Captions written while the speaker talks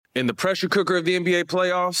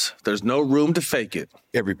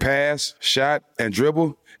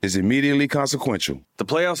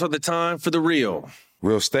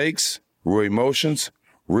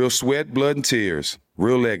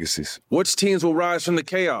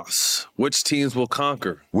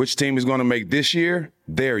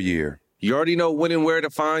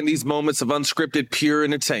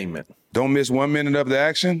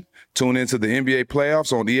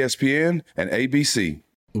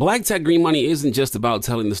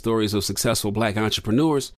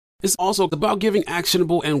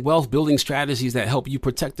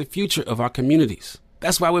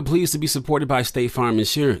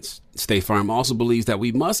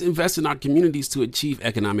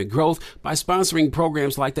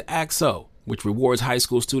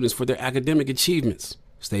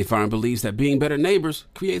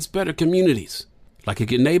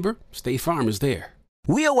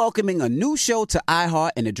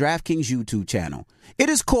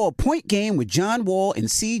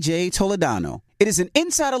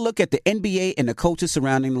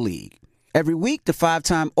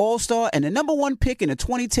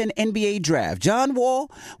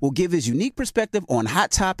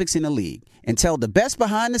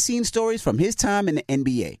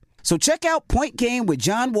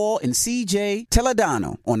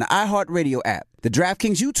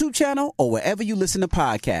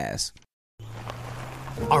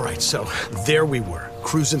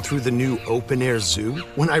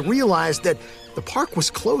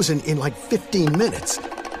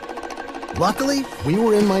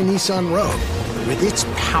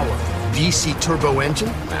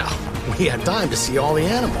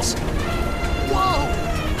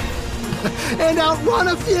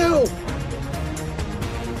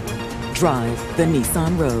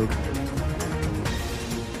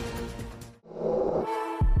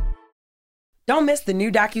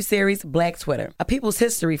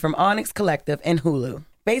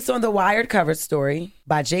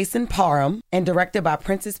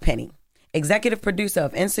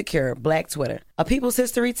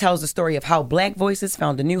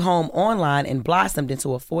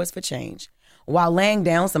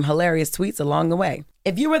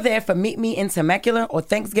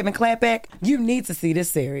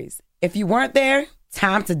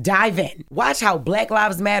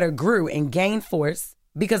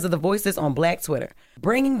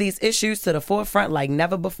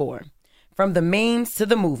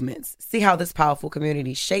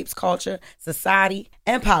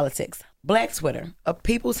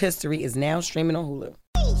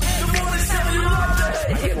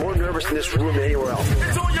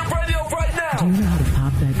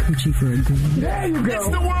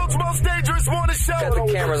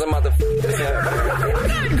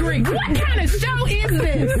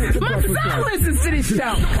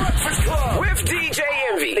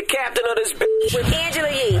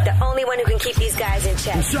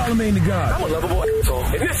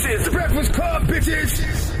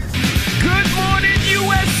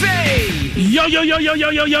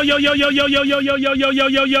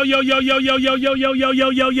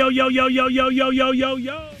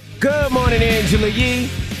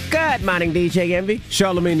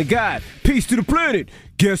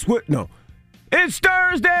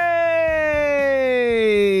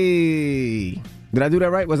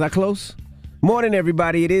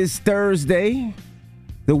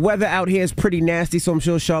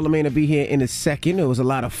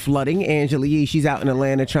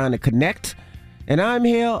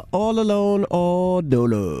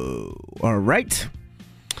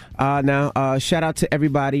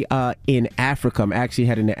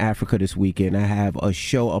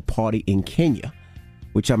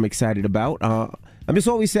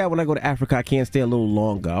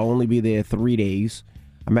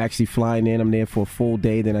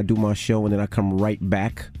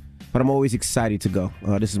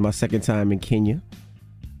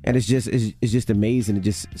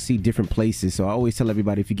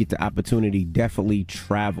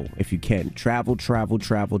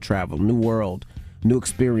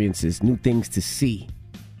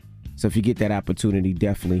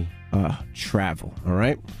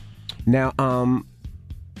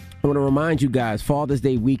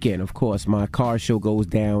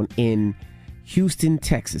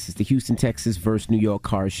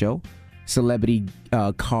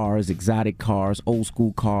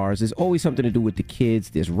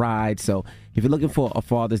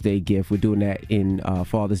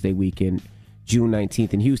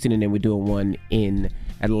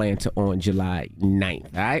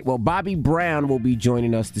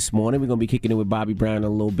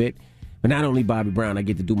But not only Bobby Brown, I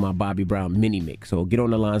get to do my Bobby Brown mini mix. So get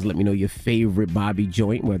on the lines, let me know your favorite Bobby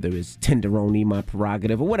joint, whether it's tenderoni, my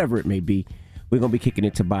prerogative, or whatever it may be. We're going to be kicking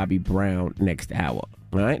it to Bobby Brown next hour.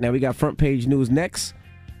 All right, now we got front page news next.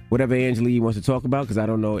 Whatever Angela wants to talk about, because I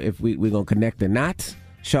don't know if we're going to connect or not.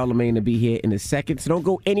 Charlamagne will be here in a second, so don't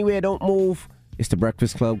go anywhere, don't move. It's the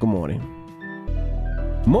Breakfast Club. Good morning.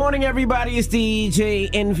 Morning, everybody. It's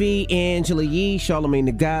DJ NV, Angela Yee, Charlamagne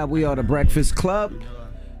the Guy. We are the Breakfast Club.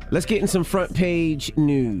 Let's get in some front page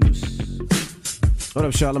news. What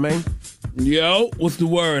up, Charlamagne? Yo, what's the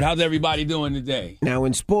word? How's everybody doing today? Now,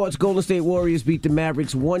 in sports, Golden State Warriors beat the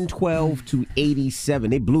Mavericks 112-87.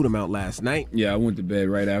 They blew them out last night. Yeah, I went to bed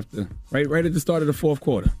right at the start of the fourth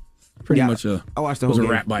quarter. Pretty much I watched the whole game. A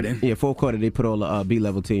wrap by then. Yeah, fourth quarter, they put all the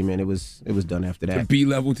B-level team in. It was done after that. The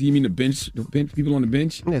B-level team? You mean the bench people on the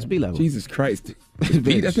bench? Yeah, it's B-level. Jesus Christ.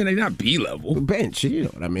 That's not B-level. The bench, you know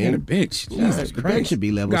what I mean. Yeah, the bench. Jesus Christ. The bench should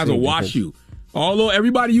be level. Guys will wash you. Although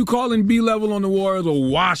everybody you calling B-level on the Warriors will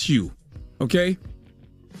wash you. Okay?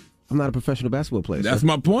 I'm not a professional basketball player. That's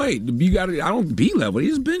my point. I don't B-level. They're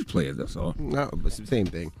just bench players, that's all. No, but it's the same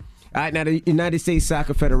thing. All right, now the United States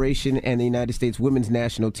Soccer Federation and the United States Women's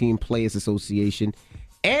National Team Players Association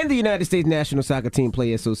and the United States National Soccer Team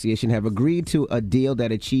Players Association have agreed to a deal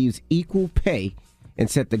that achieves equal pay and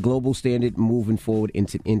set the global standard moving forward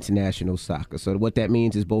into international soccer. So what that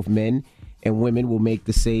means is both men and women will make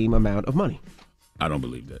the same amount of money. I don't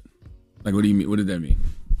believe that. Like, what do you mean? What does that mean?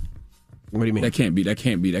 What do you mean? That can't be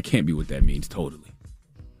what that means totally.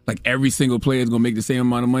 Like, every single player is going to make the same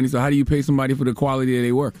amount of money, so how do you pay somebody for the quality of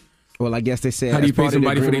their work? Well, I guess they said... How do you pay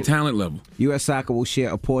somebody for their talent level? U.S. Soccer will share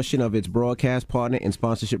a portion of its broadcast partner and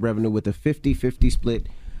sponsorship revenue with a 50-50 split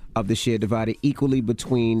of the share divided equally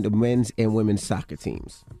between the men's and women's soccer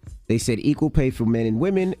teams. They said equal pay for men and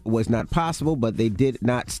women was not possible, but they did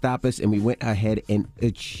not stop us, and we went ahead and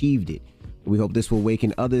achieved it. We hope this will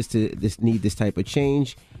awaken others to need this type of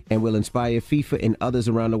change and will inspire FIFA and others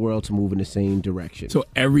around the world to move in the same direction. So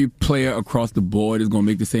every player across the board is going to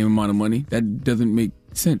make the same amount of money? That doesn't make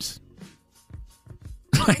sense.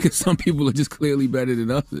 Like, some people are just clearly better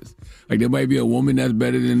than others. Like, there might be a woman that's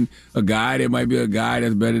better than a guy. There might be a guy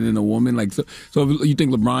that's better than a woman. Like, so if you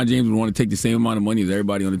think LeBron James would want to take the same amount of money as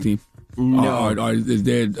everybody on the team? No. Or is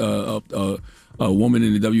there a woman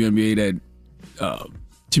in the WNBA that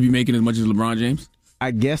should be making as much as LeBron James?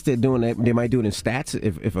 I guess they're doing that. They might do it in stats.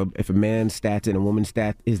 If a man's stats and a woman's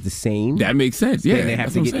stat is the same, that makes sense. Yeah, then they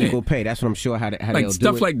have to get equal pay. That's what I'm sure how they'll do it.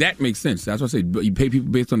 Stuff like that makes sense. That's what I say. But you pay people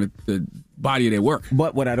based on the body of their work.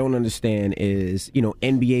 But what I don't understand is,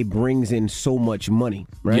 NBA brings in so much money,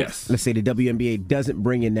 right? Yes. Let's say the WNBA doesn't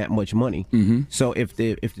bring in that much money. Mm-hmm. So if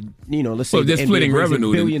let's say they're splitting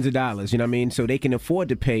revenue, billions of dollars, you know what I mean? So they can afford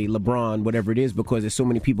to pay LeBron whatever it is because there's so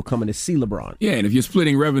many people coming to see LeBron. Yeah, and if you're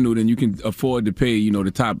splitting revenue, then you can afford to pay, the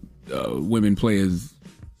top women players,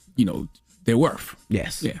 their worth.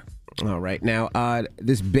 Yes. Yeah. All right. Now,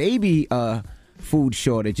 this baby food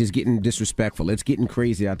shortage is getting disrespectful. It's getting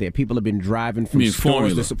crazy out there. People have been driving from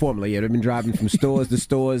stores to formula. Yeah, they've been driving from stores to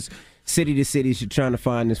stores, city to city, trying to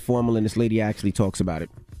find this formula, and this lady actually talks about it.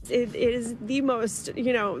 It is the most,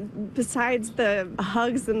 besides the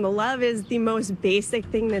hugs and the love, is the most basic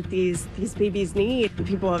thing that these babies need.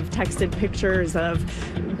 People have texted pictures of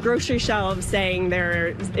grocery shelves saying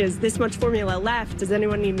there is this much formula left. Does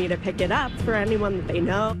anyone need me to pick it up for anyone that they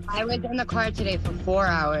know? I was in the car today for 4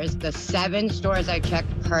 hours. The 7 stores I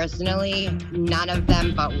checked personally, none of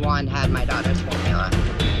them but one had my daughter's formula.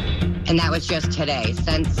 And that was just today.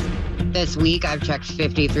 Since this week, I've checked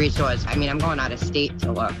 53 stores. I mean, I'm going out of state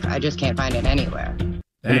to look. I just can't find it anywhere.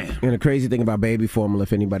 And the crazy thing about baby formula,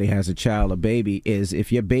 if anybody has a child or baby, is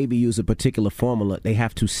if your baby uses a particular formula, they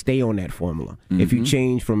have to stay on that formula. Mm-hmm. If you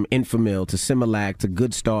change from Infamil to Similac to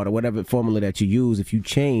Good Start or whatever formula that you use, if you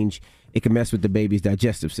change, it can mess with the baby's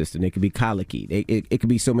digestive system. It could be colicky. It could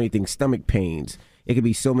be so many things, stomach pains. It could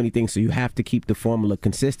be so many things. So you have to keep the formula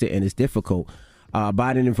consistent, and it's difficult.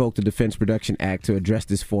 Biden invoked the Defense Production Act to address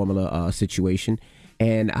this formula situation.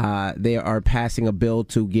 And they are passing a bill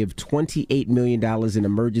to give $28 million in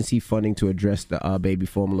emergency funding to address the baby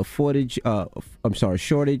formula shortage.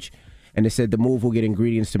 And they said the move will get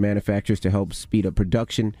ingredients to manufacturers to help speed up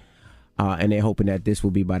production. And they're hoping that this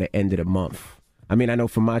will be by the end of the month. I mean, I know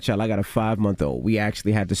for my child, I got a 5-month-old. We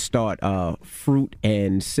actually had to start fruit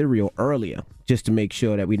and cereal earlier just to make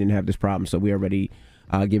sure that we didn't have this problem. So we already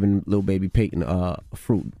giving little baby Peyton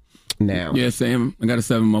fruit now. Yeah, same. I got a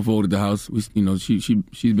 7-month-old at the house. We,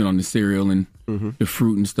 she's been on the cereal and the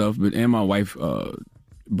fruit and stuff. And my wife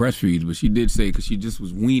breastfeeds, but she did say, because she just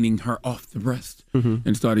was weaning her off the breast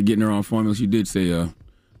and started getting her on formula, she did say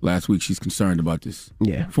last week she's concerned about this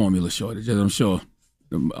formula shortage. As I'm sure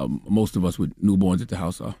most of us with newborns at the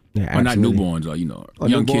house are. Yeah, or not absolutely. newborns, or, Or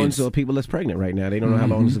young newborns kids. or people that's pregnant right now. They don't know how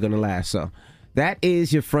long this is going to last. So that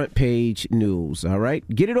is your front page news, all right?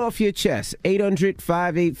 Get it off your chest.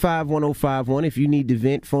 800-585-1051. If you need to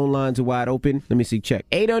vent, phone lines are wide open. Let me see, check.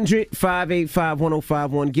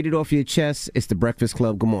 800-585-1051. Get it off your chest. It's The Breakfast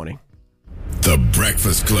Club. Good morning. The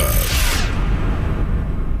Breakfast Club.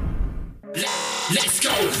 Let's go.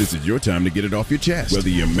 This is your time to get it off your chest, whether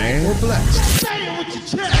you're mad or blessed. Say it with your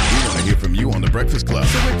chest. We want to hear from you on The Breakfast Club.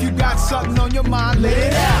 So if you got something on your mind, let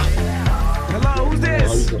it out. Hello, who's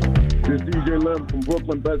this? This is DJ Limp from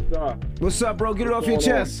Brooklyn, Bed-Stuy. What's up, bro? Get it off your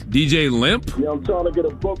chest. DJ Limp? Yeah, I'm trying to get a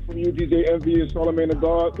book from you, DJ Envy and Charlamagne the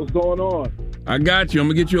God. What's going on? I got you. I'm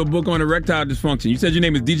going to get you a book on erectile dysfunction. You said your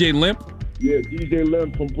name is DJ Limp? Yeah, DJ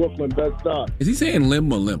Limp from Brooklyn, Bed-Stuy. Is he saying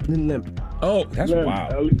limp or limp? Limp. Oh, that's Limp.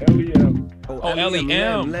 wild. L-E-M. Oh,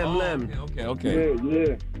 L-E-M. Okay.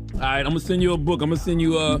 Yeah. All right, I'm going to send you a book. I'm going to send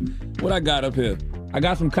you what I got up here. I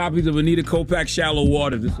got some copies of Anita Kopak's Shallow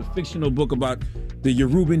Water. This is a fictional book about the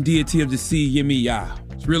Yoruban deity of the sea, Yemi-Ya.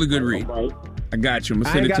 It's a really good read. I got you. I'm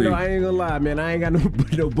going to send it to you. I ain't gonna lie, man. I ain't got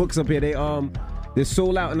no books up here. They're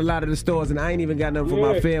sold out in a lot of the stores, and I ain't even got nothing for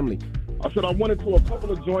my family. I said I went into a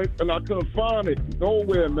couple of joints, and I couldn't find it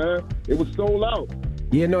nowhere, man. It was sold out.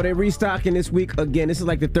 Yeah, no, they're restocking this week again. This is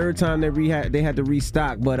like the third time they had to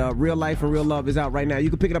restock. But Real Life and Real Love is out right now. You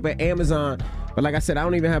can pick it up at Amazon. But like I said, I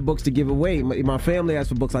don't even have books to give away. My family has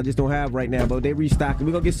for books I just don't have right now. But they restocked.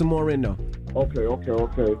 We're going to get some more in, though. Okay.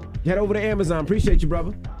 Head over to Amazon. Appreciate you,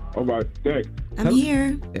 brother. All right, thanks. I'm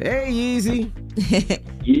here. Hey, Yeezy.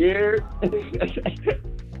 Yeah.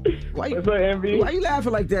 What's up, Envy? Why you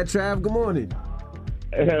laughing like that, Trav? Good morning.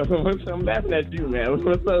 I'm laughing at you, man.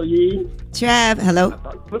 What's up, Yee? Trav, hello.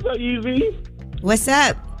 What's up, Yeezy? What's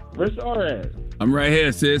up? Where's Star at? I'm right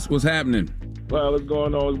here, sis. What's happening? Well, what's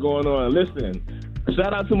going on? Listen,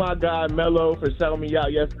 shout out to my guy, Mello, for shouting me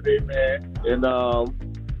out yesterday, man. And I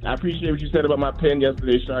appreciate what you said about my pen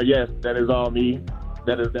yesterday, Shar. Yes, that is all me.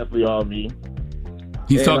 That is definitely all me.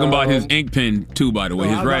 He's talking about his ink pen, too, by the way.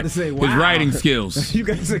 His writing skills. You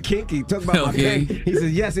guys are kinky. Talk about my pen. He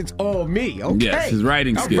says, yes, it's all me. Okay. Yes, his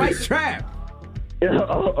writing skills. All right, Trav.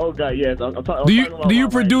 Oh, God, yes. Do you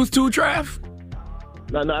produce too, Trav?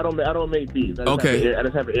 No, I don't make beats. I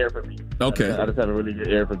just have an ear for beats. Okay. I just have a really good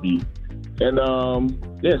ear for beats. And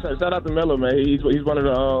shout out to Mello, man. He's one of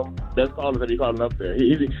the best callers that be calling up there.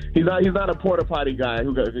 He's not a porta potty guy.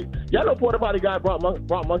 Y'all know porta potty guy brought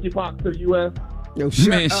monkeypox to the U.S. Yo,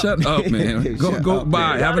 shut up, man. Go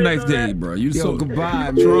bye. Have a nice day, bro.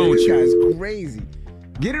 Goodbye, man. This guy's crazy.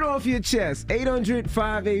 Get it off your chest.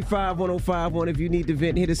 800-585-1051. If you need to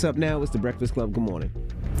vent, hit us up now. It's The Breakfast Club. Good morning.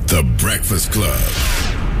 The Breakfast Club.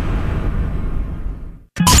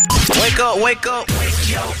 Wake up. Wake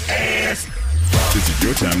your ass. This is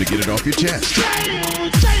your time to get it off your chest.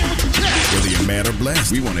 Whether you're mad or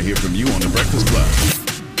blessed, we want to hear from you on The Breakfast Club.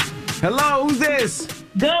 Hello, who's this?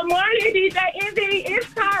 Good morning, DJ Envy.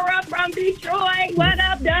 It's Tara from Detroit. What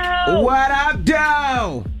up, though? What up,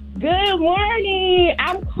 though? Good morning.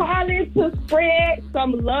 I'm calling to spread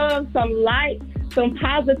some love, some light, some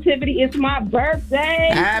positivity. It's my birthday.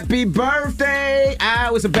 Happy birthday.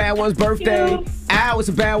 Ow, it's a bad one's birthday. Ow, it's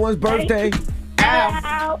a bad one's birthday.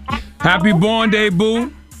 Ow. Happy born day,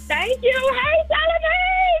 boo. Thank you. Hey,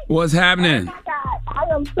 Charlamagne. What's happening? Oh, my God. I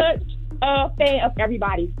am such a fan of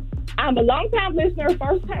everybody. I'm a long-time listener,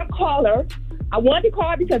 first-time caller. I wanted to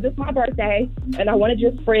call because it's my birthday, and I want to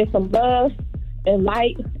just spread some love and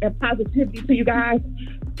light and positivity to you guys.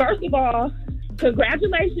 First of all,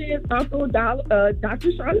 congratulations, Uncle Dr.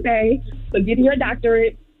 Charlamagne, for getting your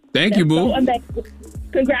doctorate. Thank you, boo. So amazing.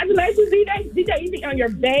 Congratulations, DJ, on your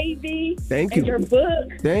baby. Thank and you. Your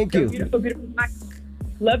book. Thank you. Beautiful, beautiful.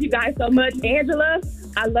 Love you guys so much. Angela,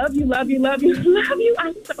 I love you. I'm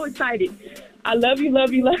so excited. I love you.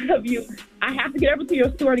 I have to get over to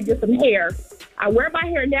your store to get some hair. I wear my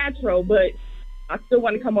hair natural, but I still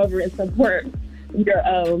want to come over and support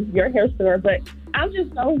your hair store. But I'm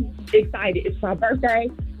just so excited. It's my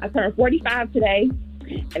birthday. I turned 45 today,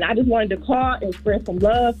 and I just wanted to call and spread some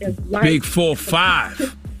love and light. Big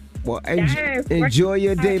 4-5. Well, enjoy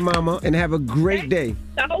your day, Mama, and have a great day.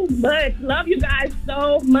 So much. Love you guys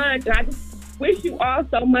so much. I just wish you all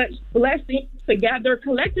so much blessing together,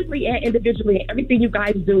 collectively and individually, everything you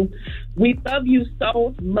guys do. We love you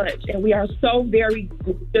so much, and we are so very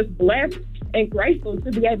just blessed and grateful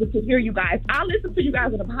to be able to hear you guys. I listen to you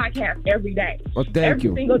guys on the podcast every day. Well, every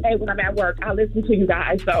single day when I'm at work, I listen to you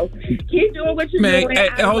guys. So keep doing what you're doing. Hey,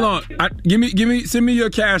 hold on. Send me your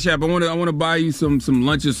Cash App. I want to buy you some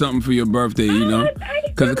lunch or something for your birthday. You know,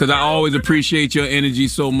 because I always appreciate your energy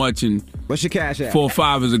so much. And what's your Cash App?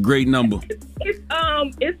 45 is a great number. It's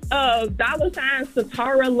 $sign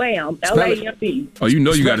Satara Lamb, LAMB. Oh, you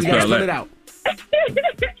know you got to spell that. Spell it out.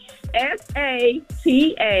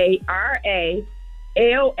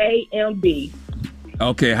 SATARALAMB.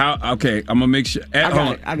 Okay, okay, I'm gonna make sure. I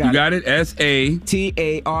got it. You got it?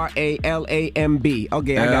 SATARALAMB.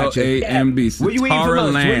 Okay, I got you. LAMB. What you eating for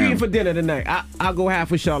lunch? What you eating for dinner tonight? I'll go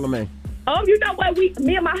half with Charlamagne. You know what?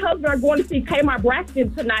 Me and my husband are going to see Kmart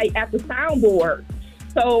Braxton tonight at the Soundboard.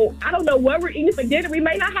 So I don't know what we're eating for dinner. We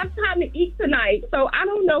may not have time to eat tonight. So I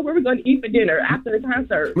don't know where we're going to eat for dinner after the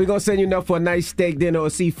concert. We're going to send you enough for a nice steak dinner or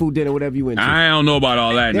seafood dinner, whatever you into. I don't know about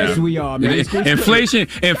all that now. Yes, we are, man.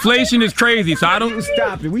 Inflation is crazy, so I don't...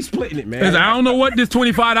 Stop it. We splitting it, man. I don't know what this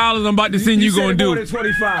 $25 I'm about to send you going to do. More than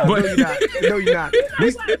 25. But, no, you're not.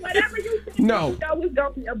 Whatever you think, no. It's going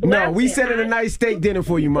to be a blessing. No, we sending a nice steak dinner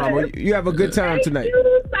for you, Mama. You have a good time tonight. Thank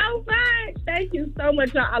you so much. Thank you so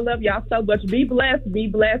much, y'all. I love y'all so much. Be blessed, be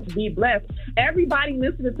blessed, be blessed. Everybody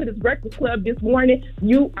listening to this Breakfast Club this morning,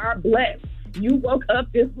 you are blessed. You woke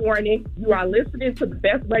up this morning. You are listening to the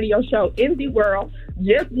best radio show in the world.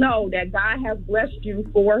 Just know that God has blessed you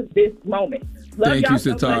for this moment. Love Thank y'all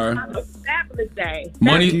you, Satara. Have a fabulous day.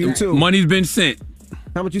 Money's been sent.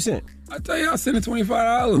 How much you sent? I tell you, I sent it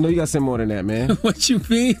 $25. No, you got to send more than that, man. What you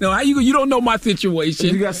mean? No, you don't know my situation.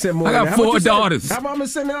 You got to send more. I got 4 daughters. How about I'm gonna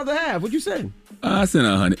send the other half? What you send? I sent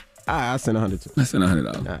 100. I sent 100 too. I sent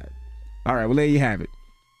 $100. All right. Well, there you have it.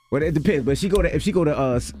 Well, it depends. But if she go to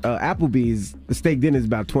Applebee's, the steak dinner is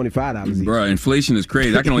about $25 each. Bro, inflation is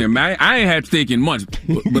crazy. I can only imagine. I ain't had steak in months,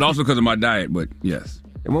 but also because of my diet. But yes.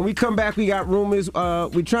 And when we come back, we got rumors.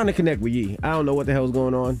 We're trying to connect with Yee. I don't know what the hell's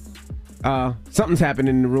going on. Something's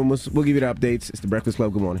happening in the rumors. We'll give you the updates. It's the Breakfast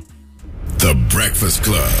Club. Good morning. The Breakfast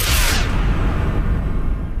Club.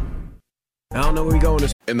 I don't know where we going.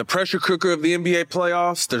 In the pressure cooker of the NBA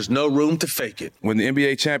playoffs, there's no room to fake it. When the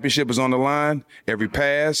NBA championship is on the line, every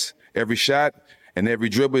pass, every shot, and every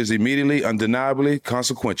dribble is immediately, undeniably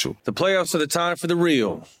consequential. The playoffs are the time for the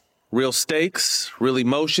real. Real stakes, real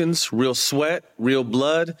emotions, real sweat, real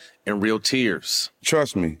blood, and real tears.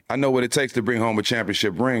 Trust me, I know what it takes to bring home a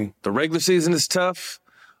championship ring. The regular season is tough,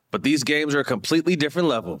 but these games are a completely different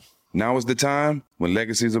level. Now is the time when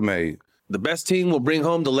legacies are made. The best team will bring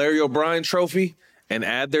home the Larry O'Brien Trophy and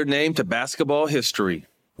add their name to basketball history.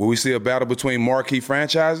 Will we see a battle between marquee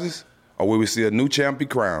franchises, or will we see a new champ be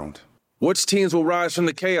crowned? Which teams will rise from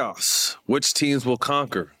the chaos? Which teams will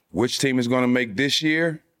conquer? Which team is going to make this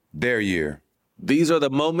year their year? These are the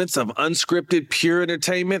moments of unscripted, pure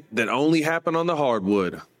entertainment that only happen on the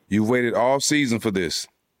hardwood. You've waited all season for this.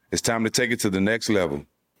 It's time to take it to the next level.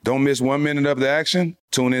 Don't miss 1 minute of the action.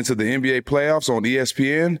 Tune into the NBA playoffs on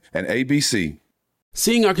ESPN and ABC.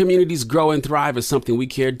 Seeing our communities grow and thrive is something we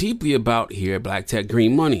care deeply about here at Black Tech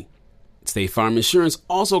Green Money. State Farm Insurance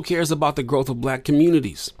also cares about the growth of Black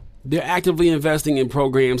communities. They're actively investing in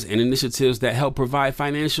programs and initiatives that help provide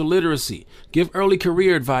financial literacy, give early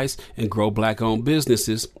career advice, and grow Black-owned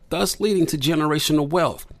businesses, thus leading to generational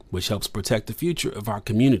wealth, which helps protect the future of our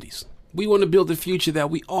communities. We want to build a future that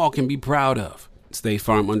we all can be proud of. State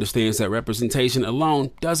Farm understands that representation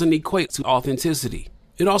alone doesn't equate to authenticity.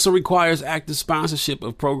 It also requires active sponsorship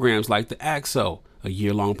of programs like the AXO, a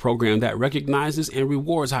year-long program that recognizes and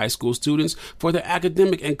rewards high school students for their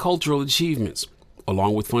academic and cultural achievements,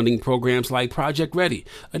 along with funding programs like Project Ready,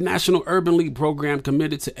 a National Urban League program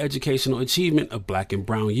committed to educational achievement of Black and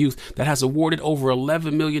brown youth that has awarded over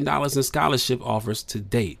 $11 million in scholarship offers to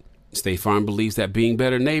date. State Farm believes that being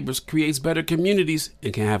better neighbors creates better communities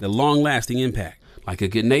and can have a long-lasting impact. Like a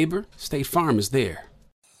good neighbor, State Farm is there.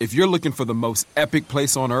 If you're looking for the most epic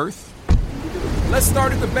place on earth, let's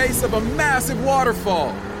start at the base of a massive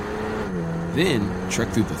waterfall. Then trek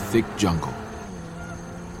through the thick jungle.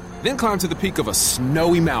 Then climb to the peak of a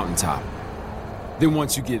snowy mountaintop. Then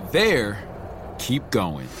once you get there, keep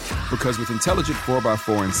going. Because with intelligent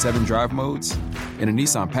 4x4 and 7 drive modes and a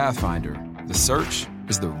Nissan Pathfinder, the search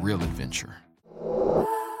is the real adventure.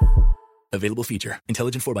 Available feature.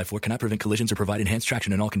 Intelligent 4x4 cannot prevent collisions or provide enhanced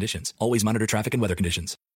traction in all conditions. Always monitor traffic and weather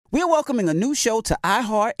conditions. We're welcoming a new show to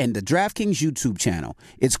iHeart and the DraftKings YouTube channel.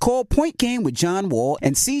 It's called Point Game with John Wall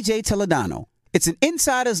and CJ Toledano. It's an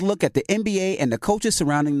insider's look at the NBA and the coaches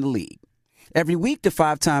surrounding the league. Every week, the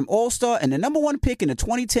 5-time All-Star and the #1 pick in the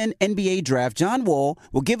 2010 NBA Draft, John Wall,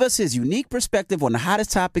 will give us his unique perspective on the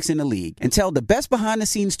hottest topics in the league and tell the best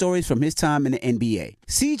behind-the-scenes stories from his time in the NBA.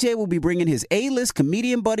 CJ will be bringing his A-list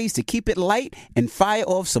comedian buddies to keep it light and fire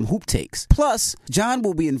off some hoop takes. Plus, John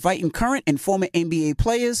will be inviting current and former NBA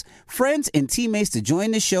players, friends, and teammates to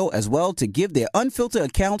join the show as well to give their unfiltered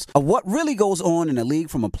accounts of what really goes on in the league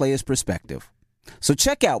from a player's perspective. So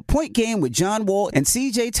check out Point Game with John Wall and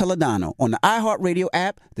CJ Toledano on the iHeartRadio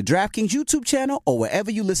app, the DraftKings YouTube channel, or wherever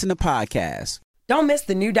you listen to podcasts. Don't miss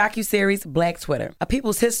the new docuseries Black Twitter, A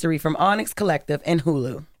People's History from Onyx Collective and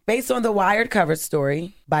Hulu. Based on the Wired cover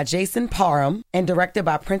story by Jason Parham and directed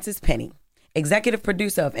by Princess Penny. Executive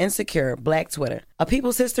producer of Insecure, Black Twitter. A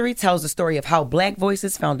People's History tells the story of how Black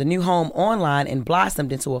voices found a new home online and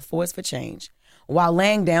blossomed into a force for change, while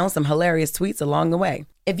laying down some hilarious tweets along the way.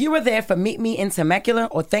 If you were there for Meet Me in Temecula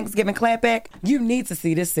or Thanksgiving Clapback, you need to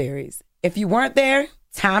see this series. If you weren't there,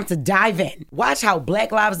 time to dive in. Watch how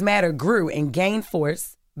Black Lives Matter grew and gained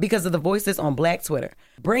force because of the voices on Black Twitter,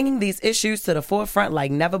 bringing these issues to the forefront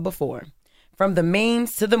like never before. From the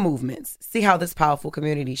memes to the movements, see how this powerful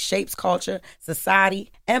community shapes culture,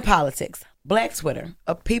 society, and politics. Black Twitter,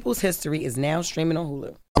 A People's History, is now streaming on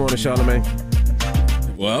Hulu. Good morning,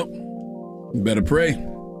 Charlamagne. Well, you better pray.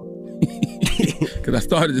 Because I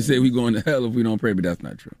started to say we going to hell if we don't pray, but that's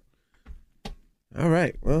not true. All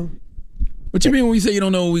right, well. What you mean when you say you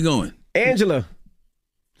don't know where we going? Angela.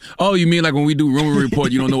 Oh, you mean like when we do rumor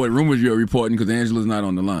report, you don't know what rumors you're reporting because Angela's not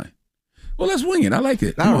on the line. Well, let's wing it. I like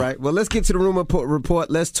it. All right. Well, let's get to the rumor report.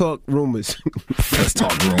 Let's talk rumors. Let's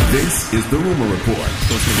talk rumors. This is the Rumor Report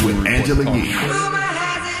with Angela Yee on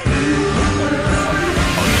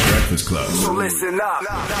the Breakfast Club. So listen up.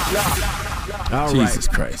 All right. Jesus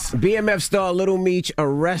Christ. BMF star Little Meech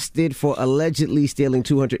arrested for allegedly stealing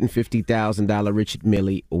 $250,000 Richard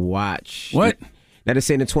Mille watch. What? Now, they're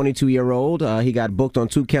saying the 22-year-old, he got booked on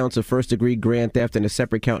 2 counts of first-degree grand theft and a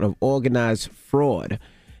separate count of organized fraud.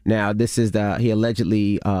 Now, this is he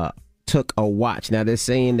allegedly took a watch. Now, they're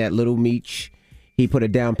saying that Little Meech, he put a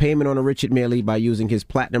down payment on a Richard Mille by using his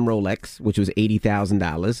platinum Rolex, which was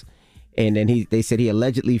 $80,000. And then they said he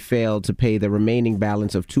allegedly failed to pay the remaining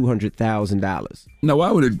balance of $200,000. Now,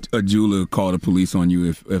 why would a jeweler call the police on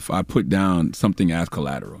you if I put down something as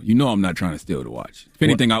collateral? You know I'm not trying to steal the watch. If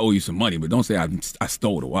anything, I owe you some money, but don't say I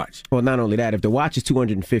stole the watch. Well, not only that, if the watch is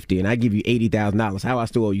 $250,000 and I give you $80,000, how I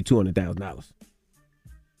still owe you $200,000?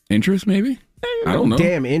 Interest, maybe? I don't know.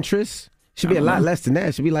 Damn interest. Should be a lot less than that.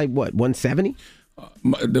 It should be like, what, 170?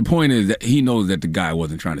 The point is that he knows that the guy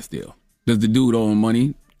wasn't trying to steal. Does the dude owe him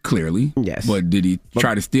money? Clearly. Yes. But did he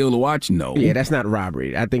try to steal the watch? No. Yeah, that's not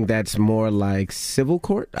robbery. I think that's more like civil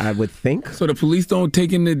court, I would think. So the police don't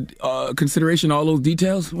take into consideration all those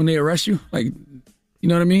details when they arrest you? Like, you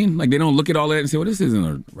know what I mean? Like, they don't look at all that and say, well, this isn't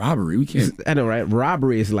a robbery. We can't. I know, right?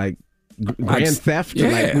 Robbery is like grand theft. Yeah.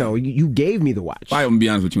 Like, no, you gave me the watch. I'm going to be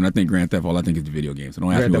honest with you. When I think grand theft, all I think is the video game. So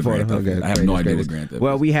don't ask me what grand theft is. I have no idea what grand theft is.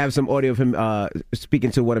 Well, we have some audio of him speaking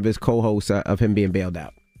to one of his co-hosts of him being bailed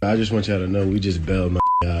out. I just want y'all to know we just bailed my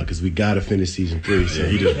out because we got to finish season 3. So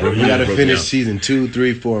he got to finish season 2,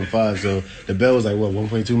 3, 4, and 5. So the bail was like, what,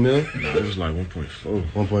 1.2 mil? No, it was like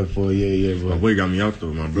 1.4. 1.4, yeah. My boy got me out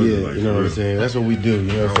though, my brother. Yeah, you know what I'm saying? That's what we do,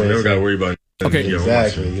 you know what I'm saying? Never got to worry about it. Okay,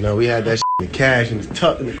 exactly. You know, we had that in cash and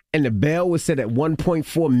tucked. And the bail was set at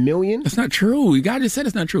 $1.4 million? That's not true. You guys just said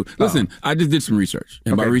it's not true. Listen, I just did some research.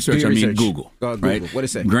 And by research, I mean Google. Right? What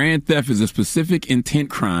is it? Grand theft is a specific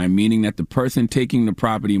intent crime, meaning that the person taking the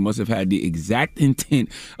property must have had the exact intent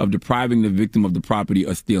of depriving the victim of the property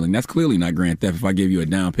or stealing. That's clearly not grand theft if I give you a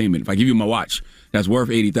down payment. If I give you my watch that's worth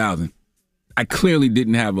 $80,000, I clearly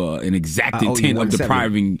didn't have an exact intent of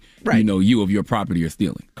depriving you of your property or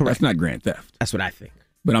stealing. Correct. That's not grand theft. That's what I think.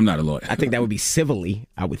 But I'm not a lawyer. I think that would be civilly,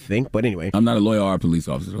 I would think. But anyway. I'm not a lawyer or a police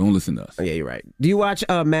officer. Don't listen to us. Oh, yeah, you're right. Do you watch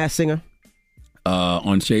Masked Singer?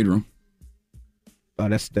 On Shade Room. Oh,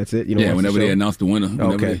 that's it? You know, whenever they announce the winner.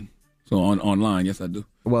 Okay. So online, yes, I do.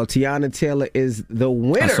 Well, Tiana Taylor is the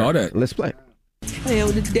winner. I saw that. Let's play.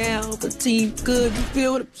 Held it down for Team Good. You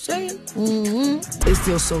feel what I'm saying? Mm-hmm. It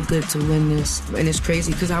feels so good to win this. And it's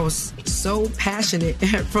crazy because I was so passionate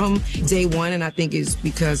from day one. And I think it's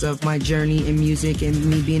because of my journey in music and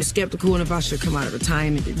me being skeptical and if I should come out of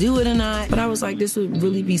retirement to do it or not. But I was like, this would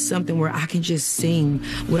really be something where I can just sing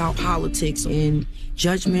without politics and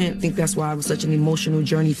judgment. I think that's why it was such an emotional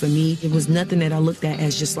journey for me. It was nothing that I looked at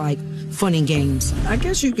as just like fun and games. I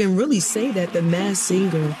guess you can really say that the Masked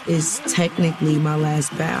Singer is technically my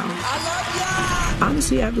last bow. I love y'all.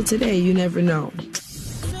 Honestly, after today, you never know.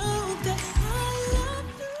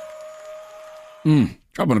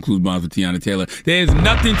 Drop on the clues bombs with Tiana Taylor. There's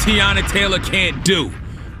nothing Tiana Taylor can't do.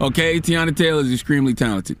 Okay, Tiana Taylor is extremely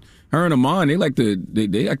talented. Her and Amon, they like the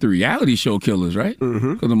reality show killers, right?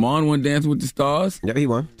 Mm-hmm. Because Amon won Dancing with the Stars. Yeah, he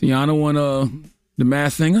won. Tiana won The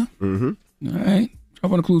Masked Singer. Mm-hmm. All right.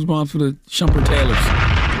 Drop on the clues bombs for the Shumpert Taylors.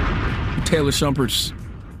 The Taylor Shumperts.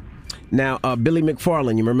 Now, Billy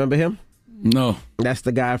McFarland, you remember him? No. That's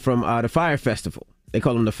the guy from the Fire Festival. They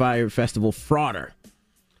call him the Fire Festival frauder.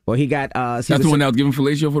 Well, he got... That's the one that was giving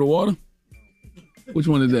fellatio for the water? Which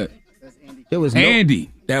one is that? It was Andy.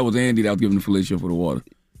 That was Andy that was giving the fellatio for the water.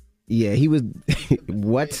 Yeah, he was...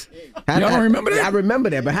 What? Y'all don't remember that? I remember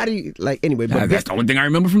that, but how do you... Anyway... But that's the only thing I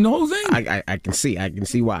remember from the whole thing. I can see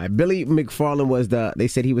why. Billy McFarland was they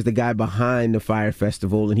said he was the guy behind the Fire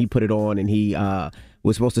Festival, and he put it on, and he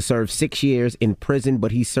was supposed to serve 6 years in prison,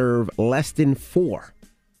 but he served less than 4.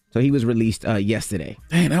 So he was released yesterday.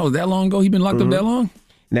 Dang, that was that long ago? He been locked up that long?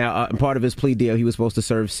 Now, in part of his plea deal, he was supposed to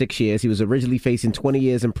serve 6 years. He was originally facing 20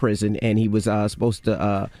 years in prison, and he was supposed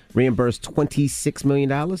to reimburse $26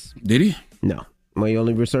 million. Did he? No. Well, he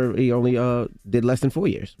only did less than 4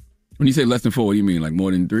 years. When you say less than 4, what do you mean? Like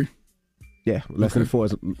more than 3? Yeah, less than 4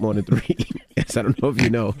 is more than 3. Yes, I don't know if you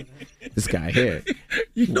know this guy here.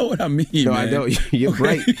 You know what I mean, no, man. I know. You're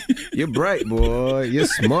bright. You're bright, boy. You're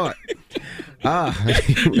smart.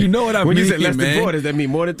 You know what I mean, when you say less man. than 4, does that mean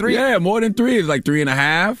more than 3? Yeah, more than 3 is like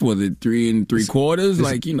 3.5. Was it 3 3/4?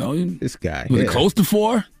 Like, you know. This guy Was here. it close to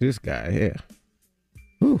 4? This guy here.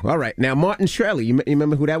 Ooh, all right. Now, Martin Shkreli, you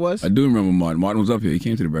remember who that was? I do remember Martin. Martin was up here. He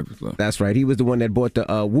came to the Breakfast Club. That's right. He was the one that bought the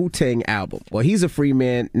Wu-Tang album. Well, he's a free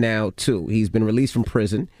man now, too. He's been released from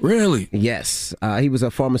prison. Really? Yes. He was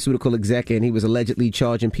a pharmaceutical exec, and he was allegedly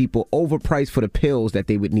charging people overpriced for the pills that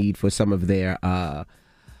they would need for some of their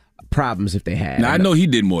problems if they had. Now, I know he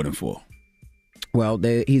did more than 4. Well,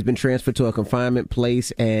 he's been transferred to a confinement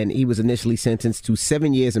place, and he was initially sentenced to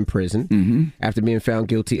 7 years in prison after being found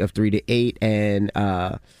guilty of 3 to 8. And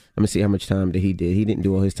let me see how much time he did. He didn't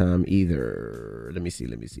do all his time either. Let me see. He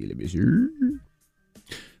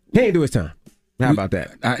didn't do his time. How about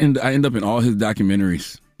that? I end up in all his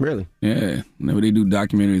documentaries. Really? Yeah. Whenever they do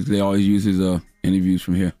documentaries, they always use his interviews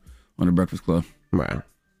from here on the Breakfast Club. Wow.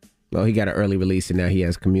 Well, he got an early release, and now he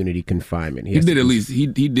has community confinement. He did at least 3. Yeah,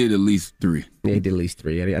 he did at least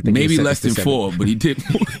 3. I think maybe less than 4, but he did.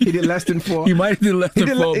 He did less than 4. He might have did less than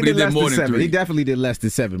 4, but he did more than 7. 3. He definitely did less than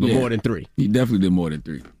 7, but more than 3. He definitely did more than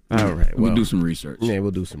 3. All right. We'll do some research. Yeah,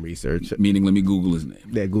 we'll do some research. Meaning, let me Google his name.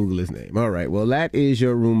 Yeah, Google his name. All right. Well, that is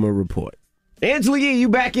your rumor report. Angela Yee, you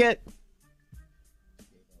back yet?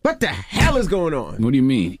 What the hell is going on? What do you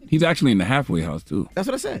mean? He's actually in the halfway house, too. That's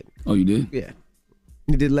what I said. Oh, you did? Yeah.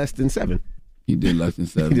 He did less than 7. He did less than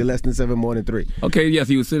 7. He did less than 7, more than 3. Okay, yes,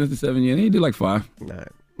 he was sentenced to 7 years. He did like 5. All right.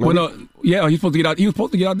 Well, no, yeah, he's supposed to get out. He was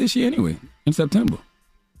supposed to get out this year anyway, in September.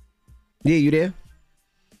 Yeah, you there?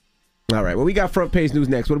 All right. Well, we got front page news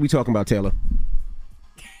next. What are we talking about, Taylor?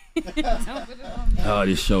 Oh,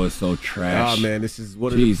 this show is so trash. Oh, man, this is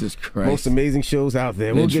one Jesus of the Christ. most amazing shows out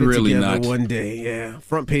there. We'll It's get it really together not. one day. Yeah.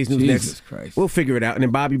 Front page news Jesus next. Christ. We'll figure it out. And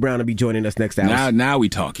then Bobby Brown will be joining us next hour. Now we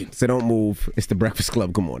talking. So don't move. It's the Breakfast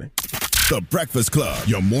Club. Good morning. The Breakfast Club.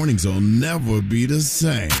 Your mornings will never be the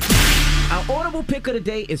same. Our Audible pick of the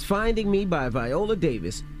day is Finding Me by Viola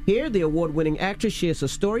Davis. Here, the award-winning actress shares a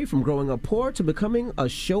story from growing up poor to becoming a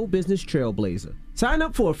show business trailblazer. Sign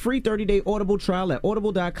up for a free 30-day Audible trial at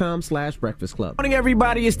audible.com/breakfast club. Morning,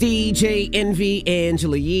 everybody. It's DJ Envy,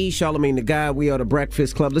 Angela Yee, Charlamagne the Guy. We are the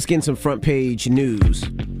Breakfast Club. Let's get in some front page news.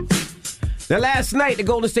 Now, last night, the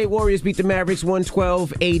Golden State Warriors beat the Mavericks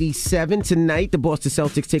 112-87. Tonight, the Boston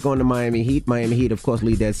Celtics take on the Miami Heat. Miami Heat, of course,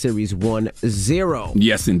 lead that series 1-0.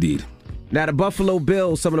 Yes, indeed. Now, the Buffalo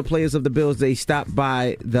Bills, some of the players of the Bills, they stopped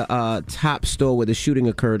by the top store where the shooting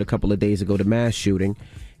occurred a couple of days ago, the mass shooting.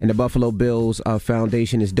 And the Buffalo Bills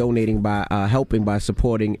Foundation is donating by helping by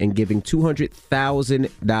supporting and giving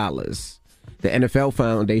 $200,000. The NFL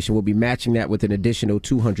Foundation will be matching that with an additional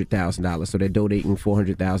 $200,000. So they're donating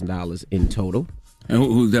 $400,000 in total. And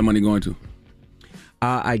who's that money going to?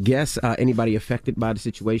 I guess anybody affected by the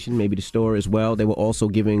situation, maybe the store as well. They were also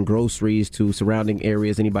giving groceries to surrounding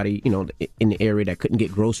areas. Anybody, in the area that couldn't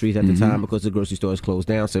get groceries at the time because the grocery stores closed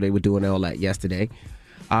down. So they were doing all that yesterday.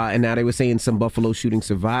 And now they were saying some Buffalo shooting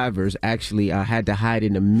survivors actually had to hide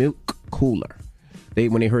in a milk cooler.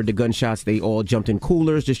 When they heard the gunshots, they all jumped in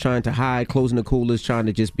coolers, just trying to hide, closing the coolers, trying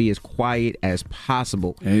to just be as quiet as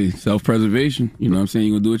possible. Hey, self-preservation. You know what I'm saying?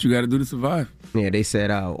 You're going to do what you got to do to survive. Yeah, they said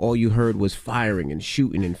all you heard was firing and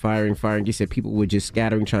shooting and firing. They said people were just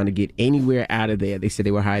scattering, trying to get anywhere out of there. They said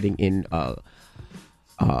they were hiding in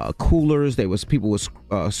coolers. People was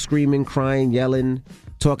screaming, crying, yelling,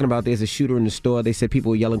 talking about there's a shooter in the store. They said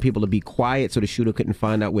people were yelling people to be quiet so the shooter couldn't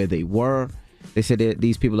find out where they were. They said that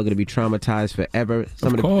these people are going to be traumatized forever.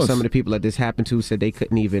 Some of the people that this happened to said they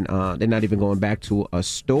couldn't even, they're not even going back to a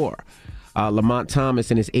store. Lamont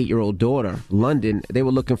Thomas and his 8-year-old daughter, London, they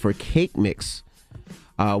were looking for cake mix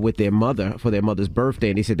with their mother for their mother's birthday.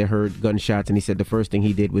 And they said they heard gunshots. And he said the first thing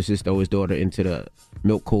he did was just throw his daughter into the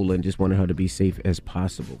milk cooler and just wanted her to be safe as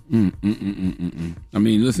possible. I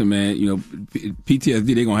mean, listen, man,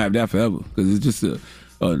 PTSD, they're going to have that forever because it's just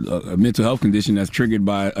a mental health condition that's triggered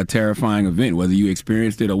by a terrifying event, whether you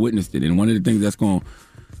experienced it or witnessed it. And one of the things that's going to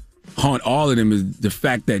haunt all of them is the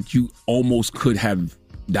fact that you almost could have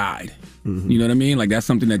died. You know what I mean? Like, that's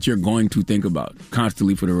something that you're going to think about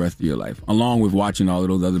constantly for the rest of your life, along with watching all of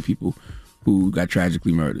those other people who got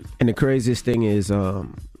tragically murdered. And the craziest thing is,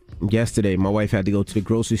 yesterday, my wife had to go to the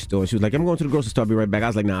grocery store. She was like, I'm going to the grocery store. I'll be right back. I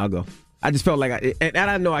was like, nah, I'll go. I just felt like, and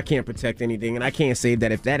I know I can't protect anything, and I can't say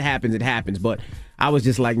that if that happens, it happens. But I was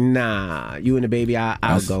just like, nah, you and the baby,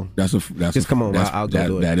 I'll go. Come on, I'll go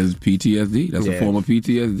do it. That is PTSD. That's a form of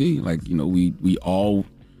PTSD. Like, we all,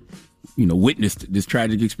 witnessed this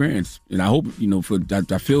tragic experience. And I hope,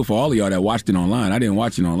 I feel for all of y'all that watched it online. I didn't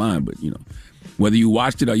watch it online, but, whether you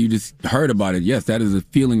watched it or you just heard about it, yes, that is a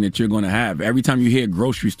feeling that you're going to have. Every time you hear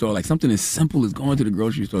grocery store, like something as simple as going to the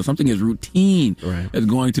grocery store, something as routine as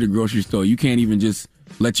going to the grocery store, you can't even just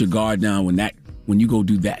let your guard down when you go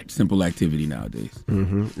do that simple activity nowadays.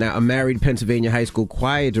 Now, a married Pennsylvania high school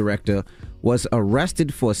choir director was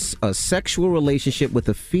arrested for a sexual relationship with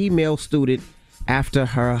a female student after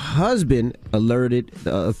her husband alerted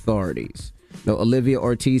the authorities. Now, Olivia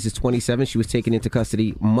Ortiz is 27. She was taken into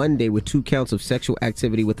custody Monday with 2 counts of sexual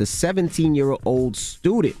activity with a 17-year-old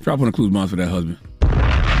student. Drop on the clues bombs for that husband.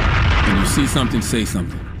 When you see something, say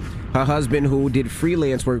something. Her husband, who did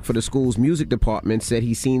freelance work for the school's music department, said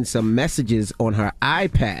he seen some messages on her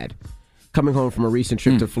iPad coming home from a recent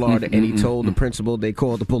trip to Florida, and he told the principal. They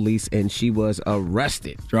called the police, and she was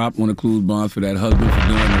arrested. Drop on the clues bombs for that husband for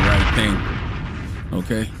doing the right thing.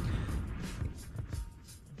 Okay.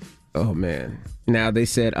 Oh, man. Now, they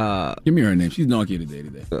said... give me her name. She's donkey today.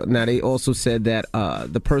 Now, they also said that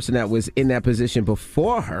the person that was in that position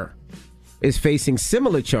before her is facing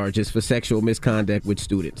similar charges for sexual misconduct with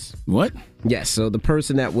students. What? Yes, so the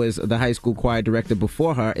person that was the high school choir director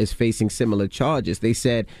before her is facing similar charges. They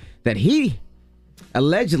said that he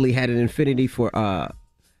allegedly had an affinity for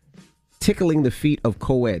tickling the feet of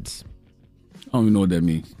co-eds. I don't even know what that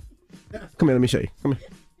means. Come here, let me show you. Come here.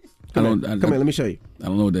 Come here, let me show you. I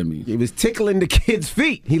don't know what that means. He was tickling the kid's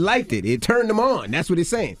feet. He liked it. It turned him on. That's what he's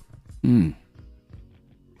saying.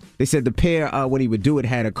 They said the pair, when he would do it,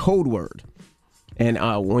 had a code word. And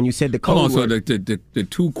when you said the code word... so the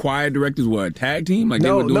 2 choir directors were a tag team? Like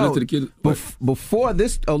they were doing this to the kids? Before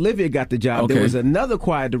this, Olivia got the job, there was another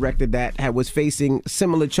choir director that was facing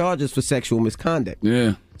similar charges for sexual misconduct.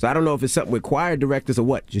 Yeah. So I don't know if it's something with choir directors or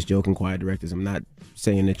what. Just joking, choir directors. I'm not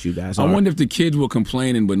saying that you guys are. I wonder if the kids were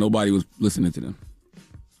complaining, but nobody was listening to them.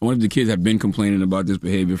 I wonder if the kids have been complaining about this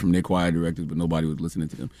behavior from their choir directors, but nobody was listening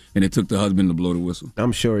to them. And it took the husband to blow the whistle.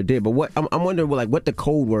 I'm sure it did. But what I'm wondering, what the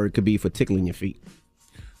code word could be for tickling your feet.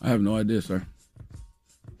 I have no idea, sir.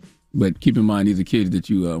 But keep in mind, these are kids that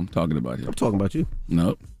you talking about here. I'm talking about you.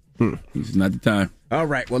 Nope. This is not the time. All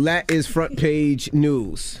right. Well, that is front page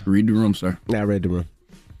news. Read the room, sir. I read the room.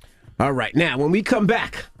 All right. Now, when we come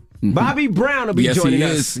back, Bobby Brown will be joining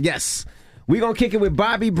us. Yes. We're going to kick it with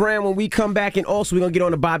Bobby Brown when we come back, and also we're going to get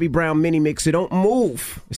on the Bobby Brown mini mix, so don't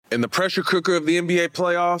move. In the pressure cooker of the NBA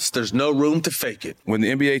playoffs, there's no room to fake it. When the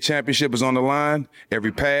NBA championship is on the line,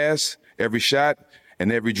 every pass, every shot,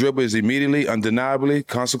 and every dribble is immediately, undeniably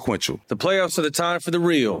consequential. The playoffs are the time for the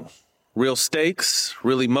real. Real stakes,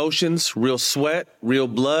 real emotions, real sweat, real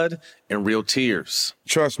blood, and real tears.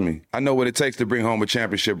 Trust me, I know what it takes to bring home a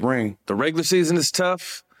championship ring. The regular season is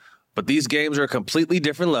tough, but these games are a completely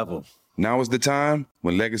different level. Now is the time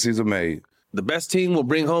when legacies are made. The best team will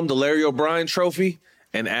bring home the Larry O'Brien Trophy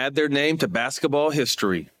and add their name to basketball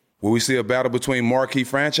history. Will we see a battle between marquee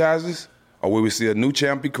franchises, or will we see a new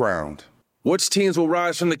champ be crowned? Which teams will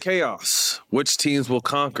rise from the chaos? Which teams will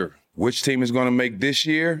conquer? Which team is going to make this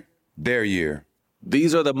year their year?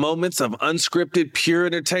 These are the moments of unscripted, pure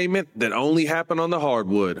entertainment that only happen on the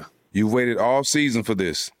hardwood. You've waited all season for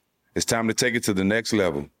this. It's time to take it to the next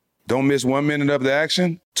level. Don't miss 1 minute of the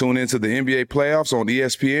action. Tune into the NBA playoffs on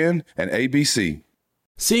ESPN and ABC.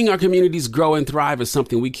 Seeing our communities grow and thrive is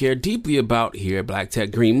something we care deeply about here at Black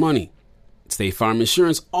Tech Green Money. State Farm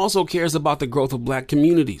Insurance also cares about the growth of Black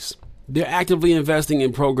communities. They're actively investing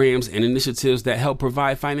in programs and initiatives that help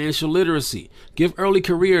provide financial literacy, give early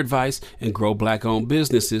career advice, and grow Black-owned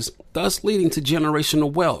businesses, thus leading to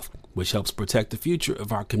generational wealth, which helps protect the future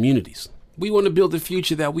of our communities. We want to build a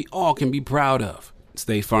future that we all can be proud of.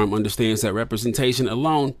 State Farm understands that representation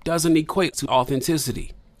alone doesn't equate to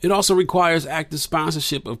authenticity. It also requires active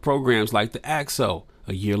sponsorship of programs like the AXO,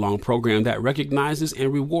 a year-long program that recognizes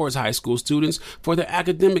and rewards high school students for their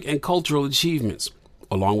academic and cultural achievements,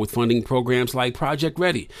 along with funding programs like Project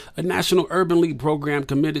Ready, a national urban league program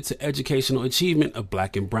committed to educational achievement of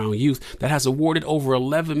Black and brown youth that has awarded over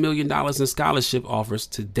 $11 million in scholarship offers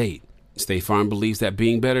to date. State Farm believes that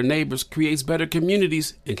being better neighbors creates better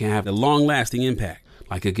communities and can have a long-lasting impact.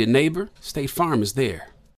 Like a good neighbor, State Farm is there.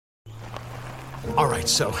 All right,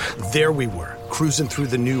 so there we were, cruising through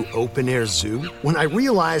the new open-air zoo, when I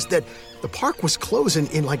realized that the park was closing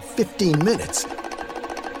in like 15 minutes.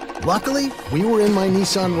 Luckily, we were in my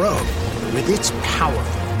Nissan Rogue. With its powerful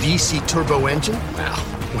VC turbo engine,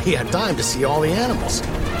 well, we had time to see all the animals.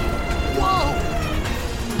 Whoa!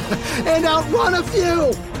 And outrun a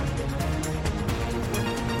few!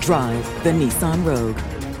 Drive the Nissan Rogue.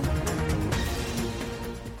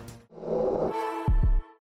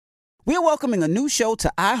 We're welcoming a new show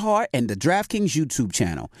to iHeart and the DraftKings YouTube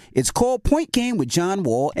channel. It's called Point Game with John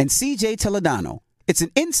Wall and CJ Toledano. It's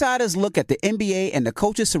an insider's look at the NBA and the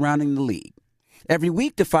coaches surrounding the league. Every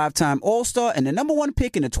week, the 5-time All-Star and the number 1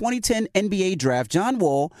 pick in the 2010 NBA Draft, John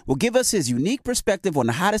Wall, will give us his unique perspective on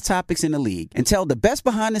the hottest topics in the league and tell the best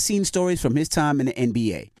behind-the-scenes stories from his time in the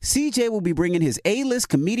NBA. CJ will be bringing his A-list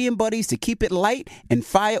comedian buddies to keep it light and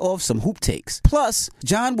fire off some hoop takes. Plus,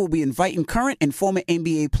 John will be inviting current and former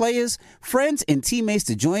NBA players, friends, and teammates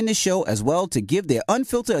to join the show as well to give their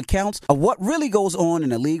unfiltered accounts of what really goes on in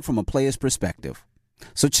the league from a player's perspective.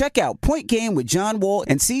 So check out Point Game with John Wall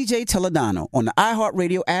and CJ Toledano on the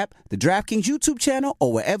iHeartRadio app, the DraftKings YouTube channel,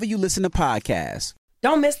 or wherever you listen to podcasts.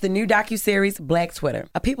 Don't miss the new docuseries Black Twitter,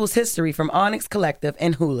 A People's History from Onyx Collective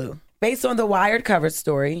and Hulu. Based on the Wired cover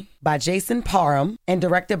story by Jason Parham and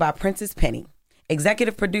directed by Princess Penny.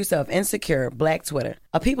 Executive producer of Insecure, Black Twitter.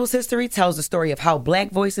 A People's History tells the story of how Black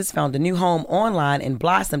voices found a new home online and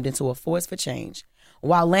blossomed into a force for change,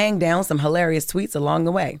 while laying down some hilarious tweets along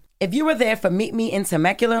the way. If you were there for Meet Me in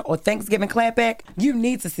Temecula or Thanksgiving Clapback, you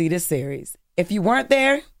need to see this series. If you weren't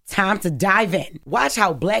there, time to dive in. Watch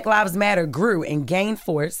how Black Lives Matter grew and gained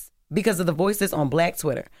force because of the voices on Black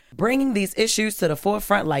Twitter, bringing these issues to the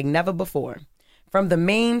forefront like never before. From the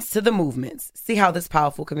memes to the movements, see how this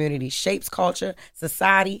powerful community shapes culture,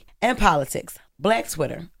 society, and politics. Black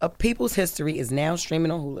Twitter, A People's History, is now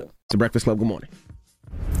streaming on Hulu. The Breakfast Club, good morning.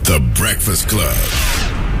 The Breakfast Club.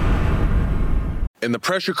 In the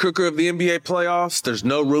pressure cooker of the NBA playoffs, there's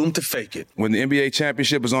no room to fake it. When the NBA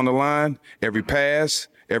championship is on the line, every pass,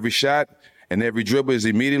 every shot, and every dribble is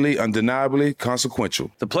immediately, undeniably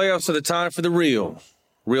consequential. The playoffs are the time for the real.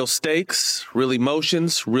 Real stakes, real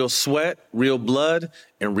emotions, real sweat, real blood,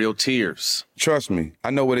 and real tears. Trust me,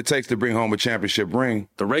 I know what it takes to bring home a championship ring.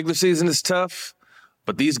 The regular season is tough,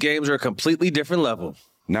 but these games are a completely different level.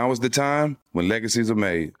 Now is the time when legacies are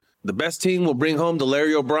made. The best team will bring home the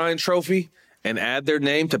Larry O'Brien Trophy and add their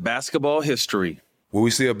name to basketball history. Will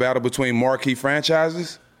we see a battle between marquee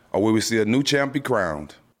franchises, or will we see a new champ be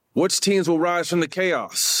crowned? Which teams will rise from the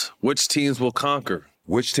chaos? Which teams will conquer?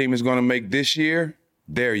 Which team is going to make this year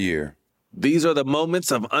their year? These are the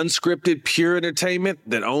moments of unscripted, pure entertainment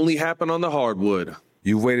that only happen on the hardwood.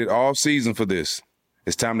 You've waited all season for this.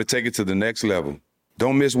 It's time to take it to the next level.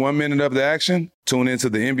 Don't miss 1 minute of the action. Tune into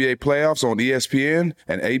the NBA playoffs on ESPN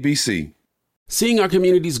and ABC. Seeing our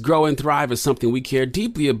communities grow and thrive is something we care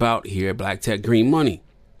deeply about here at Black Tech Green Money.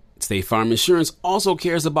 State Farm Insurance also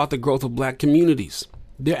cares about the growth of Black communities.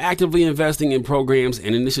 They're actively investing in programs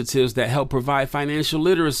and initiatives that help provide financial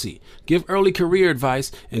literacy, give early career advice,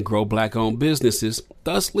 and grow Black-owned businesses,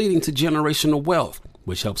 thus leading to generational wealth,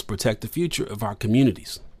 which helps protect the future of our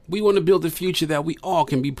communities. We want to build a future that we all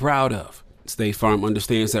can be proud of. State Farm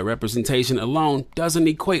understands that representation alone doesn't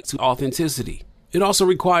equate to authenticity. It also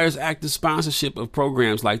requires active sponsorship of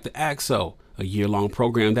programs like the AXO, a year-long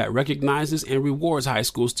program that recognizes and rewards high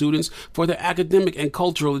school students for their academic and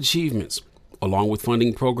cultural achievements, along with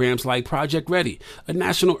funding programs like Project Ready, a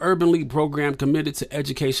national urban league program committed to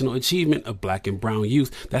educational achievement of Black and brown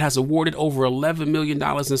youth that has awarded over $11 million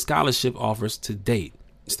in scholarship offers to date.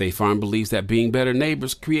 State Farm believes that being better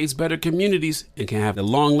neighbors creates better communities and can have a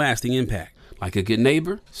long-lasting impact. Like a good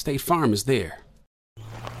neighbor, State Farm is there.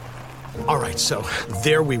 All right, so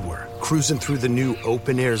there we were, cruising through the new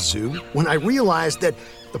open-air zoo, when I realized that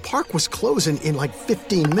the park was closing in like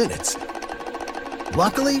 15 minutes.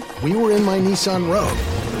 Luckily, we were in my Nissan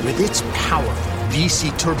Rogue. With its powerful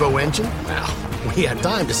VC turbo engine, well, we had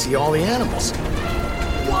time to see all the animals.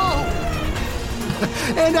 Whoa!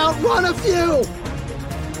 And outrun a few!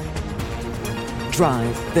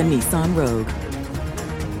 Drive the Nissan Rogue.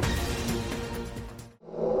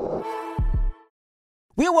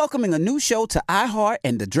 We're welcoming a new show to iHeart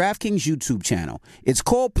and the DraftKings YouTube channel. It's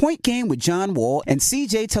called Point Game with John Wall and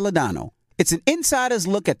CJ Toledano. It's an insider's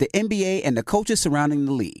look at the NBA and the coaches surrounding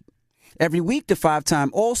the league. Every week, the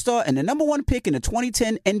 5-time All-Star and the number one pick in the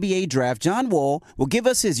 2010 NBA Draft, John Wall, will give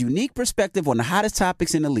us his unique perspective on the hottest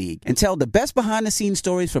topics in the league and tell the best behind-the-scenes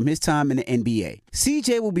stories from his time in the NBA.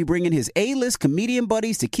 CJ will be bringing his A-list comedian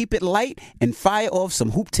buddies to keep it light and fire off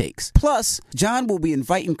some hoop takes. Plus, John will be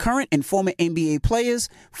inviting current and former NBA players,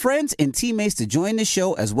 friends, and teammates to join the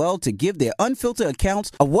show as well to give their unfiltered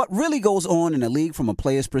accounts of what really goes on in the league from a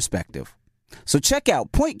player's perspective. So check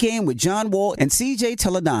out Point Game with John Wall and CJ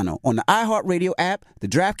Toledano on the iHeartRadio app, the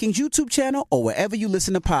DraftKings YouTube channel, or wherever you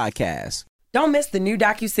listen to podcasts. Don't miss the new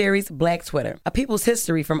docuseries Black Twitter, A People's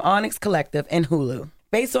History from Onyx Collective and Hulu.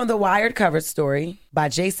 Based on the Wired cover story by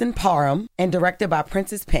Jason Parham and directed by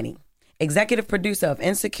Princess Penny. Executive producer of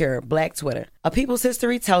Insecure, Black Twitter. A People's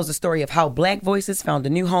History tells the story of how Black voices found a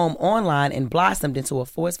new home online and blossomed into a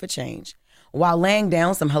force for change, while laying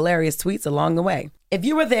down some hilarious tweets along the way. If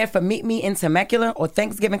you were there for Meet Me in Temecula or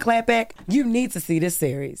Thanksgiving Clapback, you need to see this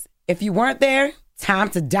series. If you weren't there, time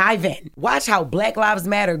to dive in. Watch how Black Lives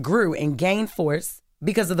Matter grew and gained force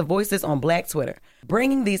because of the voices on Black Twitter,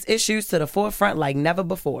 bringing these issues to the forefront like never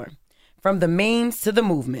before. From the memes to the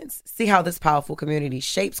movements, see how this powerful community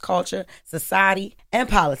shapes culture, society, and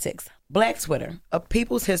politics. Black Twitter, A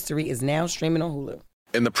People's History, is now streaming on Hulu.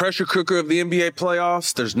 In the pressure cooker of the NBA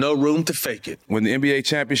playoffs, there's no room to fake it. When the NBA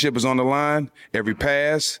championship is on the line, every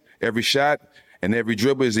pass, every shot, and every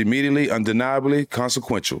dribble is immediately, undeniably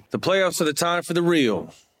consequential. The playoffs are the time for the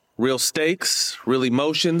real. Real stakes, real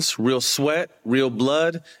emotions, real sweat, real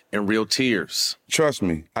blood, and real tears. Trust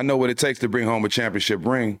me, I know what it takes to bring home a championship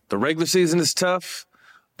ring. The regular season is tough,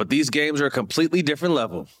 but these games are a completely different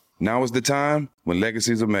level. Now is the time when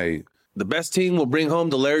legacies are made. The best team will bring home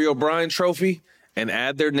the Larry O'Brien Trophy and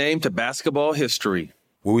add their name to basketball history.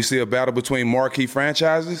 Will we see a battle between marquee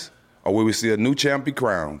franchises, or will we see a new champ be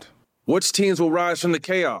crowned? Which teams will rise from the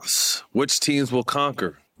chaos? Which teams will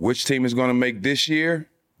conquer? Which team is going to make this year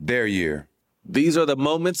their year? These are the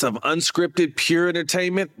moments of unscripted, pure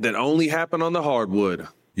entertainment that only happen on the hardwood.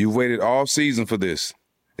 You've waited all season for this.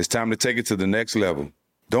 It's time to take it to the next level.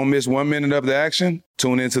 Don't miss 1 minute of the action.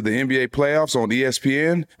 Tune into the NBA playoffs on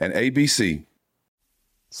ESPN and ABC.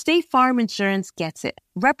 State Farm Insurance gets it.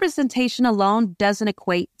 Representation alone doesn't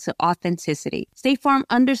equate to authenticity. State Farm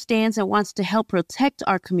understands and wants to help protect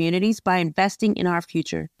our communities by investing in our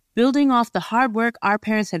future, building off the hard work our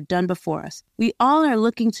parents have done before us. We all are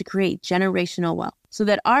looking to create generational wealth so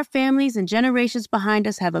that our families and generations behind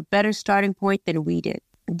us have a better starting point than we did.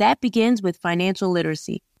 That begins with financial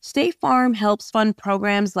literacy. State Farm helps fund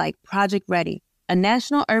programs like Project Ready, a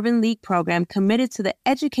National Urban League program committed to the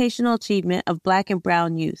educational achievement of Black and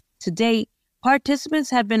Brown youth. To date, participants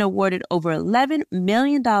have been awarded over $11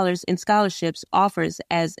 million in scholarships offers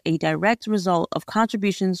as a direct result of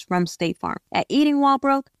contributions from State Farm. At Eating While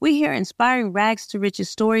Broke, we hear inspiring rags to riches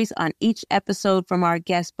stories on each episode from our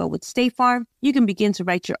guests, but with State Farm, you can begin to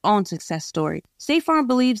write your own success story. State Farm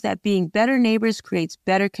believes that being better neighbors creates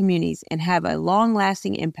better communities and have a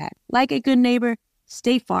long-lasting impact. Like a good neighbor,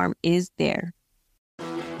 State Farm is there.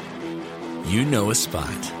 You know a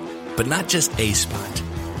spot, but not just a spot,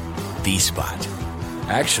 the spot.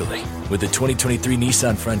 Actually, with the 2023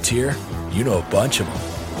 Nissan Frontier, you know a bunch of them.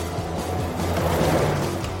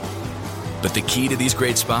 But the key to these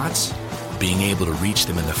great spots? Being able to reach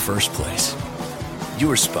them in the first place.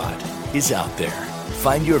 Your spot is out there.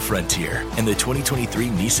 Find your Frontier in the 2023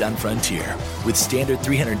 Nissan Frontier with standard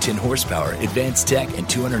 310 horsepower, advanced tech, and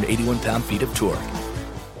 281 pound-feet of torque.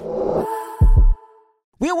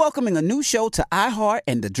 We're welcoming a new show to iHeart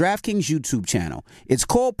and the DraftKings YouTube channel. It's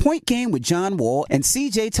called Point Game with John Wall and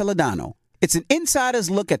CJ Toledano. It's an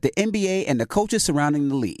insider's look at the NBA and the coaches surrounding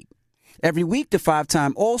the league. Every week, the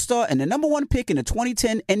 5-time All-Star and the number one pick in the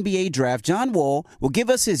 2010 NBA Draft, John Wall, will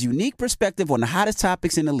give us his unique perspective on the hottest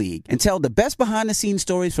topics in the league and tell the best behind-the-scenes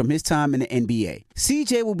stories from his time in the NBA.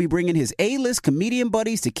 CJ will be bringing his A-list comedian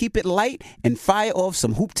buddies to keep it light and fire off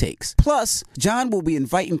some hoop takes. Plus, John will be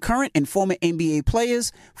inviting current and former NBA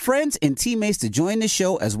players, friends, and teammates to join the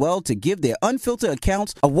show as well to give their unfiltered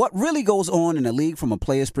accounts of what really goes on in the league from a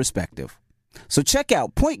player's perspective. So check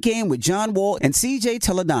out Point Game with John Wall and CJ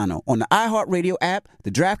Toledano on the iHeartRadio app,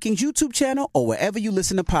 the DraftKings YouTube channel, or wherever you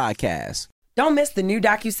listen to podcasts. Don't miss the new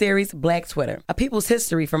docuseries Black Twitter, A People's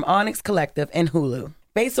History from Onyx Collective and Hulu.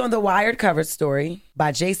 Based on the Wired cover story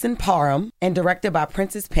by Jason Parham and directed by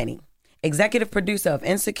Princess Penny. Executive producer of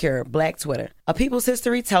Insecure, Black Twitter. A People's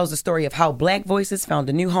History tells the story of how Black voices found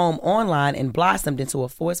a new home online and blossomed into a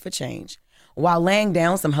force for change, while laying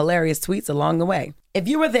down some hilarious tweets along the way. If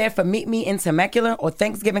you were there for Meet Me in Temecula or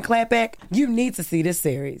Thanksgiving Clapback, you need to see this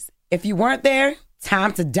series. If you weren't there,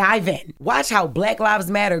 time to dive in. Watch how Black Lives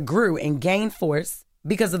Matter grew and gained force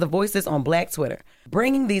because of the voices on Black Twitter,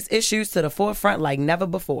 bringing these issues to the forefront like never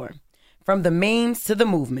before. From the memes to the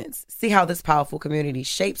movements, see how this powerful community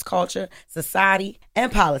shapes culture, society,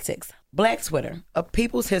 and politics. Black Twitter, A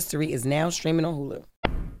People's History is now streaming on Hulu.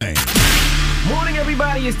 Morning,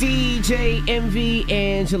 everybody. It's DJ MV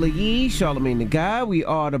Angela Yee, Charlamagne the Guy. We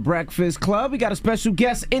are the Breakfast Club. We got a special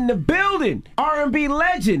guest in the building, R&B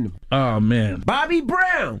legend. Oh, man. Bobby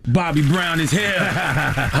Brown. Bobby Brown is here.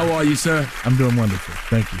 How are you, sir? I'm doing wonderful.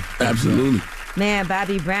 Thank you. Absolutely. Man,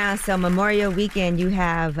 Bobby Brown. So Memorial Weekend, you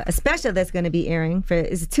have a special that's going to be airing for,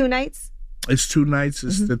 is it 2 nights? It's 2 nights.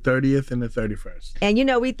 It's the 30th and the 31st.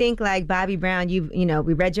 And we think like Bobby Brown,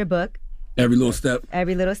 we read your book. Every Little Step.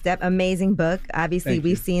 Every Little Step. Amazing book. Obviously,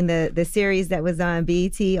 we've seen the series that was on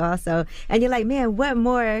BET also. And you're like, man, what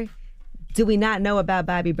more do we not know about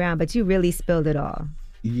Bobby Brown? But you really spilled it all.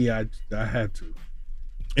 Yeah, I had to.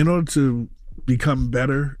 In order to become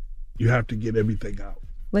better, you have to get everything out.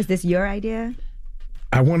 Was this your idea?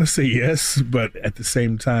 I want to say yes, but at the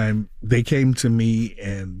same time, they came to me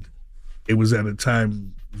and it was at a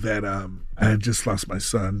time that I had just lost my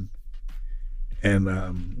son.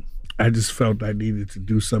 And I just felt I needed to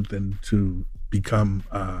do something to become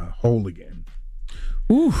whole again.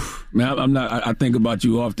 Oof. Man, I think about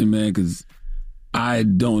you often, man, because I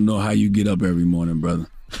don't know how you get up every morning, brother.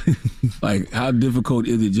 Like, how difficult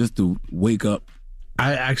is it just to wake up?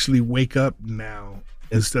 I actually wake up now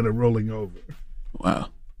instead of rolling over. Wow.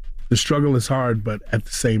 The struggle is hard, but at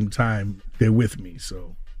the same time, they're with me,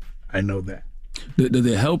 so I know that. Does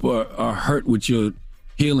it help or hurt with your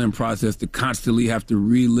healing process to constantly have to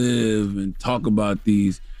relive and talk about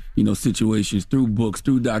these, situations through books,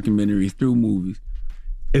 through documentaries, through movies?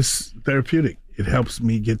 It's therapeutic. It helps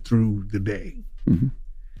me get through the day. Mm-hmm.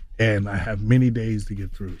 And I have many days to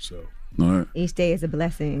get through, so. All right. Each day is a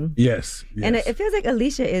blessing. Yes. And it feels like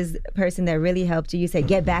Alicia is a person that really helped you. You said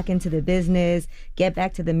get back into the business, get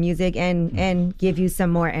back to the music, and give you some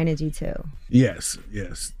more energy too. Yes,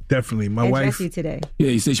 definitely. My wife. Dress you today. Yeah,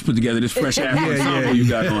 you said she put together this fresh ass ensemble you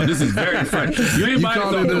got on. This is very fresh. You ain't buying it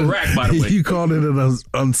off the rack, by the way. You called it an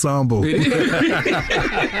ensemble. If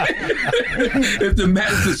the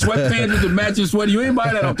sweatpants with the matching sweater, you ain't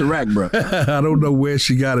buying that off the rack, bro. I don't know where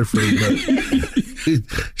she got it from, but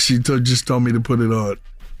she just told me to put it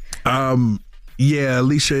on.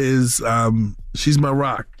 Alicia is, she's my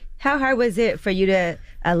rock. How hard was it for you to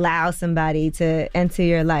allow somebody to enter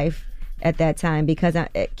your life at that time? Because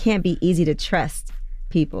it can't be easy to trust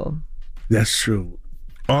people. That's true.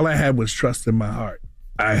 All I had was trust in my heart.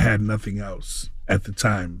 I had nothing else at the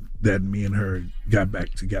time that me and her got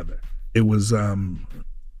back together. It was at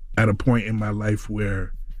a point in my life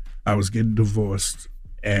where I was getting divorced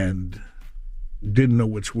and didn't know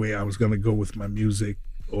which way I was going to go with my music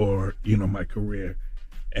or, my career.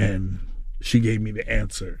 And she gave me the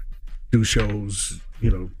answer. Do shows,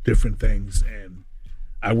 different things. And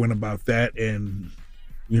I went about that and,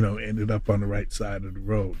 ended up on the right side of the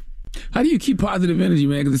road. How do you keep positive energy,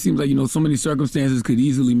 man? Because it seems like, so many circumstances could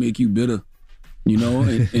easily make you bitter, but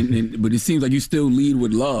it seems like you still lead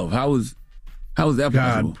with love. How is that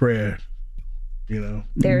possible? God, prayer,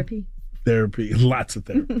 Therapy? Therapy, lots of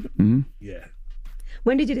therapy. Mm-hmm. Yeah.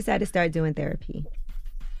 When did you decide to start doing therapy?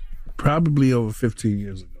 Probably over 15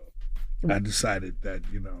 years ago. I decided that,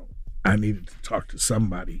 I needed to talk to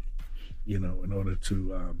somebody, in order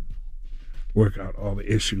to work out all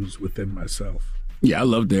the issues within myself. Yeah, I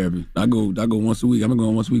love therapy. I go once a week. I've been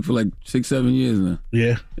going once a week for like 6-7 years now.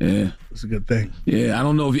 Yeah. Yeah. It's a good thing. Yeah, I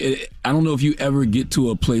don't know if you ever get to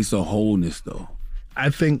a place of wholeness though. I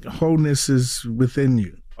think wholeness is within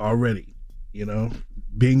you already,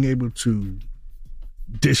 being able to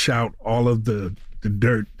dish out all of the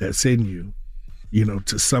dirt that's in you,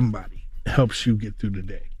 to somebody helps you get through the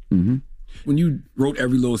day. Mm-hmm. When you wrote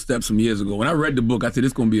Every Little Step some years ago, when I read the book, I said,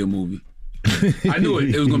 it's going to be a movie. I knew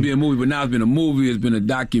it was going to be a movie, but now it's been a movie, it's been a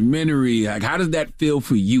documentary. Like, how does that feel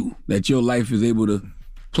for you, that your life is able to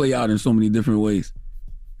play out in so many different ways?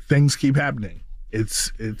 Things keep happening.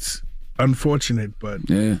 It's unfortunate, but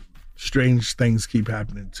strange things keep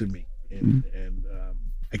happening to me. And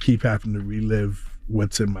I keep having to relive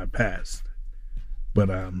what's in my past. But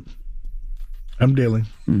I I'm dealing.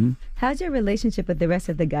 Mm-hmm. How's your relationship with the rest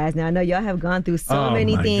of the guys now? I know y'all have gone through so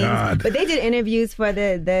many things, but they did interviews for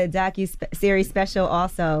the docu-series special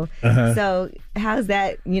also. Uh-huh. So how's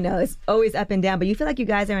that? It's always up and down, but you feel like you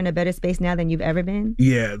guys are in a better space now than you've ever been?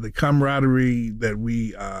 Yeah, the camaraderie that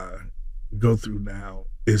we go through now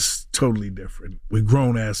is totally different. We're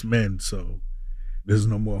grown-ass men, so there's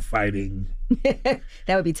no more fighting. That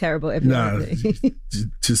would be terrible if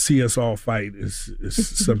to see us all fight is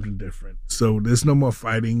something different. So there's no more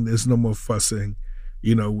fighting. There's no more fussing.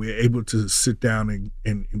 We're able to sit down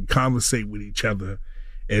and conversate with each other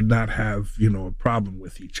and not have, a problem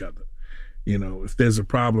with each other. If there's a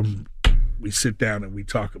problem, we sit down and we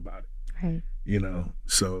talk about it. Right.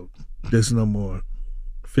 So there's no more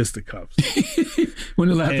fisticuffs. When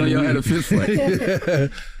the last time y'all had a fist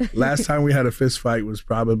fight? Last time we had a fist fight was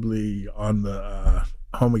probably on the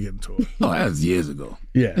Home Again tour. Oh, that was years ago.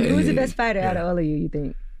 Yeah. Who's the best fighter out of all of you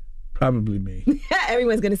think? Probably me.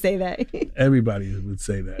 Everyone's going to say that. Everybody would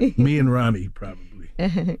say that. Me and Ronnie, probably.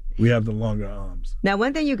 We have the longer arms. Now,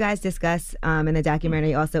 one thing you guys discuss in the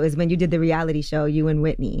documentary also is when you did the reality show, you and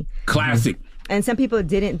Whitney. Classic. And some people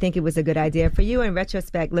didn't think it was a good idea. For you, in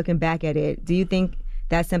retrospect, looking back at it, do you think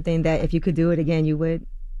that's something that if you could do it again, you would?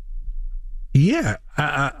 Yeah,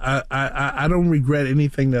 I don't regret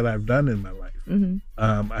anything that I've done in my life. Mm-hmm.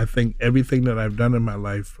 I think everything that I've done in my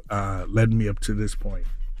life led me up to this point.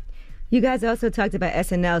 You guys also talked about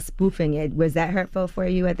SNL spoofing it. Was that hurtful for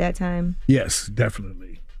you at that time? Yes,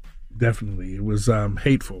 definitely. It was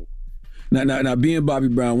hateful. Now, being Bobby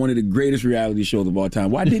Brown, one of the greatest reality shows of all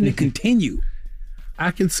time, why didn't it continue?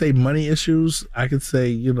 I could say money issues. I could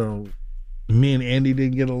say, me and Andy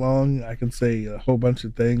didn't get along. I can say a whole bunch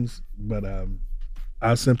of things, but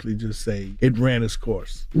I'll simply just say it ran its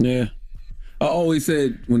course. Yeah. I always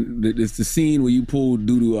said, when it's the scene where you pull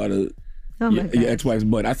doo-doo out of your ex-wife's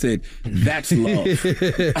butt, I said, that's love. I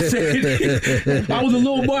said, I was a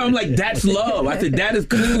little boy, I'm like, that's love. I said, that is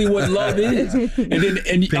clearly what love is.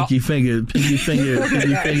 And pinky finger.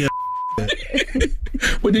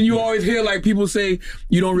 But then you always hear like people say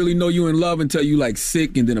you don't really know you in love until you like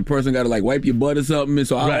sick, and then a person got to like wipe your butt or something. And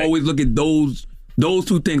so I always look at those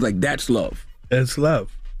two things like that's love. That's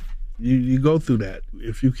love. You go through that.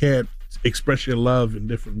 If you can't express your love in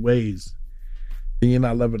different ways, then you're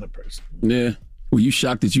not loving a person. Yeah. Were you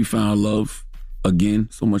shocked that you found love again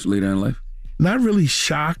so much later in life? Not really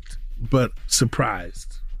shocked, but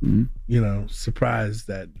surprised. Mm-hmm. Surprised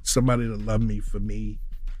that somebody to love me for me,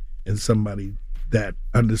 and somebody that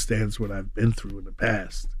understands what I've been through in the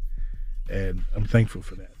past. And I'm thankful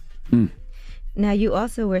for that. Mm. Now, you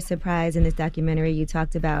also were surprised in this documentary. You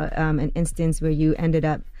talked about an instance where you ended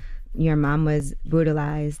up, your mom was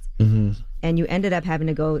brutalized, and you ended up having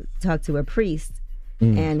to go talk to a priest,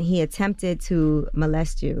 and he attempted to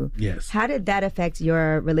molest you. Yes. How did that affect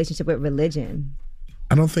your relationship with religion?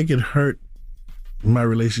 I don't think it hurt my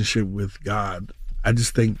relationship with God. I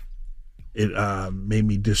just think it made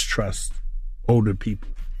me distrust older people.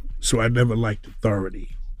 So I never liked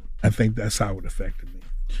authority. I think that's how it affected me.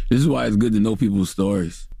 This is why it's good to know people's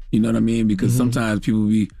stories. You know what I mean? Because sometimes people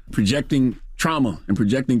be projecting trauma and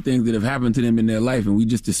projecting things that have happened to them in their life, and we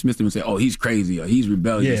just dismiss them and say, oh, he's crazy, or he's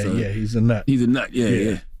rebellious. Yeah, he's a nut. He's a nut,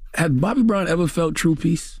 yeah. Has Bobby Brown ever felt true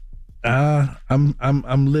peace? I'm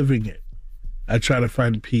living it. I try to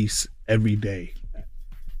find peace every day.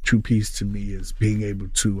 True peace to me is being able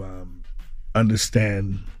to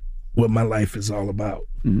understand what my life is all about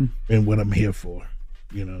and what I'm here for.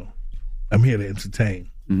 I'm here to entertain.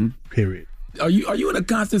 Period. Are you in a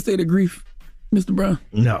constant state of grief, Mr. Brown?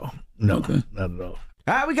 No, okay. Not at all.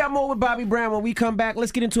 All right, we got more with Bobby Brown. When we come back,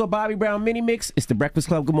 let's get into a Bobby Brown mini mix. It's the Breakfast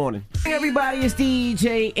Club. Good morning. Hey, everybody, it's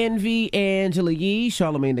DJ Envy, Angela Yee,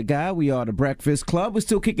 Charlamagne the Guy. We are the Breakfast Club. We're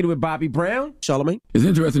still kicking it with Bobby Brown. Charlamagne. It's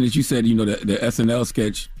interesting that you said, the SNL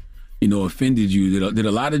sketch, offended you. Did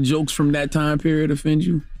a lot of jokes from that time period offend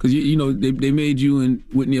you? Because, they made you and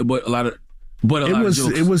Whitney a lot of jokes.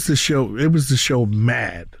 It was the show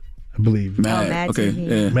Mad, I believe. Mad. Okay. TV.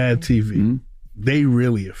 Yeah. Mad TV. They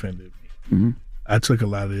really offended me. I took a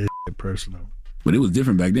lot of this personal. But it was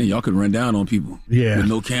different back then. Y'all could run down on people. Yeah. With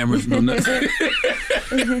no cameras, no nothing.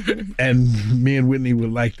 And me and Whitney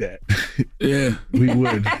would like that. Yeah. We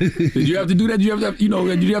would. Did you have to do that? Did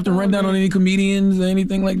you have to run down on any comedians or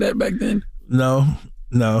anything like that back then? No.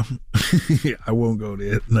 I won't go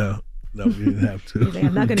there. No, we didn't have to. Like,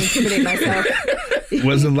 I'm not going to intimidate myself. It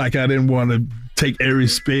wasn't like I didn't want to take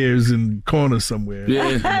Aries Spears and corner somewhere.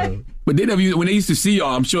 Yeah. But when they used to see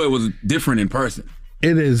y'all, I'm sure it was different in person.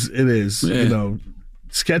 It is. Yeah.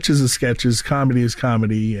 Sketches are sketches, comedy is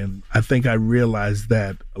comedy, and I think I realized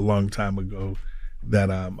that a long time ago that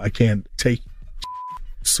I can't take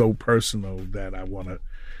so personal that I want to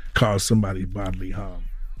cause somebody bodily harm.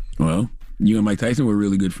 Well, you and Mike Tyson were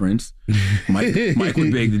really good friends. Mike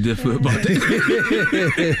would beg to differ about that.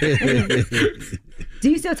 Do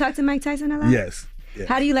you still talk to Mike Tyson a lot? Yes.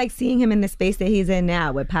 How do you like seeing him in the space that he's in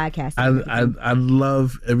now with podcasting? I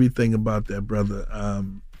love everything about that brother.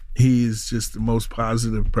 He is just the most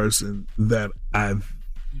positive person that I've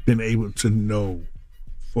been able to know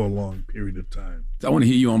for a long period of time. I want to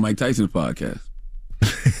hear you on Mike Tyson's podcast.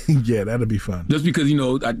 Yeah, that'd be fun. Just because,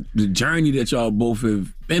 the journey that y'all both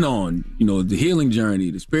have been on, the healing journey,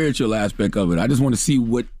 the spiritual aspect of it. I just want to see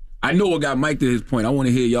what got Mike to his point. I want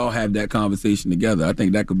to hear y'all have that conversation together. I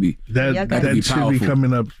think that could be that be should powerful. Be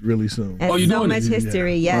coming up really soon. And you so doing much it?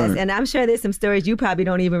 history, Yeah. yes. Right. And I'm sure there's some stories you probably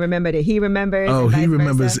don't even remember that he remembers. Oh, and he vice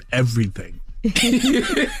remembers versa. everything.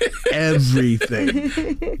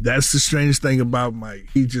 Everything. That's the strangest thing about Mike.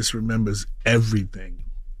 He just remembers everything.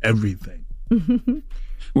 Everything.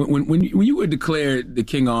 When you were declared the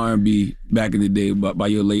king of R&B back in the day by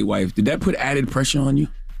your late wife, did that put added pressure on you?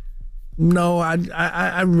 No,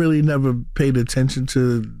 I really never paid attention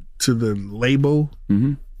to the label,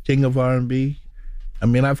 King of R&B. I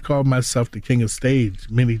mean, I've called myself the King of Stage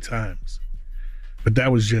many times, but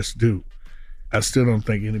that was just due. I still don't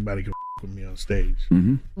think anybody can with me on stage.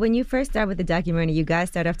 When you first started with the documentary, you guys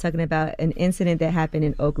started off talking about an incident that happened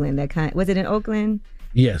in Oakland. Was it in Oakland?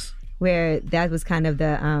 Yes. Where that was kind of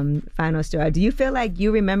the final straw. Do you feel like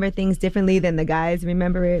you remember things differently than the guys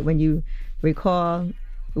remember it when you recall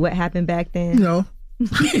what happened back then? No.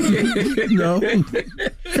 No.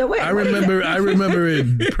 So I remember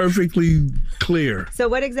it perfectly clear. So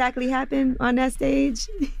what exactly happened on that stage?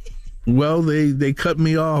 Well, they cut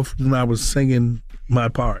me off when I was singing my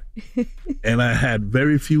part, and I had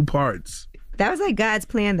very few parts. That was like God's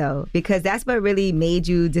plan, though, because that's what really made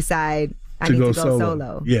you decide I need to go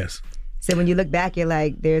solo. Yes. So when you look back, you're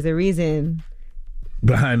like, there's a reason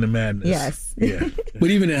behind the madness. Yes. Yeah.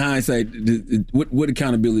 But even in hindsight, what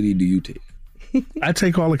accountability do you take? I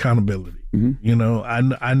take all accountability.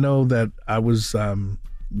 I know that I was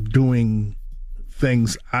doing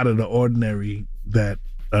things out of the ordinary that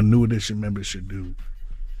a New Edition member should do.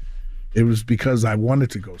 It was because I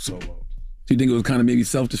wanted to go solo. Do you think it was kind of maybe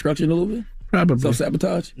self-destruction a little bit? Probably.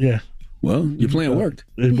 Self-sabotage? Yeah. Well, your plan worked.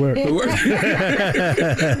 It worked.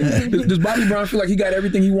 Does Bobby Brown feel like he got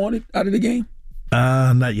everything he wanted out of the game?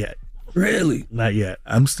 Not yet. Really? Not yet.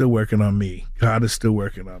 I'm still working on me. God is still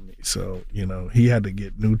working on me. So, he had to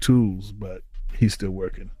get new tools, but he's still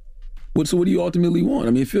working. So what do you ultimately want?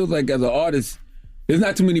 I mean, it feels like as an artist, there's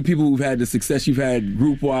not too many people who've had the success you've had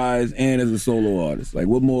group-wise and as a solo artist. Like,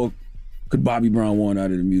 what more could Bobby Brown want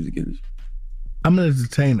out of the music industry? I'm an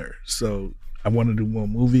entertainer, so I want to do more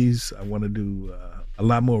movies. I want to do a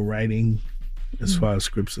lot more writing as far as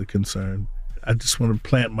scripts are concerned. I just want to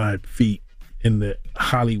plant my feet in the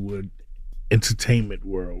Hollywood entertainment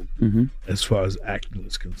world as far as acting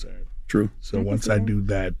is concerned. True. So once I do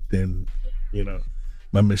that, then,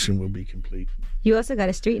 my mission will be complete. You also got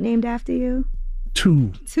a street named after you?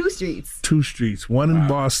 Two streets. 2 streets. One in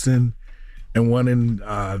Boston and one in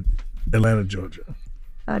Atlanta, Georgia.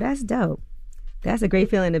 Oh, that's dope. That's a great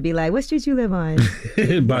feeling to be like, what street you live on?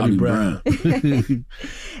 Bobby Brown.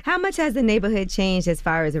 How much has the neighborhood changed as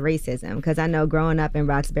far as racism? Because I know growing up in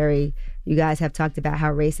Roxbury, you guys have talked about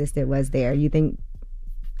how racist it was there. You think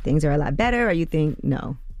things are a lot better, or you think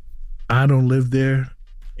no? I don't live there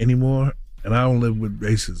anymore, and I don't live with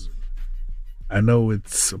racism. I know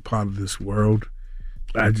it's a part of this world.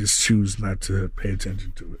 I just choose not to pay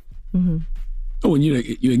attention to it. Oh, when you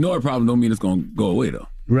ignore a problem don't mean it's going to go away, though.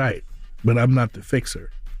 Right. But I'm not the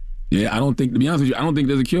fixer. Yeah, to be honest with you, I don't think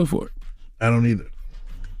there's a cure for it. I don't either.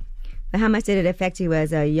 But how much did it affect you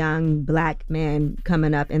as a young black man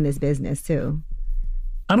coming up in this business too?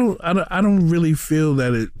 I don't really feel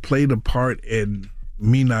that it played a part in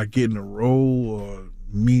me not getting a role or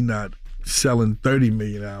me not selling 30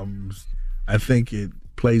 million albums. I think it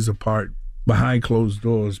plays a part behind closed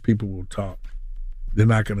doors. People will talk. They're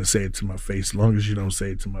not going to say it to my face. As long as you don't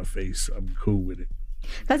say it to my face, I'm cool with it.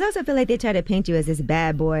 Because I also feel like they try to paint you as this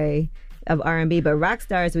bad boy of R&B, but rock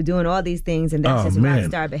stars were doing all these things, and that's just rock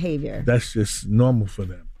star behavior. That's just normal for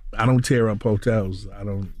them. I don't tear up hotels. I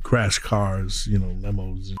don't crash cars,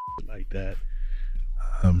 limos and shit like that.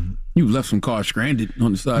 You left some cars stranded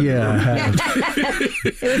on the side. Yeah, of the road. I have.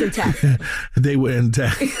 It was intact. They were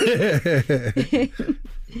intact.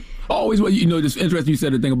 Always, it's interesting you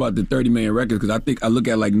said the thing about the 30 million records, because I look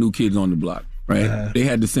at like New Kids on the Block, right? They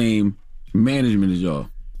had the same management as y'all.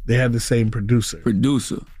 They had the same producer.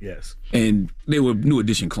 Producer. Yes. And they were New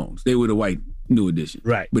Edition clones. They were the white New Edition.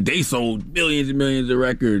 Right. But they sold millions and millions of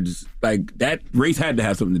records. Like, that race had to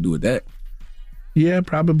have something to do with that. Yeah,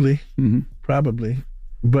 probably. Mm-hmm. Probably.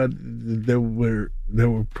 But there were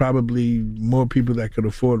probably more people that could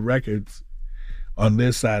afford records on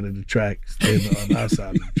their side of the tracks than on our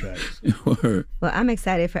side of the tracks. Well, I'm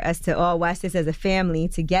excited for us to all watch this as a family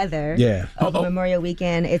together. Yeah. Over Memorial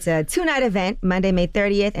Weekend. It's a 2-night event, Monday, May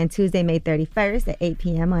 30th and Tuesday, May 31st at 8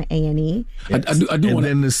 p.m. on A&E. Yes. And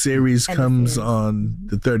then the series comes on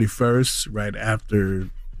the 31st, right after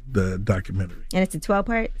the documentary. And it's a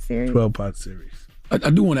 12-part series? 12-part series. I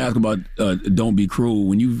do want to ask about Don't Be Cruel.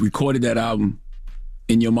 When you recorded that album,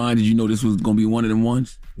 in your mind, did you know this was going to be one of them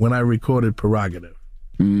ones? When I recorded Prerogative,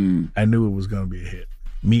 I knew it was going to be a hit.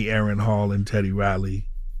 Me, Aaron Hall, and Teddy Riley.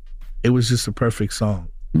 It was just a perfect song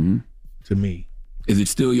to me. Is it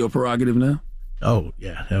still your prerogative now? Oh,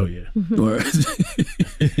 yeah. Hell yeah.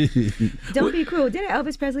 Don't Be Cruel. Didn't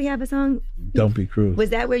Elvis Presley have a song? Don't Be Cruel. Was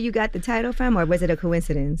that where you got the title from, or was it a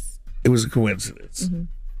coincidence? It was a coincidence.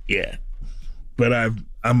 Yeah. But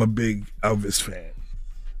I'm a big Elvis fan.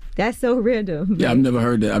 That's so random. Yeah, I've never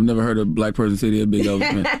heard that. I've never heard a black person say they're a big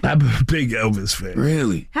Elvis fan. I'm a big Elvis fan.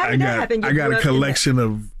 Really? How did that happen? I got a collection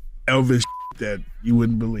of Elvis that you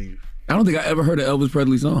wouldn't believe. I don't think I ever heard an Elvis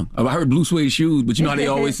Presley song. I heard Blue Suede Shoes, but you know how they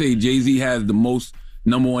always say Jay-Z has the most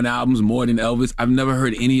 #1 albums more than Elvis? I've never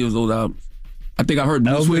heard any of those albums. I think I heard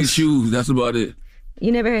Blue Suede Shoes. That's about it.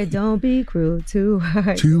 You never heard Don't Be Cruel Too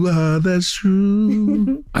Hard. Too hard, that's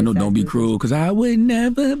true. I know Don't Be Cruel, because I would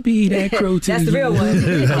never be that cruel to That's the real one.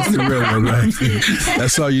 That's the real one, right?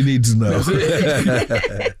 That's all you need to know.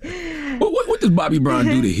 What does Bobby Brown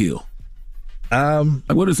do to heal?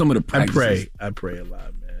 Like, what are some of the practices? I pray a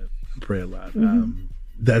lot, man. I pray a lot.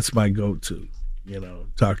 That's my go-to,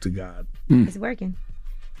 talk to God. It's working.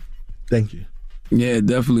 Thank you. Yeah,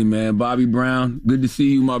 definitely, man. Bobby Brown, good to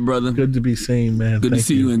see you, my brother. Good to be seen, man. Good to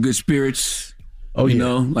see you in good spirits. Oh, you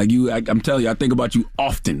know, like you, I'm telling you, I think about you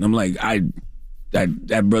often. I'm like,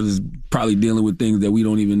 that brother's probably dealing with things that we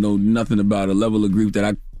don't even know nothing about, a level of grief that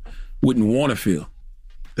I wouldn't want to feel.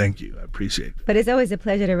 Thank you. I appreciate it. But it's always a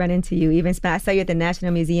pleasure to run into you. Even I saw you at the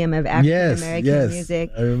National Museum of African American Music.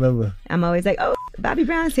 I remember. I'm always like, oh, Bobby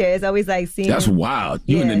Brown's here. It's always like seeing. That's wild.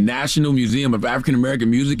 You in the National Museum of African American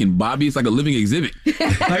Music, and Bobby, it's like a living exhibit. It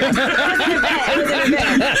was an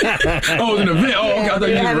event. Oh, it was an event. Oh, okay. I thought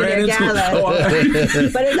you just ran into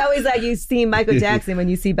it. But it's always like you see Michael Jackson when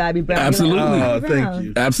you see Bobby Brown. Absolutely. Like, thank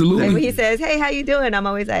you. Absolutely. Like when he says, hey, how you doing? I'm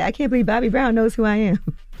always like, I can't believe Bobby Brown knows who I am.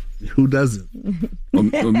 Who doesn't?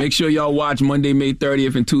 Well, make sure y'all watch Monday, May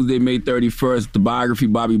 30th and Tuesday, May 31st, the biography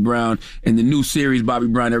Bobby Brown and the new series Bobby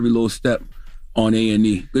Brown, Every Little Step on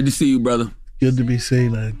A&E. Good to see you, brother. Good to be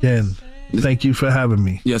seen again. Thank you for having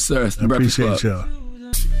me. Yes, sir. I appreciate y'all.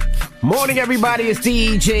 Morning, everybody. It's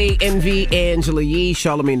DJ NV Angela Yee,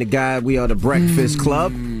 Charlamagne the God. We are the Breakfast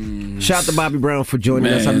Club. Shout out to Bobby Brown for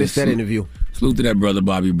joining us. I missed that interview. Salute to that brother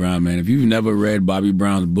Bobby Brown, man. If you've never read Bobby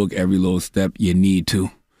Brown's book, Every Little Step, you need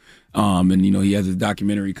to. And you know he has his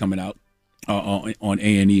documentary coming out on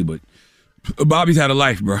A&E, but Bobby's had a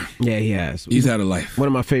life, bro. Yeah, he has. He's had a life. One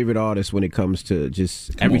of my favorite artists when it comes to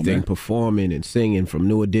just everything, performing and singing, from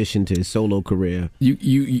New Edition to his solo career.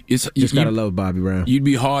 You gotta love Bobby Brown. You'd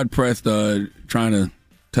be hard pressed trying to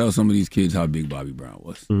tell some of these kids how big Bobby Brown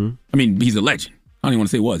was. Mm-hmm. I mean, he's a legend. I don't even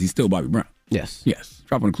want to say was. He's still Bobby Brown. Yes.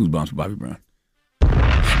 Drop on the clues bombs for Bobby Brown.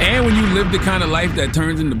 And when you live the kind of life that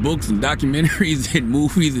turns into books and documentaries and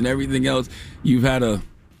movies and everything else, you've had a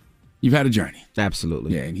journey.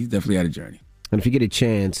 Absolutely. Yeah, and he's definitely had a journey. And if you get a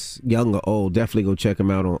chance, young or old, definitely go check him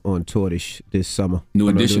out on tour this summer. New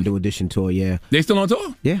Edition. New Edition tour, yeah. They still on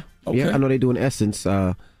tour? Yeah. Okay. Yeah, I know they doing Essence.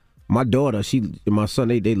 My daughter, my son,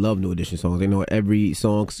 they love New Edition songs. They know every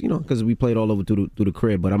song, because we played all over through the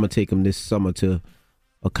crib. But I'm going to take them this summer to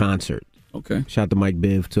a concert. Okay. Shout out to Mike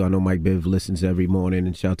Biv, too. I know Mike Biv listens every morning,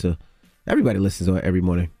 and shout out to everybody listens every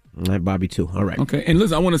morning. And Bobby, too. All right. Okay. And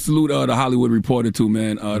listen, I want to salute the Hollywood Reporter, too,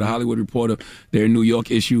 man. The Hollywood Reporter, their New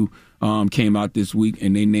York issue came out this week,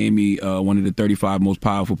 and they named me one of the 35 most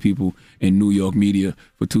powerful people in New York media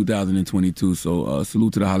for 2022. So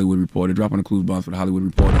salute to the Hollywood Reporter. Drop on the clues bombs for the Hollywood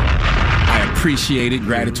Reporter. I appreciate it.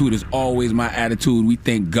 Gratitude is always my attitude. We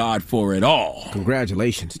thank God for it all.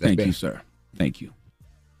 Congratulations. Thank you, sir. Thank you.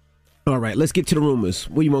 All right, let's get to the rumors.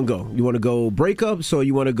 Where you want to go? You want to go breakups or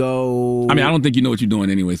you want to go... I mean, I don't think you know what you're doing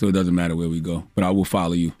anyway, so it doesn't matter where we go. But I will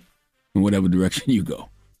follow you in whatever direction you go.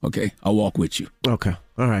 Okay? I'll walk with you. Okay.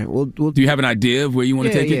 All right. We'll do you have an idea of where you want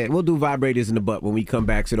to take it? Yeah, we'll do vibrators in the butt when we come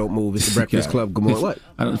back, so don't move. It's the Breakfast Club. Good morning. What?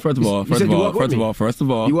 First of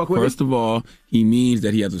all, he means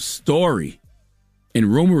that he has a story in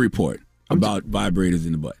Rumor Report about vibrators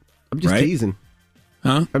in the butt. I'm just teasing.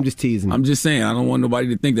 Huh? I'm just teasing. I'm just saying, I don't want nobody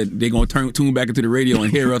to think that they're going to tune back into the radio and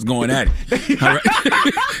hear us going at it. All right?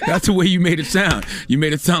 That's the way you made it sound. You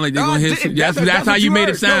made it sound like they're going to hit. That's how you made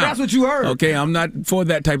it sound. No, that's what you heard. Okay, I'm not for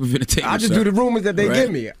that type of entertainment. I just do the rumors that they give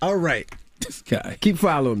me. All right. This guy. Keep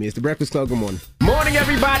following me. It's the Breakfast Club. Good morning. Morning,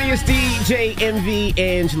 everybody. It's DJ MV,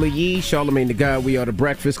 Angela Yee, Charlamagne the God. We are the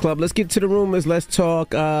Breakfast Club. Let's get to the rumors. Let's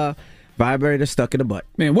talk vibrator stuck in the butt.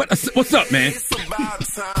 Man, what's up, man?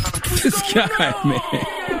 This guy, man.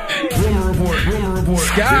 Rumor report.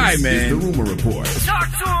 This guy, This man. is the Rumor Report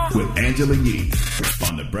with Angela Yee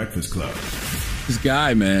on the Breakfast Club. This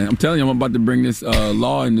guy, man. I'm telling you, I'm about to bring this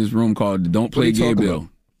law in this room called the Don't Play Gay Bill.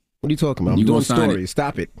 What are you talking about? I'm doing stories.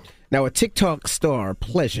 Stop it. Now, a TikTok star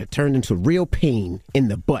pleasure turned into real pain in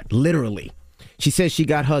the butt, literally. She says she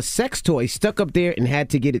got her sex toy stuck up there and had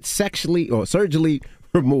to get it sexually or surgically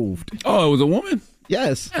removed. Oh, it was a woman?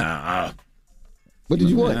 Yes. What did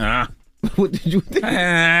you want? What did you think?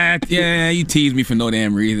 Yeah, you teased me for no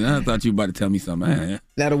damn reason. I thought you were about to tell me something.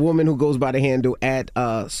 Now, the woman who goes by the handle at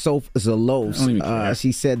Soph Zalos,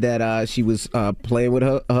 she said that she was playing with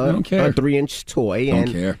her 3-inch toy,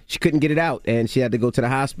 and she couldn't get it out, and she had to go to the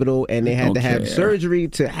hospital, and they had to have surgery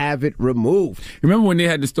to have it removed. Remember when they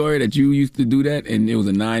had the story that you used to do that, and it was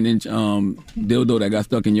a 9-inch dildo that got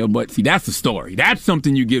stuck in your butt? See, that's the story. That's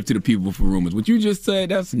something you give to the people for rumors. What you just said,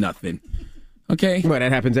 that's nothing. Okay. Well,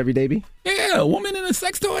 that happens every day, B? Yeah, a woman in a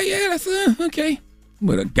sex toy. Yeah, that's okay.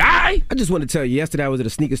 But a guy? I just want to tell you, yesterday I was at a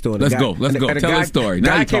sneaker store. Let's go. Tell the story. A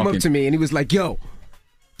guy came up to me and he was like, yo,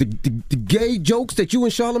 the gay jokes that you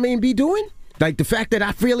and Charlamagne be doing, like the fact that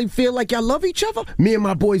I really feel like y'all love each other, me and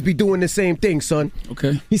my boys be doing the same thing, son.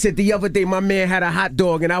 Okay. He said the other day my man had a hot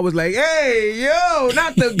dog and I was like, hey, yo,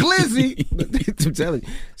 not the glizzy. I'm telling you.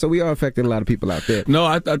 So we are affecting a lot of people out there. No,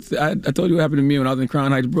 I told you what happened to me when I was in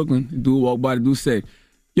Crown Heights, Brooklyn. The dude walked by, the dude said,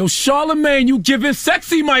 yo, Charlamagne, you giving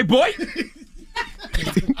sexy, my boy.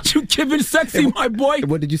 You giving sexy, my boy.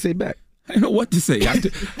 What did you say back? I didn't know what to say.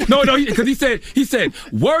 No, because he said,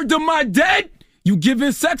 word to my dad. You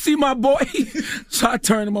giving sexy, my boy? So I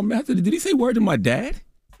turned to my man. I said, did he say word to my dad?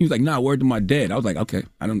 He was like, nah, word to my dad. I was like, okay.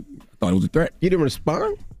 I thought it was a threat. You didn't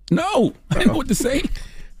respond? No. I didn't know what to say.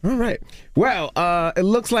 All right. Well, it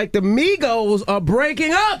looks like the Migos are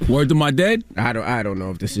breaking up. Word to my dad? I don't know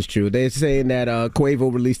if this is true. They're saying that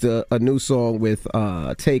Quavo released a new song with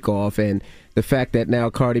Takeoff, and the fact that now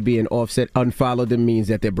Cardi B and Offset unfollowed them means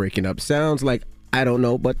that they're breaking up. Sounds like, I don't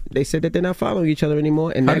know, but they said that they're not following each other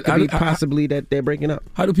anymore, and that could be possibly that they're breaking up.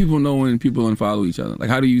 How do people know when people unfollow each other? Like,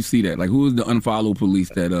 how do you see that? Like, who is the unfollow police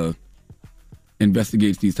that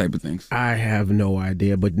investigates these type of things? I have no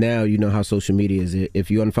idea, but now you know how social media is.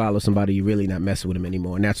 If you unfollow somebody, you're really not messing with them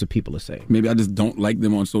anymore, and that's what people are saying. Maybe I just don't like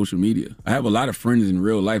them on social media. I have a lot of friends in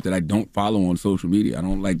real life that I don't follow on social media. I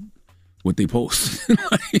don't like what they post. Yeah,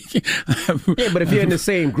 but if you're in the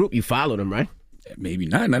same group, you follow them, right? Maybe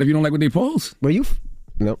not. Not if you don't like what they post. Well,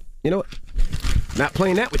 no. You know what? Not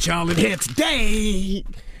playing that with y'all in here today.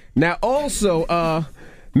 Now, also,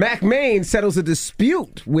 Mac Main settles a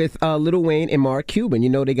dispute with Lil Wayne and Mark Cuban. You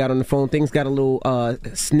know, they got on the phone. Things got a little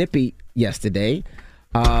snippy yesterday.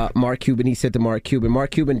 Mark Cuban, he said to Mark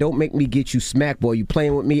Cuban, don't make me get you smacked, boy. You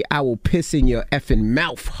playing with me, I will piss in your effing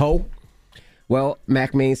mouth, ho. Well,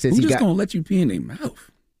 Mac Main says Who's just gonna let you pee in their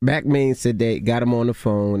mouth? Mac Main said they got him on the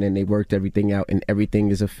phone and they worked everything out and everything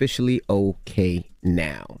is officially okay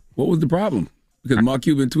now. What was the problem? Because Mark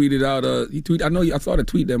Cuban tweeted out, I saw the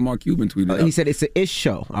tweet that Mark Cuban tweeted out. He said, it's an ish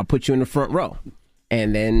show. I'll put you in the front row.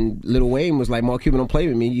 And then Lil Wayne was like, Mark Cuban, don't play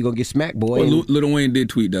with me. You're going to get smacked, boy. Well, Lil Wayne did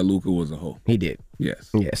tweet that Luka was a hoe. He did. Yes.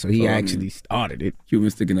 Yeah, so he actually started it. Cuban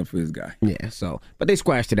sticking up for his guy. Yeah, but they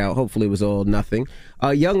squashed it out. Hopefully it was all nothing.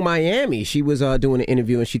 Young Miami, she was doing an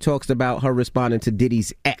interview and she talks about her responding to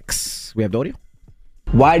Diddy's ex. We have the audio?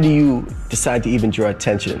 Why do you decide to even draw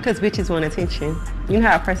attention? Because bitches want attention. You know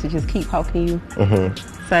how a person just keep poking you?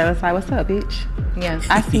 Mm-hmm. So it's like, what's up, bitch? Yeah,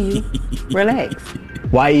 I see you. Relax.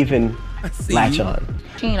 Why even latch on?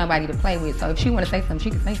 She ain't nobody to play with, so if she want to say something,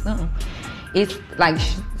 she can say something. It's like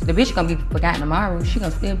the bitch gonna be forgotten tomorrow. She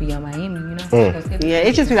gonna still be on Miami, you know? Yeah,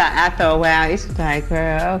 it just be like, after a while, it's just like,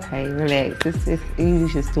 girl, okay, relax. You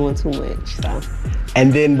just doing too much, so.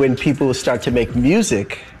 And then when people start to make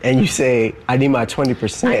music and you say, I need my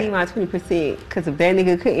 20%. I need my 20%, because if that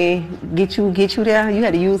nigga couldn't get you there, you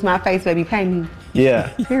had to use my face, baby, pay me. Yeah.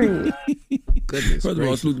 Period. Goodness. First of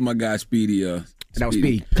all, salute to my guy, Speedy. That was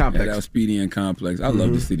Speedy, Complex. Yeah, that was Speedy and Complex. I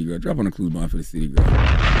love the City Girl. Drop on the clues bond for the City Girl.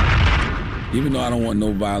 Even though I don't want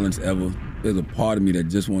no violence ever, there's a part of me that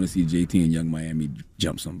just want to see JT and Young Miami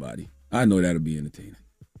jump somebody. I know that'll be entertaining.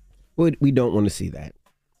 Well, we don't want to see that.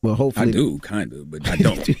 Well, hopefully. I do, kind of, but I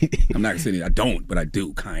don't. I'm not saying I don't, but I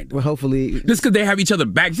do, kind of. Well, hopefully. Just because they have each other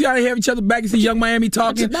back. See how they have each other back? You see Young Miami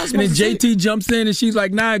talking, and then JT jumps in, and she's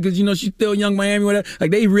like, nah, because, she's still Young Miami, whatever. Like,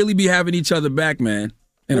 they really be having each other back, man,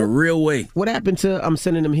 in a real way. What happened to I'm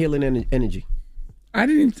sending them healing energy?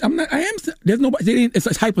 There's nobody.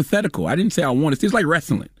 It's hypothetical. I didn't say I want it. It's like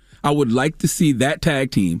wrestling. I would like to see that tag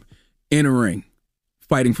team in a ring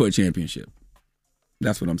fighting for a championship.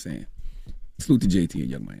 That's what I'm saying. Salute to JT and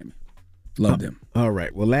Young Miami. Love them. All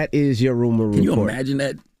right. Well, that is your rumor report. Can you imagine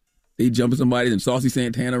that? They jumping somebody and Saucy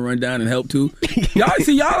Santana run down and help too? y'all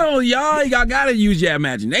gotta use your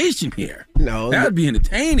imagination here. No. That would be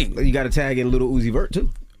entertaining. You gotta tag in Little Uzi Vert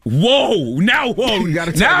too. Whoa! Now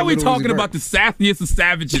we're talking about the sassiest of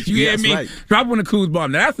savages. You hear me? Right. Drop on the cool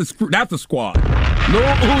bomb. Now that's a squad. Lil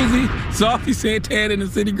Uzi, Saucy Santana, and the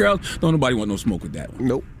City Girls. Don't nobody want no smoke with that one.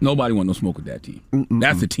 Nope. Nobody want no smoke with that team.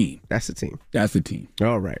 That's a team. That's a team. That's a team.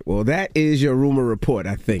 All right. Well, that is your rumor report.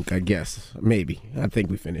 I guess maybe. I think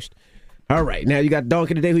we finished. All right. Now you got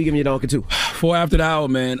donkey today. Who you giving your donkey to? 4 after the hour,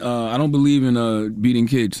 man. I don't believe in beating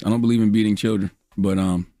kids. I don't believe in beating children. But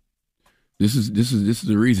This is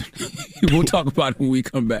the reason. We'll talk about it when we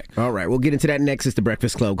come back. All right, we'll get into that next. It's The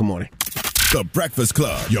Breakfast Club. Good morning. The Breakfast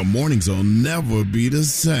Club. Your mornings will never be the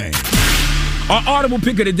same. Our audible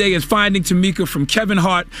pick of the day is Finding Tamika from Kevin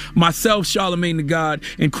Hart, myself, Charlamagne the God,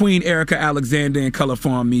 and Queen Erica Alexander in Color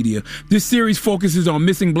Farm Media. This series focuses on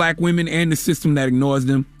missing black women and the system that ignores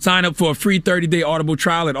them. Sign up for a free 30-day Audible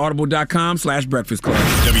trial at audible.com/breakfast club.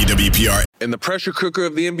 WWPR. In the pressure cooker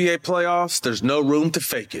of the NBA playoffs, there's no room to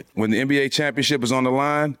fake it. When the NBA championship is on the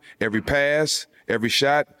line, every pass, every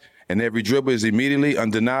shot, and every dribble is immediately,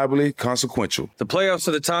 undeniably consequential. The playoffs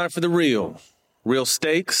are the time for the real. Real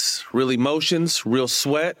stakes, real emotions, real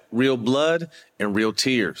sweat, real blood, and real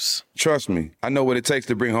tears. Trust me, I know what it takes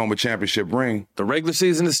to bring home a championship ring. The regular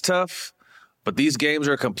season is tough, but these games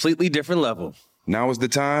are a completely different level. Now is the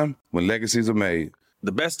time when legacies are made.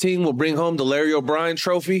 The best team will bring home the Larry O'Brien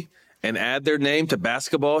Trophy and add their name to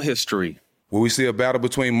basketball history. Will we see a battle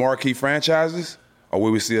between marquee franchises, or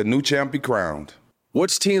will we see a new champ be crowned?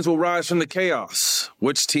 Which teams will rise from the chaos?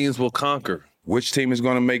 Which teams will conquer? Which team is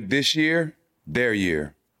going to make this year their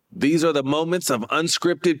year? These are the moments of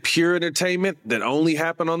unscripted, pure entertainment that only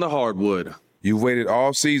happen on the hardwood. You've waited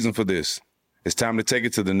all season for this. It's time to take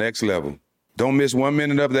it to the next level. Don't miss 1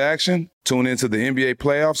 minute of the action. Tune into the NBA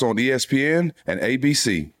playoffs on ESPN and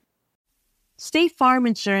ABC. State Farm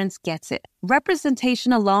Insurance gets it.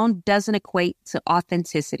 Representation alone doesn't equate to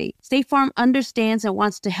authenticity. State Farm understands and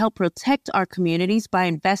wants to help protect our communities by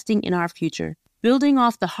investing in our future. Building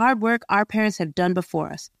off the hard work our parents have done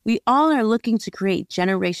before us, we all are looking to create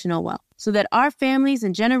generational wealth so that our families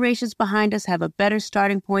and generations behind us have a better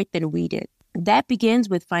starting point than we did. That begins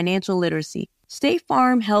with financial literacy. State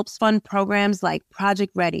Farm helps fund programs like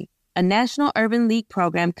Project Ready, a National Urban League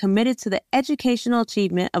program committed to the educational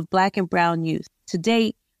achievement of Black and Brown youth. To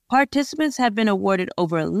date, participants have been awarded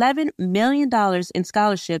over $11 million in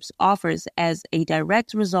scholarships offers as a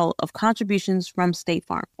direct result of contributions from State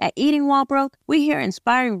Farm. At Eating While Broke, we hear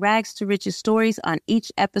inspiring rags to riches stories on each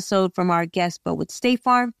episode from our guests, but with State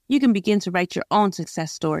Farm, you can begin to write your own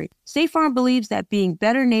success story. State Farm believes that being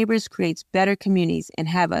better neighbors creates better communities and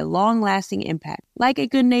have a long-lasting impact. Like a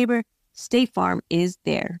good neighbor, State Farm is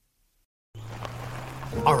there.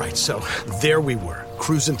 All right, so there we were,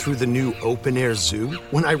 cruising through the new open-air zoo,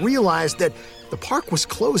 when I realized that the park was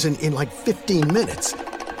closing in like 15 minutes.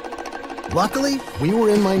 Luckily, we were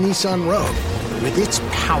in my Nissan Rogue. With its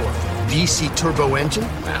powerful VC turbo engine,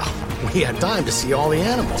 well, we had time to see all the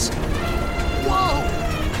animals. Whoa!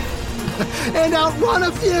 And outrun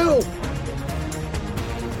a few!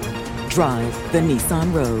 Drive the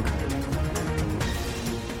Nissan Rogue.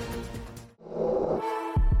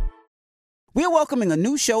 We're welcoming a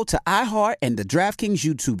new show to iHeart and the DraftKings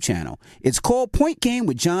YouTube channel. It's called Point Game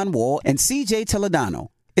with John Wall and CJ Toledano.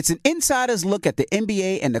 It's an insider's look at the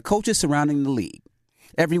NBA and the coaches surrounding the league.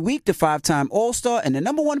 Every week, the 5-time All-Star and the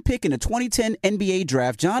number 1 pick in the 2010 NBA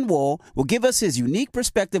Draft, John Wall, will give us his unique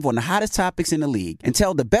perspective on the hottest topics in the league and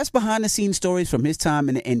tell the best behind-the-scenes stories from his time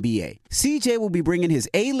in the NBA. CJ will be bringing his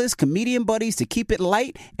A-list comedian buddies to keep it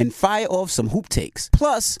light and fire off some hoop takes.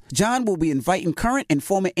 Plus, John will be inviting current and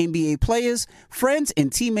former NBA players, friends,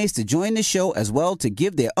 and teammates to join the show as well to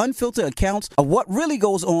give their unfiltered accounts of what really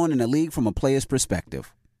goes on in the league from a player's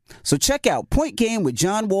perspective. So check out Point Game with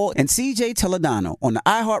John Wall and CJ Toledano on the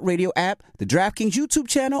iHeartRadio app, the DraftKings YouTube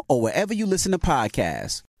channel, or wherever you listen to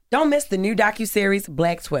podcasts. Don't miss the new docuseries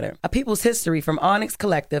Black Twitter, A People's History from Onyx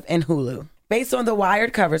Collective and Hulu. Based on the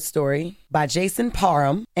Wired cover story by Jason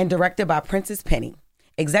Parham and directed by Princess Penny.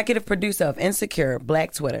 executive producer of Insecure,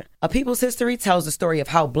 Black Twitter. A People's History tells the story of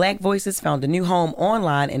how Black voices found a new home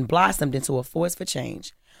online and blossomed into a force for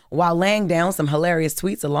change, while laying down some hilarious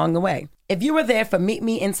tweets along the way. If you were there for Meet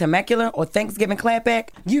Me in Temecula or Thanksgiving Clapback,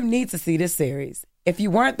 you need to see this series. If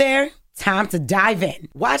you weren't there, time to dive in.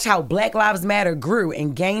 Watch how Black Lives Matter grew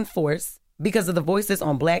and gained force because of the voices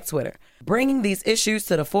on Black Twitter, bringing these issues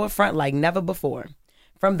to the forefront like never before.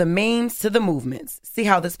 From the memes to the movements, see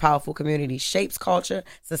how this powerful community shapes culture,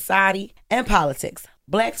 society, and politics.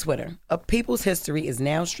 Black Twitter, A People's History, is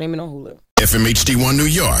now streaming on Hulu. FMHD1 New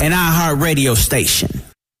York. An iHeart radio station.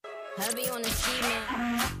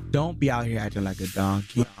 Don't be out here acting like a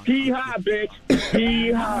donkey. Hee-haw, bitch.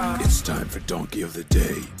 Hee-haw. It's time for Donkey of the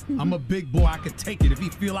Day. I'm a big boy. I can take it. If he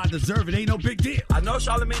feel I deserve it, ain't no big deal. I know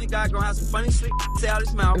Charlamagne guy gonna have some funny shit say out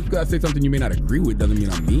his mouth. If you gotta say something you may not agree with, doesn't mean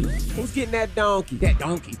I'm mean. Who's getting that donkey? That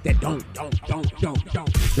donkey. That don't.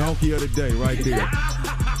 Donkey of the day right there.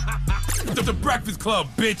 The Breakfast Club,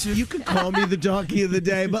 bitches. You can call me the donkey of the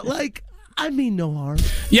day, but I mean no harm.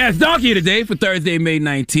 Yes, Donkey of the Day for Thursday, May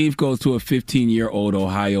 19th goes to a 15-year-old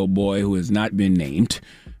Ohio boy who has not been named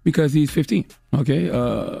because he's 15. Okay,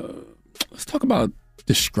 let's talk about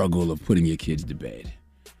the struggle of putting your kids to bed.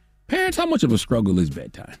 Parents, how much of a struggle is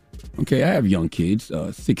bedtime? Okay, I have young kids,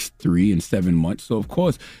 6, 3, and 7 months, so of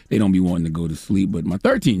course they don't be wanting to go to sleep. But my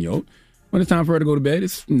 13-year-old, when it's time for her to go to bed,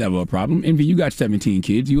 it's never a problem. Envy, you got 17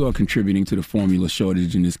 kids. You are contributing to the formula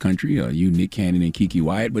shortage in this country. You, Nick Cannon, and Kiki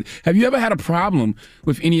Wyatt. But have you ever had a problem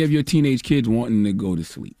with any of your teenage kids wanting to go to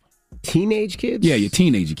sleep? Teenage kids? Yeah, your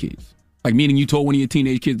teenager kids. Like, meaning you told one of your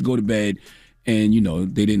teenage kids to go to bed and,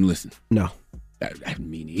 they didn't listen. No.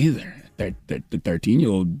 Me neither. The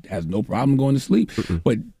 13-year-old has no problem going to sleep.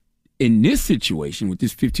 But in this situation with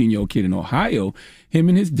this 15-year-old kid in Ohio, him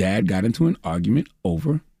and his dad got into an argument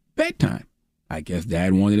over bedtime. I guess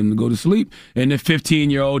dad wanted him to go to sleep, and the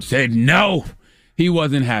 15-year-old said no. He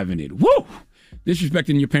wasn't having it. Woo!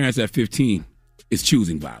 Disrespecting your parents at 15 is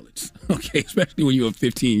choosing violence. Okay, especially when you're a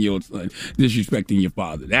 15-year-old son disrespecting your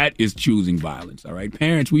father. That is choosing violence, all right?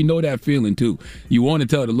 Parents, we know that feeling too. You want to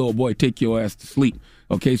tell the little boy, take your ass to sleep,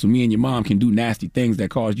 okay, so me and your mom can do nasty things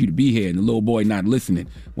that caused you to be here, and the little boy not listening.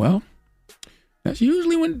 Well, that's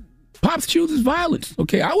usually when Pops chooses violence,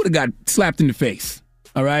 okay? I would have got slapped in the face.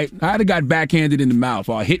 All right, I'd have got backhanded in the mouth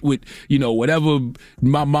or hit with, whatever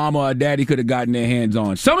my mama or daddy could have gotten their hands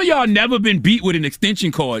on. Some of y'all never been beat with an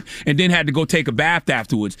extension cord and then had to go take a bath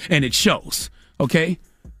afterwards, and it shows. Okay,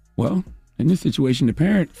 well, in this situation, the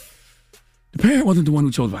parent wasn't the one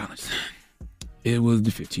who chose violence. It was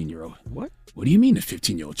the 15-year-old. What? What do you mean the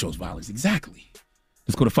 15-year-old chose violence? Exactly.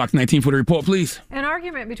 Let's go to Fox 19 for the report, please. An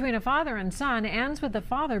argument between a father and son ends with the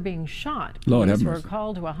father being shot. Lord have Police mercy. were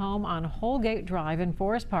called to a home on Holgate Drive in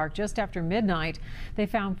Forest Park just after midnight. They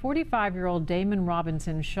found 45-year-old Damon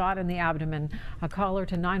Robinson shot in the abdomen. A caller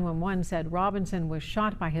to 911 said Robinson was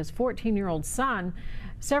shot by his 14-year-old son.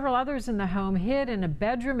 Several others in the home hid in a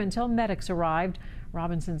bedroom until medics arrived.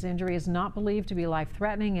 Robinson's injury is not believed to be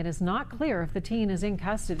life-threatening. It is not clear if the teen is in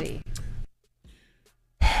custody.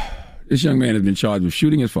 This young man has been charged with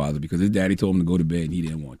shooting his father because his daddy told him to go to bed and he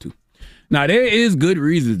didn't want to. Now, there is good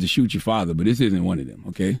reasons to shoot your father, but this isn't one of them,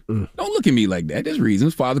 okay? Don't look at me like that. There's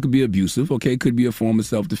reasons. Father could be abusive, okay? Could be a form of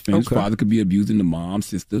self-defense. Okay. Father could be abusing the mom,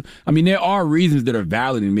 sister. I mean, there are reasons that are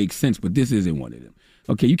valid and make sense, but this isn't one of them.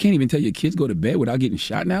 Okay, you can't even tell your kids go to bed without getting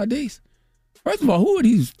shot nowadays. First of all, who are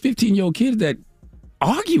these 15-year-old kids that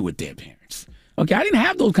argue with their parents? Okay, I didn't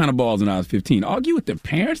have those kind of balls when I was 15. Argue with the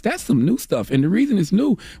parents? That's some new stuff. And the reason it's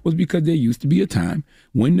new was because there used to be a time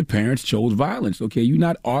when the parents chose violence. Okay, you're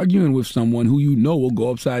not arguing with someone who you know will go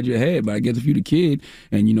upside your head. But I guess if you're the kid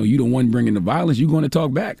and you the one bringing the violence, you're going to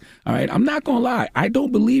talk back. All right, I'm not going to lie. I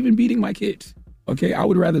don't believe in beating my kids. Okay, I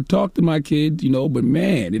would rather talk to my kids, but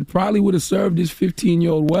man, it probably would have served this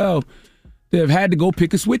 15-year-old well to have had to go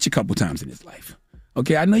pick a switch a couple times in his life.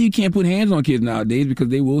 Okay, I know you can't put hands on kids nowadays because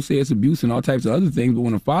they will say it's abuse and all types of other things. But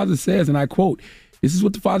when a father says, and I quote, this is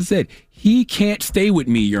what the father said, he can't stay with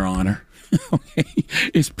me, Your Honor. Okay,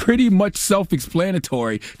 it's pretty much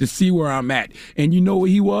self-explanatory to see where I'm at. And you know where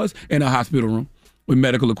he was? In a hospital room with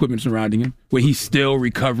medical equipment surrounding him, where he's still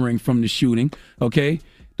recovering from the shooting. Okay,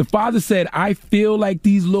 the father said, I feel like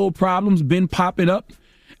these little problems been popping up.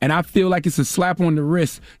 And I feel like it's a slap on the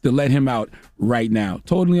wrist to let him out right now.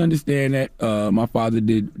 Totally understand that. My father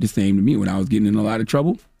did the same to me when I was getting in a lot of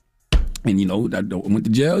trouble. And, I went to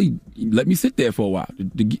jail. He let me sit there for a while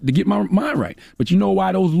to get my mind right. But you know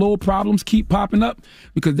why those little problems keep popping up?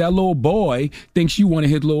 Because that little boy thinks you one of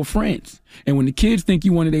his little friends. And when the kids think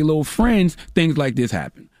you one of their little friends, things like this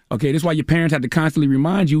happen. Okay, that's why your parents have to constantly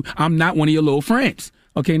remind you, I'm not one of your little friends.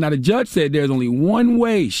 Okay, now the judge said there's only one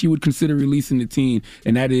way she would consider releasing the teen,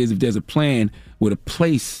 and that is if there's a plan with a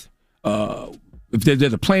place, if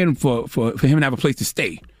there's a plan for him to have a place to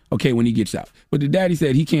stay, okay, when he gets out. But the daddy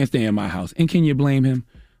said he can't stay in my house. And can you blame him?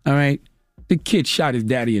 All right? The kid shot his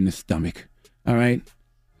daddy in the stomach. All right?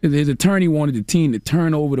 His attorney wanted the teen to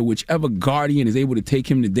turn over to whichever guardian is able to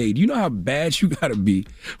take him today. Do you know how bad you got to be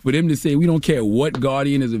for them to say, we don't care what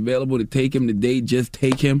guardian is available to take him today, just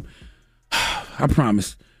take him? I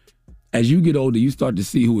promise, as you get older, you start to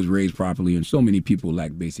see who was raised properly, and so many people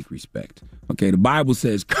lack basic respect. Okay, the Bible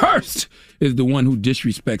says, cursed is the one who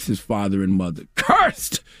disrespects his father and mother.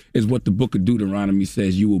 Cursed is what the book of Deuteronomy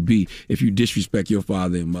says you will be if you disrespect your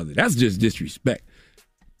father and mother. That's just disrespect.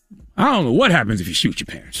 I don't know what happens if you shoot your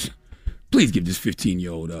parents. Please give this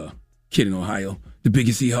 15-year-old kid in Ohio the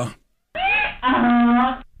biggest hee-haw.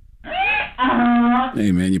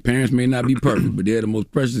 Hey, man, your parents may not be perfect, but they're the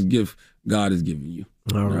most precious gift God has given you.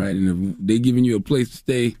 All right. And if they're giving you a place to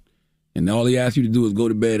stay and all they ask you to do is go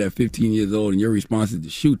to bed at 15 years old and your response is to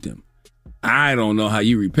shoot them, I don't know how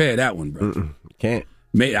you repair that one, bro. Can't.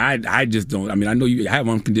 I just don't. I mean, I know you have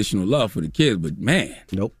unconditional love for the kids, but man.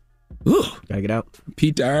 Nope. Ugh. Gotta get out.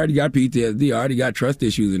 I already got PTSD. I already got trust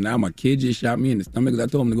issues, and now my kid just shot me in the stomach because I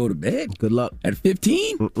told him to go to bed. Good luck. At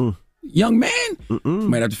 15? Young man?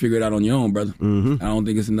 Might have to figure it out on your own, brother. I don't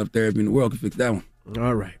think it's enough therapy in the world to fix that one.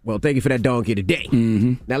 All right. Well, thank you for that donkey today.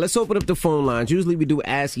 Now, let's open up the phone lines. Usually we do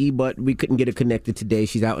Ask E, but we couldn't get her connected today.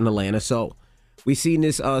 She's out in Atlanta. So we seen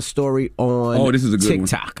this story on this is a good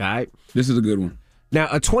TikTok, one. All right? This is a good one. Now,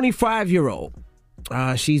 a 25-year-old,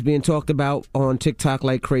 she's being talked about on TikTok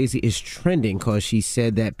like crazy, is trending because she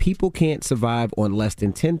said that people can't survive on less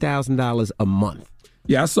than $10,000 a month.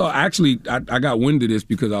 Yeah, I got wind of this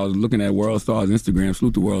because I was looking at World Star's Instagram,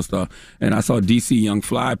 salute to World Star, and I saw DC Young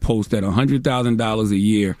Fly post that $100,000 a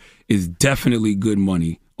year is definitely good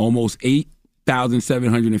money, almost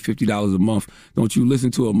 $8,750 a month. Don't you listen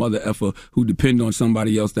to a mother effer who depend on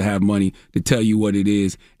somebody else to have money to tell you what it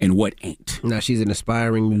is and what ain't. Now, she's an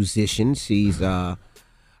aspiring musician. She's,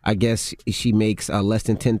 I guess she makes less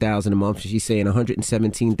than $10,000 a month. She's saying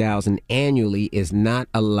 $117,000 annually is not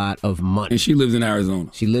a lot of money. And she lives in Arizona.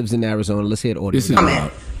 Let's hear the audio.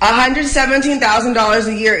 $117,000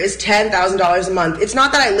 a year is $10,000 a month. It's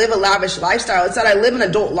not that I live a lavish lifestyle. It's that I live an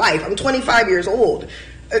adult life. I'm 25 years old.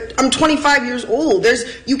 You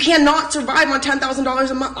cannot survive on $10,000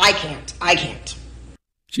 a month. I can't.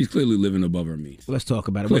 She's clearly living above her means. Let's talk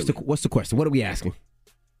about it. What's the question? What are we asking?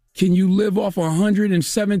 Can you live off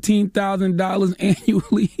 $117,000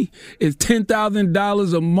 annually? Is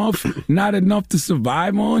 $10,000 a month not enough to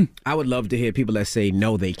survive on? I would love to hear people that say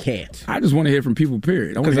no, they can't. I just want to hear from people,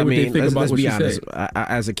 period. I want to hear what they think about what she said.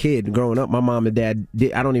 As a kid growing up, my mom and dad,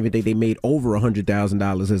 I don't even think they made over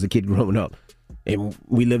 $100,000 as a kid growing up. And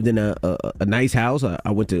we lived in a nice house.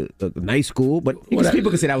 I went to a nice school, but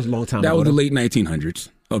people can say that was a long time ago. That was the late 1900s.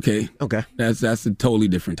 Okay. That's a totally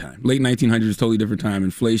different time. Late 1900s is a totally different time.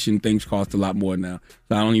 Inflation, things cost a lot more now.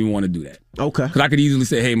 So I don't even want to do that. Okay. Because I could easily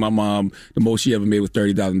say, hey, my mom, the most she ever made was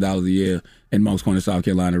 $30,000 a year in Moncks Corner, South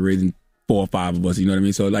Carolina, raising 4 or 5 of us. You know what I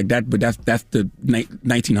mean? So like that, but that's the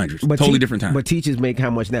 1900s. But totally different time. But teachers make how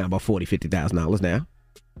much now? About $40,000, $50,000 now.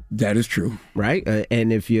 That is true, right?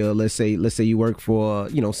 And if you're, let's say you work for,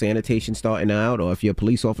 sanitation starting out, or if you're a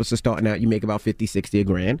police officer starting out, you make about $50,000,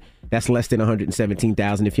 $60,000. That's less than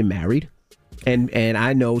 $117,000 if you're married. And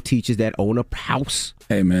I know teachers that own a house.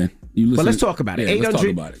 Hey man, but let's talk about it. Yeah,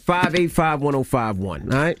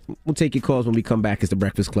 800-585-1051. All right, we'll take your calls when we come back. It's the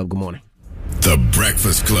Breakfast Club. Good morning. The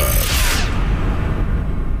Breakfast Club.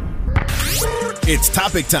 It's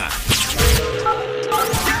topic time.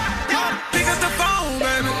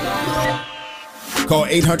 Call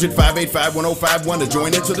 800-585-1051 to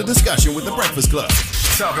join into the discussion with the Breakfast Club.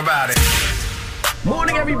 Talk about it.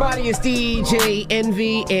 Morning, everybody. It's DJ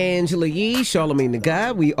Envy, Angela Yee, Charlamagne the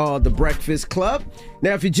Guy. We are the Breakfast Club.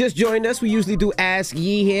 Now, if you just joined us, we usually do Ask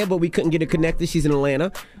Yee here, but we couldn't get her connected. She's in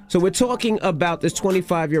Atlanta. So we're talking about this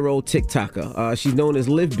 25-year-old TikToker. She's known as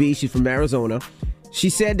Liv B. She's from Arizona. She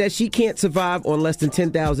said that she can't survive on less than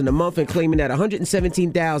 $10,000 a month and claiming that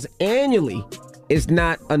 $117,000 annually is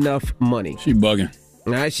not enough money. She bugging.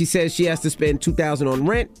 All right, she says she has to spend $2,000 on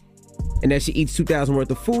rent, and that she eats $2,000 worth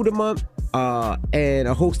of food a month, and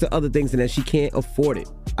a host of other things, and that she can't afford it.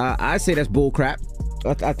 I say that's bull crap.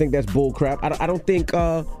 I think that's bull crap. I don't think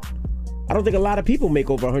a lot of people make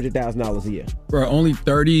over $100,000 a year. Bro, only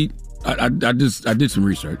 30. I did some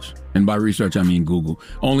research, and by research I mean Google.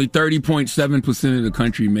 Only 30.7% of the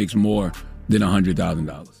country makes more than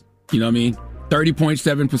 $100,000. You know what I mean?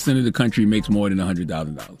 30.7% of the country makes more than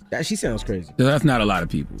 $100,000. That she sounds crazy. That's not a lot of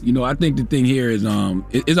people. You know, I think the thing here is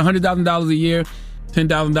 $100,000 a year,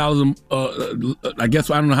 $10,000. I guess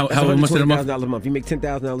I don't know how much a month. $120,000 a month. You make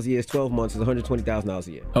 $10,000 a year. It's 12 months. It's $120,000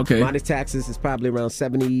 a year. Okay. Minus taxes is probably around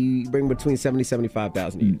between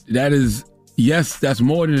 $75,000 a year. That is, yes, that's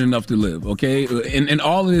more than enough to live. Okay, and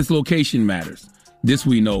all of this location matters. This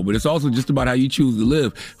we know, but it's also just about how you choose to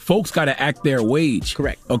live. Folks got to act their wage.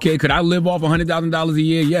 Correct. Okay, could I live off $100,000 a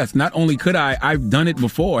year? Yes. Not only could I've done it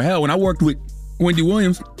before. Hell, when I worked with Wendy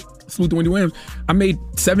Williams, salute to Wendy Williams, I made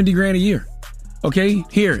 $70,000 a year. Okay,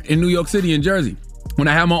 here in New York City and Jersey. When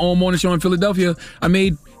I had my own morning show in Philadelphia, I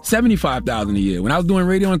made $75,000 a year. When I was doing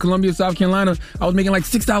radio in Columbia, South Carolina, I was making like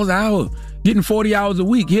 $6 an hour, getting 40 hours a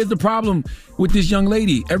week. Here's the problem with this young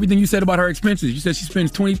lady. Everything you said about her expenses. You said she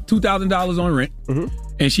spends $2,000 on rent,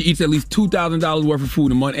 and she eats at least $2,000 worth of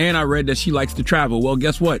food a month. And I read that she likes to travel. Well,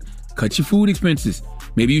 guess what? Cut your food expenses.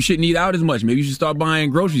 Maybe you shouldn't eat out as much. Maybe you should start buying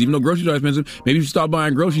groceries. Even though groceries are expensive, maybe you should start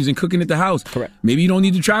buying groceries and cooking at the house. Correct. Maybe you don't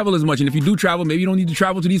need to travel as much. And if you do travel, maybe you don't need to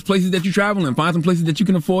travel to these places that you travel in. Find some places that you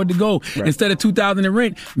can afford to go. Right. Instead of $2,000 in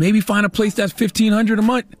rent, maybe find a place that's $1,500 a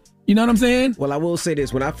month. You know what I'm saying? Well, I will say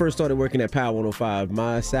this. When I first started working at Power 105,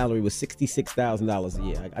 my salary was $66,000 a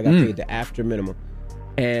year. I got paid the after minimum.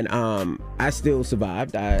 And I still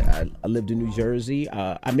survived. I lived in New Jersey.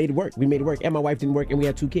 I made it work. We made it work. And my wife didn't work, and we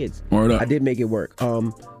had 2 kids. Word up. I did make it work.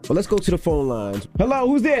 But let's go to the phone lines. Hello,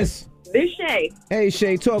 who's this? This Shay. Hey,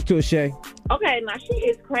 Shay. Talk to us, Shay. Okay, now she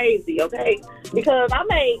is crazy, okay? Because I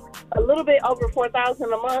make a little bit over $4,000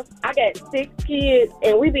 a month. I got 6 kids,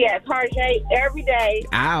 and we be at Target every day.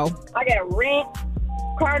 Ow. I got rent,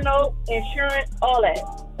 car note, insurance, all that.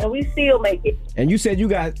 And we still make it. And you said you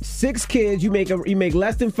got 6 kids. You make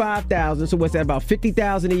less than $5,000. So what's that? About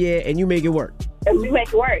 $50,000 a year, and you make it work. And we make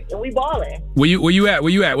it work, and we balling. Where you at?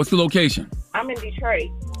 What's the location? I'm in Detroit.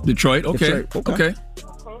 Detroit. Okay. Okay.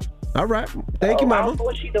 All right. Thank you, Mama. I don't know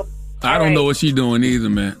what she doing. I don't know what she doing either,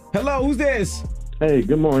 man. Hello, who's this? Hey,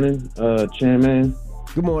 good morning, Chairman.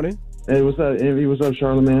 Good morning. Hey, what's up, Envy? What's up,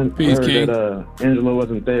 Charlamagne? Peace, I heard King. that Angela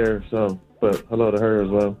wasn't there, but hello to her as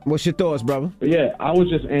well. What's your thoughts, brother? But yeah, I was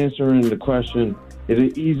just answering the question, is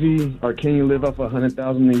it easy or can you live off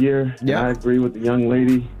 $100,000 a year? Yeah. I agree with the young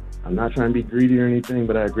lady. I'm not trying to be greedy or anything,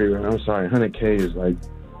 but I agree with her. I'm sorry, $100K is like,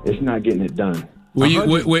 it's not getting it done. Where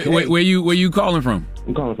you calling from?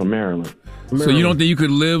 I'm calling from Maryland. So you don't think you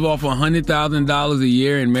could live off $100,000 a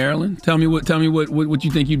year in Maryland? Tell me what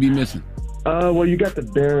you think you'd be missing. Well, you got the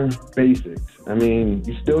bare basics. I mean,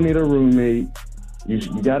 you still need a roommate.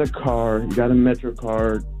 You got a car. You got a Metro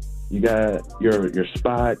card. You got your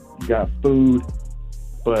spot. You got food.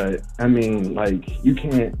 But I mean, like, you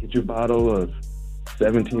can't get your bottle of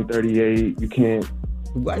 1738. You can't.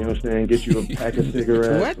 What? You know what I'm saying? Get you a pack of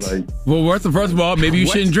cigarettes. What? Like, well, first of all, maybe you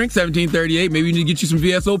shouldn't drink 1738. Maybe you need to get you some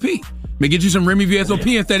VSOP. Maybe get you some Remy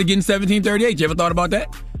VSOP instead of getting 1738. You ever thought about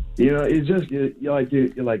that? You know, it's just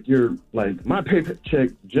you're like my paycheck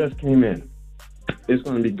just came in. It's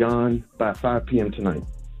going to be gone by 5 p.m. tonight.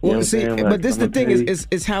 Well, see, but this the thing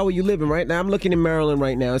is how are you living right now? I'm looking in Maryland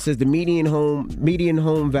right now. It says the median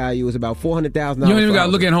home value is about $400,000. You don't even got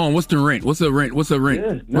to look at home. What's the rent? What's the rent?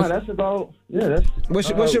 Yeah, no, that's about What's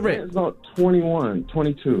your rent? It's about 21,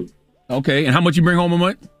 22. Okay, and how much you bring home a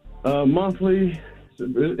month? Monthly.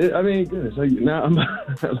 I mean, goodness. Now I'm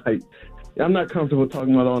like, I'm not comfortable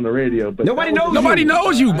talking about it on the radio, but nobody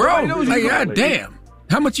knows you, bro. Like, God damn.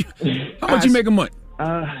 How much you make a month?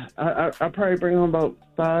 I probably bring home about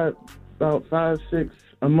five, 6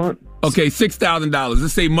 a month. Okay, $6,000.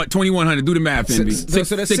 Let's say $2,100. Do the math, NB.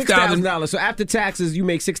 So that's $6,000. So after taxes, you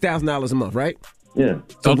make $6,000 a month, right? Yeah.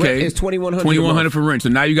 So okay. It's $2,100. $2,100 for rent. So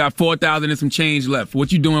now you got $4,000 and some change left.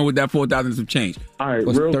 What you doing with that $4,000 and some change? All right,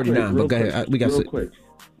 well, real 39, quick, but go ahead. We got real quick.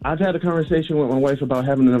 I've had a conversation with my wife about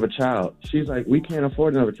having another child. She's like, we can't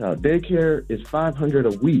afford another child. Daycare is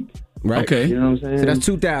 $500 a week. Right. Okay. You know what I'm saying? So that's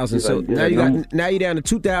 $2,000. So like, now you're down to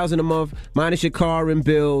 $2,000 a month minus your car and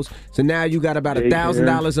bills. So now you got about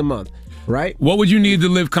 $1,000 a month, right? What would you need to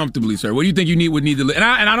live comfortably, sir? What do you think you would need to live? And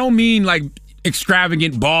I don't mean like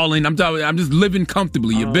extravagant balling. I'm just living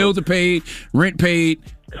comfortably. Your bills are paid, rent paid.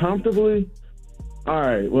 Comfortably? All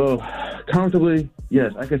right. Well, comfortably,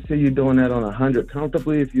 yes, I could see you doing that on 100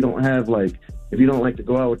 comfortably. If you don't like to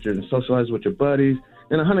go out with and socialize with your buddies,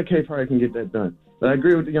 then 100K probably can get that done. But I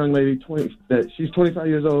agree with the young lady that she's 25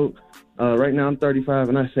 years old. Right now I'm 35,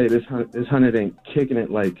 and I say this 100 ain't kicking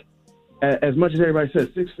it. Like, as much as everybody says,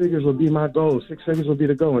 6 figures will be my goal. 6 figures will be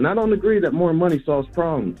the goal. And I don't agree that more money solves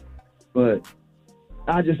problems. But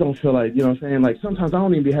I just don't feel like, you know what I'm saying? Like, sometimes I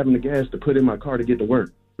don't even be having the gas to put in my car to get to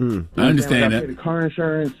work. I understand I that. pay the car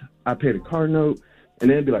insurance. I pay the car note, and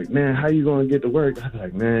they'd be like, man, how you going to get to work? I'd be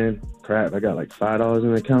like, man, crap, I got like $5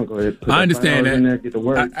 in the account. Go ahead, put I understand $5 in there, get to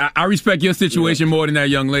work. I respect your situation more than that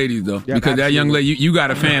young lady's, though. Yeah, because that young lady, you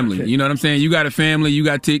got a family. Okay. You know what I'm saying? You got a family. You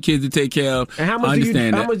got kids to take care of. And how much I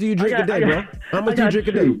understand that. How much do you drink a day, bro? How much do you drink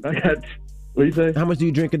a day? I got. What you say? How much do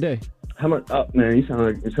you drink a day? How much? Oh man, you sound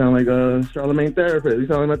like a Charlamagne therapist. You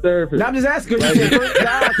sound like my therapist. No, I'm just asking because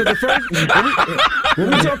the first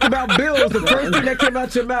when we talked about bills, the first thing that came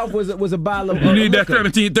out your mouth was a bottle of You need that liquor.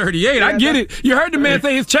 1738. Yeah, I get it. You heard the man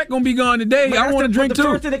say his check gonna be gone today. But I want to drink the too.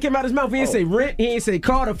 first thing that came out his mouth, he didn't say rent, he didn't say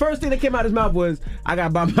car. The first thing that came out his mouth was, I got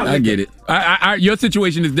to buy my liquor. I get it. Your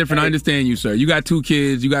situation is different. I understand you, sir. You got 2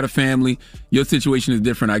 kids. You got a family. Your situation is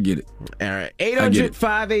different. I get it. All right.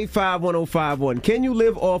 800-585-1051. Can you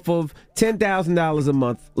live off of $10,000 a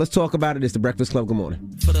month? Let's talk about it. It's the Breakfast Club. Good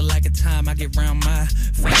morning. For the like of time I get round my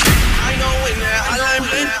I know it now.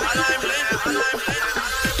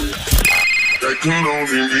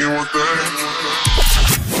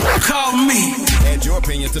 Call me. Add your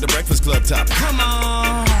opinion to the Breakfast Club topic. Come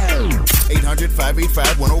on.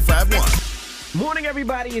 800-585-1051. Morning,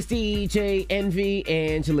 everybody. It's DJ Envy,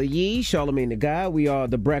 Angela Yee, Charlamagne the Guy. We are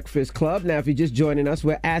the Breakfast Club. Now, if you're just joining us,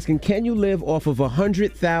 we're asking, can you live off of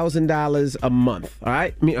 $100,000 a month? All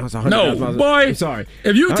right? I mean, it's $100,000. No, boy. I'm sorry.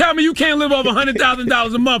 If you tell me you can't live off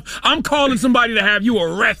 $100,000 a month, I'm calling somebody to have you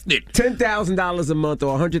arrested. $10,000 a month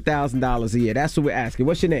or $100,000 a year. That's what we're asking.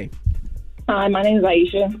 What's your name? Hi, my name is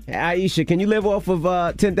Aisha. Hey, Aisha, can you live off of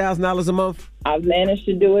 $10,000 a month? I've managed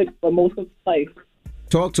to do it for most of life.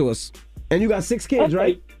 Talk to us. And you got 6 kids,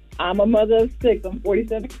 right? I'm a mother of 6. I'm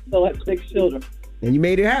 47, so I have 6 children. And you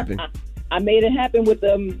made it happen. I made it happen with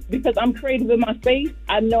them because I'm creative in my space.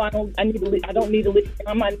 I know I don't need to live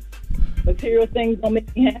on my material things. Don't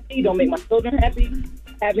make me happy. Don't make my children happy.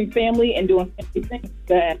 Having family and doing family things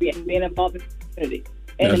to happy and being involved in the community.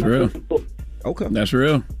 And That's real. Okay. That's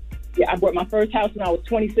real. Yeah, I bought my first house when I was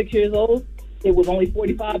 26 years old. It was only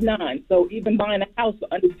 $45,900. So even buying a house for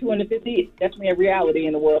under $250, that's me a reality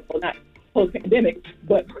in the world. Well, not post-pandemic,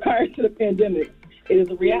 but prior to the pandemic, it is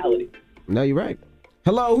a reality. No, you're right.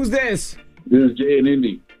 Hello, who's this? This is Jay and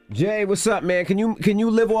Indy. Jay, what's up, man? Can you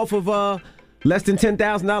live off of less than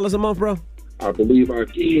 $10,000 a month, bro? I believe I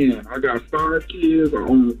can. I got 5 kids. I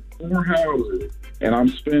own 4 houses, and I'm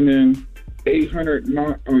spending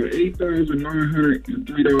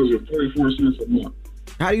 $8,903.44 a month.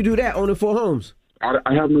 How do you do that owning 4 homes?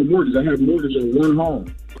 I have no mortgage. I have mortgage on 1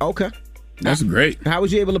 home. Okay. That's great. How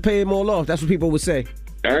was you able to pay them all off? That's what people would say.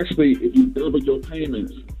 Actually, if you double your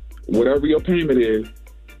payments, whatever your payment is,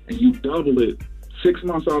 and you double it, 6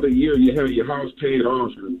 months out of the year, you have your house paid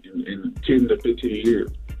off in 10 to 15 years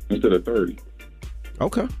instead of 30.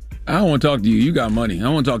 Okay. I don't want to talk to you. You got money. I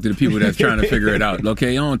want to talk to the people that's trying to figure it out,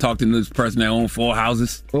 okay? I don't want to talk to this person that owns 4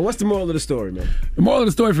 houses. Well, what's the moral of the story, man? The moral of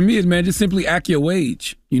the story for me is, man, just simply act your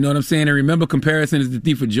wage. You know what I'm saying? And remember, comparison is the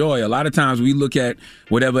thief of joy. A lot of times we look at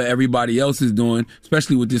whatever everybody else is doing,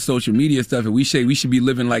 especially with this social media stuff, and we say we should be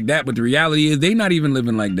living like that. But the reality is they're not even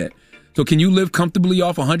living like that. So can you live comfortably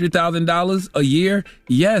off $100,000 a year?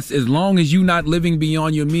 Yes, as long as you're not living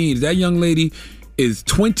beyond your means. That young lady is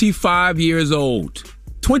 25 years old.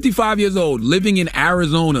 25 years old, living in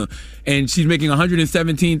Arizona, and she's making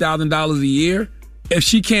 $117,000 a year. If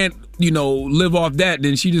she can't, live off that,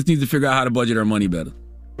 then she just needs to figure out how to budget her money better.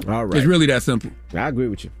 All right. It's really that simple. I agree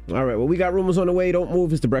with you. All right. Well, we got rumors on the way. Don't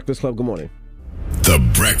move. It's the Breakfast Club. Good morning. The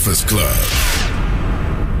Breakfast Club.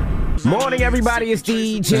 Morning, everybody. It's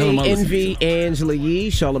DJ Envy, Angela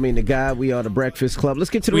Yee, Charlamagne the Guy. We are the Breakfast Club.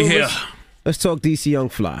 Let's get to the rumors. Here. Let's talk DC Young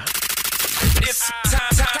Fly. It's time.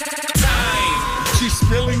 She's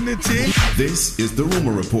spilling the tea. This is the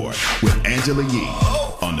Rumor Report with Angela Yee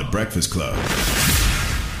on the Breakfast Club.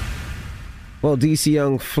 Well, DC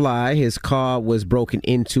Young Fly, his car was broken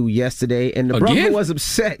into yesterday, and the brother was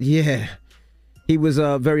upset. Yeah. He was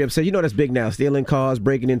very upset. You know that's big now, stealing cars,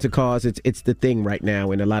 breaking into cars. It's the thing right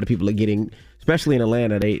now, and a lot of people are getting, especially in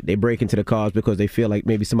Atlanta, they break into the cars because they feel like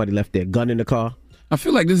maybe somebody left their gun in the car. I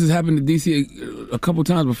feel like this has happened to DC a couple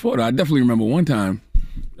times before, though. I definitely remember one time.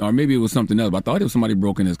 Or maybe it was something else, but I thought it was somebody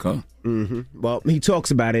broke in his car. Mm-hmm. Well, he talks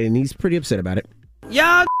about it, and he's pretty upset about it.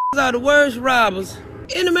 Y'all are the worst robbers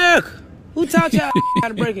in America. Who taught y'all how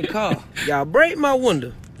to break a car? Y'all break my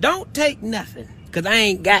window. Don't take nothing, because I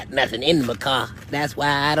ain't got nothing in my car. That's why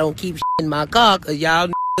I don't keep in my car, because y'all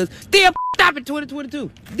still stop in 2022.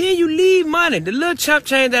 Then you leave money, the little chump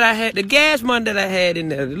change that I had, the gas money that I had in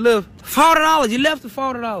there, the little $40, you left the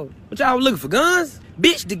 $40. What y'all looking for, guns?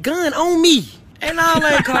 Bitch, the gun on me. And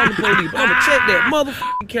I ain't calling the police, but I'ma check that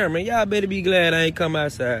motherfucking camera. Y'all better be glad I ain't come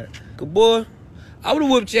outside. Cause boy, I would've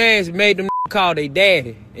whooped your ass and made them call they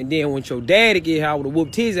daddy, and then when your daddy get here, I would have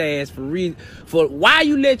whooped his ass for why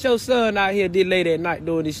you let your son out here this late at night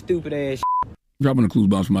doing this stupid ass shit. Dropping the clues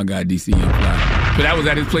bombs for my guy DC Young Fly. So that was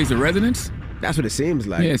at his place of residence? That's what it seems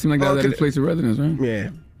like. Yeah, it seemed like that was at his place of residence, right? Yeah.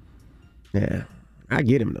 Yeah. I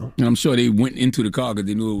get him, though. And I'm sure they went into the car because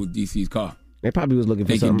they knew it was DC's car. They probably was looking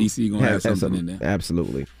for thinking something. DC going to have something in there.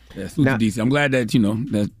 Absolutely. Yeah, salute to DC. I'm glad that,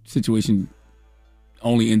 that situation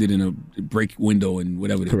only ended in a break window and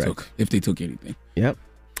whatever they took, if they took anything. Yep.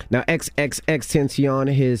 Now,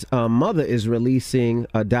 XXXTentacion, his mother is releasing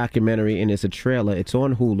a documentary, and it's a trailer. It's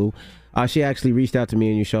on Hulu. She actually reached out to me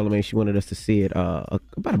and you, Charlamagne. She wanted us to see it about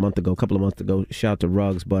a couple of months ago. Shout out to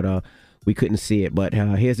Ruggs, but we couldn't see it. But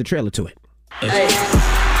here's the trailer to it.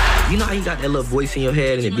 You know how you got that little voice in your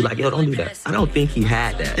head and it be like, yo, don't do that. I don't think he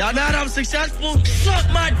had that. Y'all know that I'm successful? Suck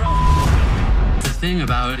my... The thing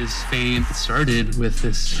about his fame started with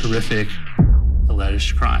this horrific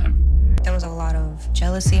alleged crime. There was a lot of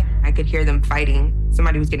jealousy. I could hear them fighting.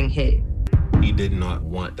 Somebody was getting hit. He did not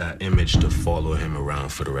want that image to follow him around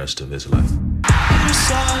for the rest of his life.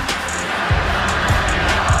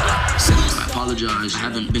 I apologize. I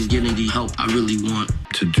haven't been getting the help I really want.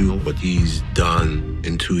 To do what he's done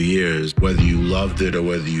in 2 years, whether you loved it or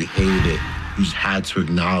whether you hated it, you just had to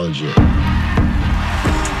acknowledge it.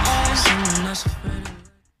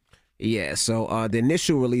 Yeah, so the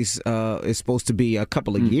initial release is supposed to be a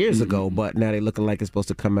couple of years ago, but now they're looking like it's supposed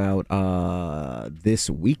to come out this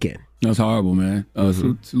weekend. That's horrible, man.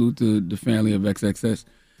 Salute to the family of XXX.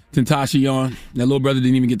 Tentacion, that little brother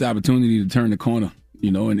didn't even get the opportunity to turn the corner,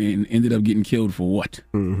 and ended up getting killed for what?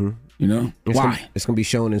 Mm-hmm. Why? It's going to be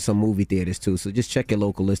shown in some movie theaters, too. So just check your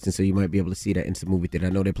local listing so you might be able to see that in some movie theater. I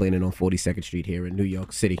know they're playing it on 42nd Street here in New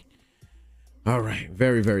York City. All right.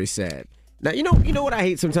 Very, very sad. Now, you know what I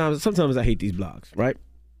hate sometimes? Sometimes I hate these blogs, right?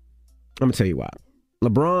 I'm going to tell you why.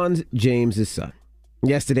 LeBron James' son.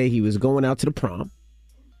 Yesterday, he was going out to the prom,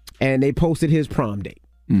 and they posted his prom date.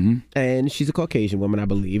 Mm-hmm. And she's a Caucasian woman, I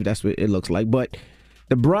believe. That's what it looks like. But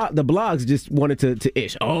the blogs just wanted to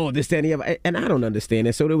ish. Oh, this, that, and the other. And I don't understand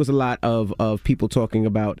it. So there was a lot of people talking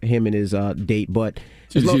about him and his date. But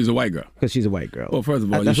she's a white girl. Because she's a white girl. Well, first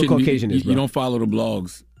of all, that's what Caucasian is, bro. You don't follow the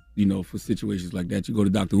blogs, for situations like that. You go to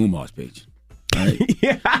Dr. Umar's page. Right?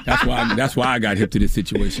 Yeah. That's why I got hip to this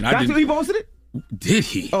situation. That's who he posted it? Did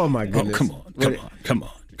he? Oh, my goodness. Oh, come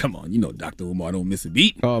on. Dr. Umar don't miss a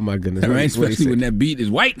beat. Oh, my goodness. Right? Especially when that beat is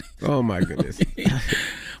white. Oh, my goodness.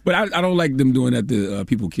 But I don't like them doing that to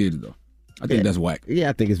people kids, though. I think that's whack. Yeah,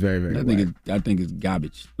 I think it's very, very whack. I think it's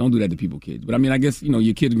garbage. Don't do that to people kids. But, I guess,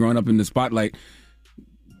 your kids growing up in the spotlight,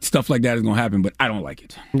 stuff like that is going to happen, but I don't like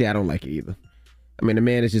it. Yeah, I don't like it either. The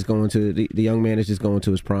man is just going to, the young man is just going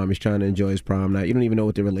to his prom. He's trying to enjoy his prom. Now, you don't even know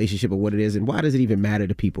what the relationship or what it is, and why does it even matter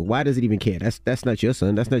to people? Why does it even care? That's not your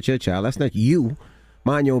son. That's not your child. That's not you.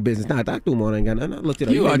 Mind your own business. Nah, Dr. Umar ain't got nothing. I looked it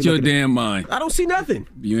up. You out your damn mind. I don't see nothing.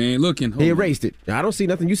 You ain't looking. He erased it. I don't see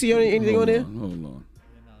nothing. You see anything on there? Hold on.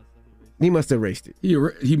 He must have erased it.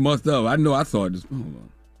 He must have. I know I saw it. Hold on.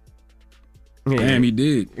 Yeah, damn, he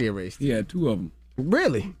did. He erased it. He had 2 of them.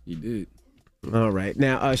 Really? He did. All right.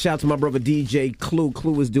 Now, shout out to my brother DJ Clue.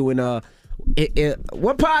 Clue is doing what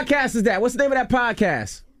podcast is that? What's the name of that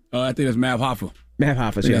podcast? I think that's Mav Hoffa. Mav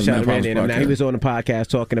Hoffa. Yeah, shout out to him. Now, he was on the podcast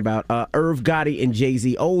talking about Irv Gotti and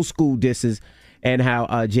Jay-Z old school disses and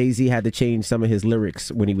how Jay-Z had to change some of his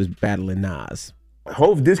lyrics when he was battling Nas.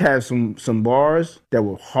 Hov did have some bars that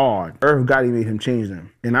were hard. Irv Gotti made him change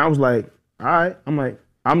them. And I was like, all right.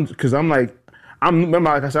 Remember,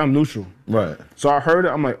 like I said, I'm neutral. Right. So I heard it.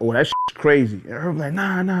 I'm like, oh, that shit's crazy. And Herb like,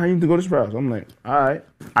 nah, you need to go this route. So I'm like, all right.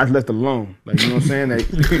 I just left it alone. Like, you know what I'm saying?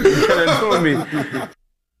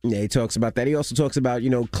 Yeah, he talks about that. He also talks about,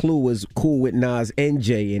 Clue was cool with Nas and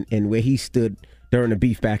Jay and where he stood during the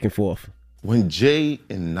beef back and forth. When Jay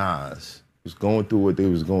and Nas was going through what they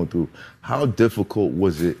was going through, how difficult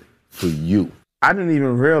was it for you? I didn't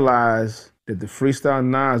even realize that the freestyle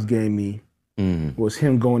Nas gave me was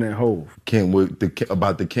him going at Hov.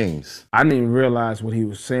 About the Kings. I didn't even realize what he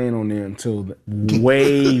was saying on there until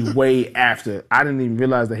way after. I didn't even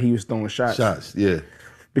realize that he was throwing shots. Shots, yeah.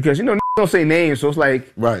 Because, don't say names, so it's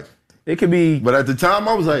like... Right. It could be... But at the time,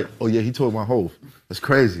 I was like, oh, yeah, he told my Hov. That's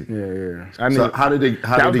crazy. Yeah. So how did they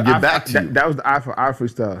get back to you? That was the eye for eye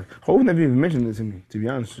freestyle. Hov never even mentioned it to me, to be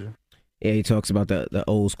honest with you. Yeah, he talks about the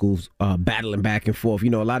old schools battling back and forth. A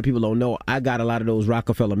lot of people don't know. I got a lot of those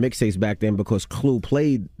Rockefeller mixtapes back then because Clue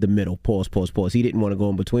played the middle. Pause. He didn't want to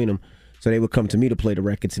go in between them. So they would come to me to play the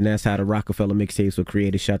records, and that's how the Rockefeller mixtapes were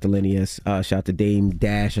created. Shout to Lenny S. Shout to Dame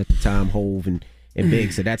Dash at the time, Hov, and and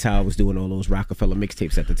big. So that's how I was doing all those Rockefeller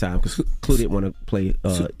mixtapes at the time, because Clue didn't want to play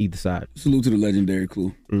either side. Salute to the legendary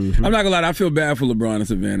Clue. I'm not gonna lie, I feel bad for LeBron and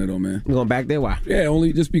Savannah though, man. You going back there? Why? Yeah,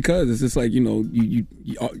 only just because it's just like, you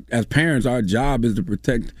as parents, our job is to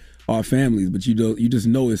protect our families, but you just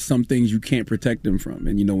know it's some things you can't protect them from.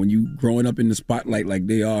 And when you growing up in the spotlight like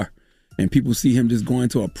they are, and people see him just going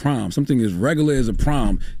to a prom, something as regular as a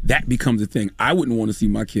prom, that becomes a thing. I wouldn't want to see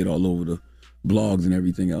my kid all over the blogs and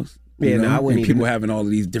everything else. Yeah, no, I wouldn't. And people having all of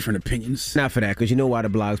these different opinions. Not for that, because you know why the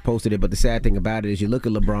blogs posted it. But the sad thing about it is, you look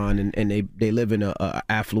at LeBron, and they live in a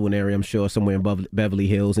affluent area, I'm sure, somewhere in Beverly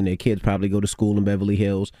Hills, and their kids probably go to school in Beverly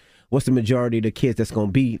Hills. What's the majority of the kids that's going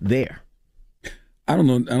to be there? I don't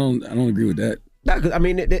know. I don't agree with that. No, I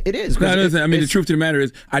mean, it is. No, the truth of the matter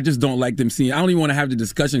is, I just don't like them seeing. I don't even want to have the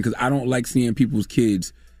discussion, because I don't like seeing people's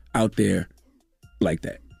kids out there like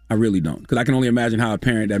that. I really don't, because I can only imagine how a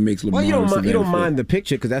parent that makes LeBron. Well, you don't mind the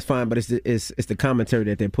picture, because that's fine, but it's the commentary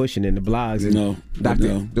that they're pushing in the blogs. And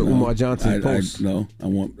the Umar Johnson post. I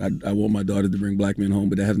want my daughter to bring black men home,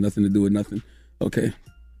 but that has nothing to do with nothing. Okay,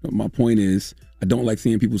 but my point is, I don't like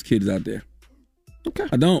seeing people's kids out there. Okay,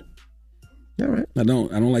 I don't. All right. I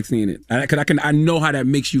don't like seeing it. I know how that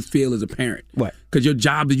makes you feel as a parent. What? Because your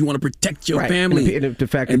job is you want to protect your family. And the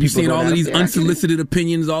fact and that you're seeing all of these unsolicited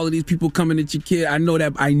opinions, all of these people coming at your kid. I know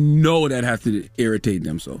that has to irritate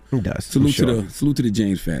them. So it does. Salute to the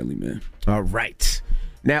James family, man. All right.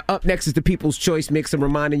 Now, up next is the People's Choice Mix. I'm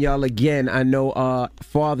reminding y'all again, I know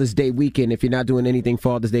Father's Day weekend, if you're not doing anything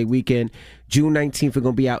Father's Day weekend, June 19th, we're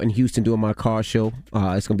going to be out in Houston doing my car show.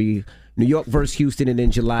 It's going to be New York versus Houston, and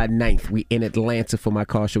then July 9th, we in Atlanta for my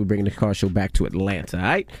car show. We're bringing the car show back to Atlanta, all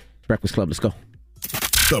right? Breakfast Club, let's go.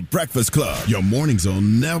 The Breakfast Club. Your mornings will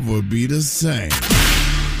never be the same.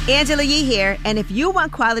 Angela Yee here, and if you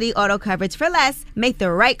want quality auto coverage for less, make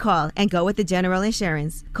the right call and go with the General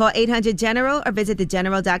Insurance. Call 800-GENERAL or visit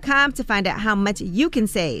thegeneral.com to find out how much you can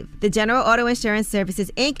save. The General Auto Insurance Services,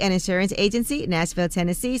 Inc., an insurance agency, Nashville,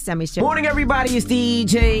 Tennessee. Morning, everybody. It's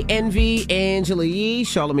DJ Envy, Angela Yee,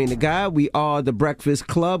 Charlamagne the Guy. We are the Breakfast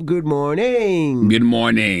Club. Good morning. Good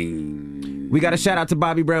morning. We got a shout out to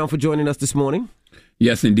Bobby Brown for joining us this morning.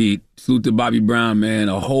 Yes, indeed. Salute to Bobby Brown, man,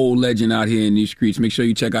 a whole legend out here in these streets. Make sure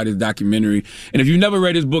you check out his documentary. And if you've never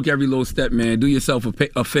read his book, Every Little Step, man, do yourself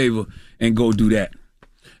a favor and go do that.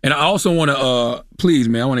 And I also want to, please,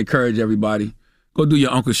 man, I want to encourage everybody. Go do your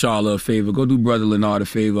Uncle Charla a favor. Go do Brother Leonard a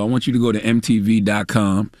favor. I want you to go to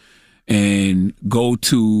MTV.com and go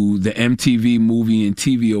to the MTV Movie and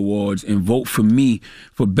TV Awards and vote for me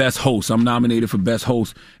for Best Host. I'm nominated for Best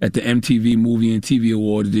Host at the MTV Movie and TV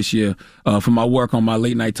Awards this year for my work on my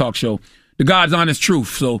late night talk show, The God's Honest Truth.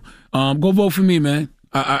 So go vote for me, man.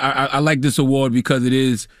 I like this award because it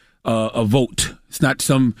is a vote. It's not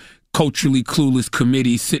some culturally clueless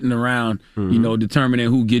committee sitting around, determining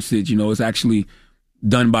who gets it. It's actually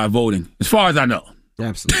done by voting, as far as I know.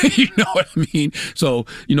 Absolutely. You know what I mean? So,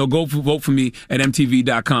 go vote for me at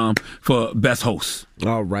MTV.com for Best Host.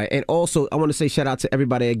 All right. And also, I want to say shout out to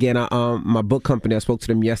everybody again. My book company, I spoke to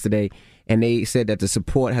them yesterday, and they said that the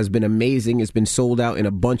support has been amazing. It's been sold out in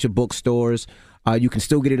a bunch of bookstores. You can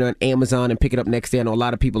still get it on Amazon and pick it up next day. I know a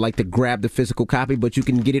lot of people like to grab the physical copy, but you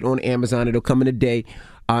can get it on Amazon. It'll come in a day.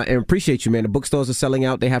 And appreciate you, man. The bookstores are selling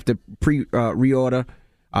out. They have to reorder.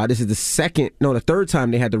 This is the third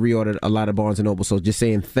time they had to reorder a lot of Barnes & Noble. So just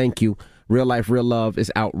saying thank you. Real Life, Real Love is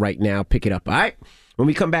out right now. Pick it up, all right? When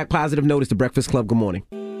we come back, Positive Note is the Breakfast Club. Good morning.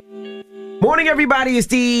 Morning, everybody. It's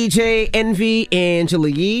DJ Envy, Angela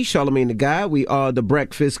Yee, Charlamagne the Guy. We are the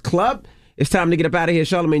Breakfast Club. It's time to get up out of here.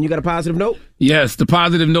 Charlamagne, you got a positive note? Yes, the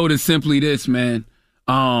positive note is simply this, man.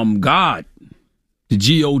 God, the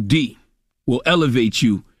G-O-D, will elevate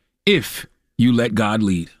you if you let God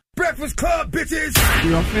lead. Breakfast Club, bitches!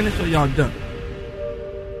 Y'all finished or y'all done?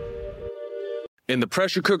 In the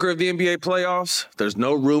pressure cooker of the NBA playoffs, there's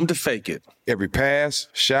no room to fake it. Every pass,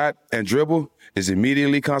 shot, and dribble is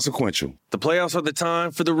immediately consequential. The playoffs are the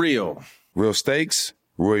time for the real. Real stakes,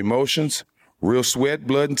 real emotions, real sweat,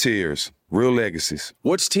 blood, and tears, real legacies.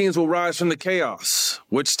 Which teams will rise from the chaos?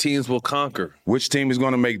 Which teams will conquer? Which team is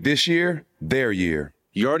going to make this year their year?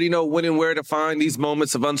 You already know when and where to find these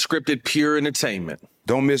moments of unscripted, pure entertainment.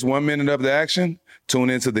 Don't miss 1 minute of the action. Tune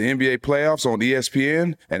into the NBA playoffs on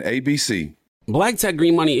ESPN and ABC. Black Tech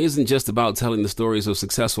Green Money isn't just about telling the stories of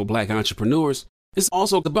successful Black entrepreneurs. It's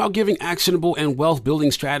also about giving actionable and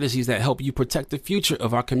wealth-building strategies that help you protect the future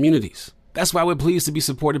of our communities. That's why we're pleased to be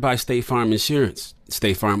supported by State Farm Insurance.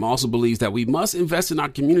 State Farm also believes that we must invest in our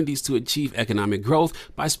communities to achieve economic growth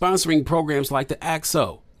by sponsoring programs like the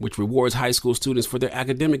ACT-SO, which rewards high school students for their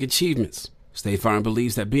academic achievements. State Farm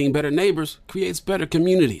believes that being better neighbors creates better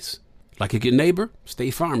communities. Like a good neighbor,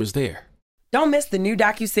 State Farm is there. Don't miss the new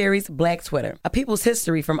docuseries Black Twitter, A People's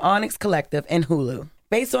History from Onyx Collective and Hulu.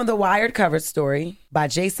 Based on the Wired cover story by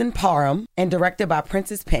Jason Parham and directed by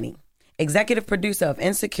Princess Penny. Executive producer of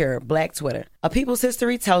Insecure, Black Twitter. A People's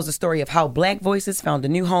History tells the story of how Black voices found a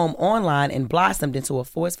new home online and blossomed into a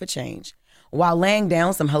force for change, while laying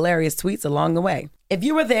down some hilarious tweets along the way. If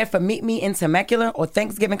you were there for Meet Me in Temecula or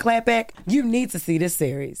Thanksgiving Clapback, you need to see this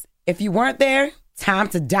series. If you weren't there, time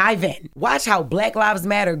to dive in. Watch how Black Lives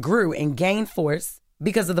Matter grew and gained force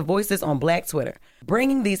because of the voices on Black Twitter,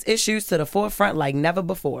 bringing these issues to the forefront like never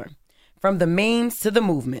before. From the memes to the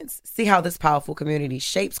movements, see how this powerful community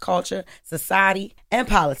shapes culture, society, and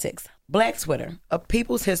politics. Black Twitter, A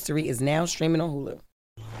People's History, is now streaming on Hulu.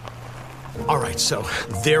 All right, so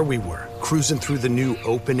there we were, cruising through the new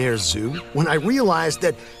open-air zoo, when I realized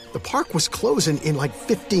that the park was closing in like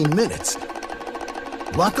 15 minutes.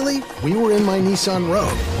 Luckily, we were in my Nissan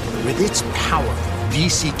Rogue. With its powerful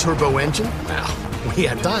VC turbo engine, well, we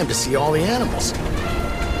had time to see all the animals.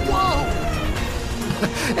 Whoa!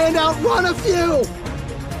 And outrun a few!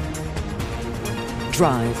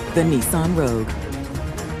 Drive the Nissan Rogue.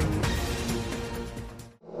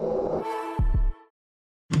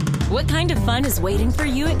 What kind of fun is waiting for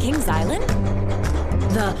you at Kings Island?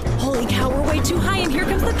 The holy cow, we're way too high and here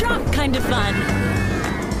comes the drop kind of fun.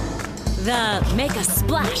 The make a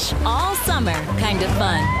splash all summer kind of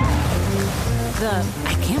fun. The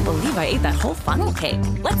I can't believe I ate that whole funnel cake.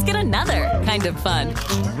 Let's get another kind of fun.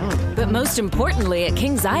 But most importantly, at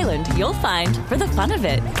Kings Island, you'll find for the fun of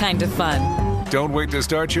it kind of fun. Don't wait to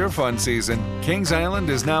start your fun season. Kings Island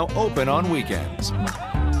is now open on weekends.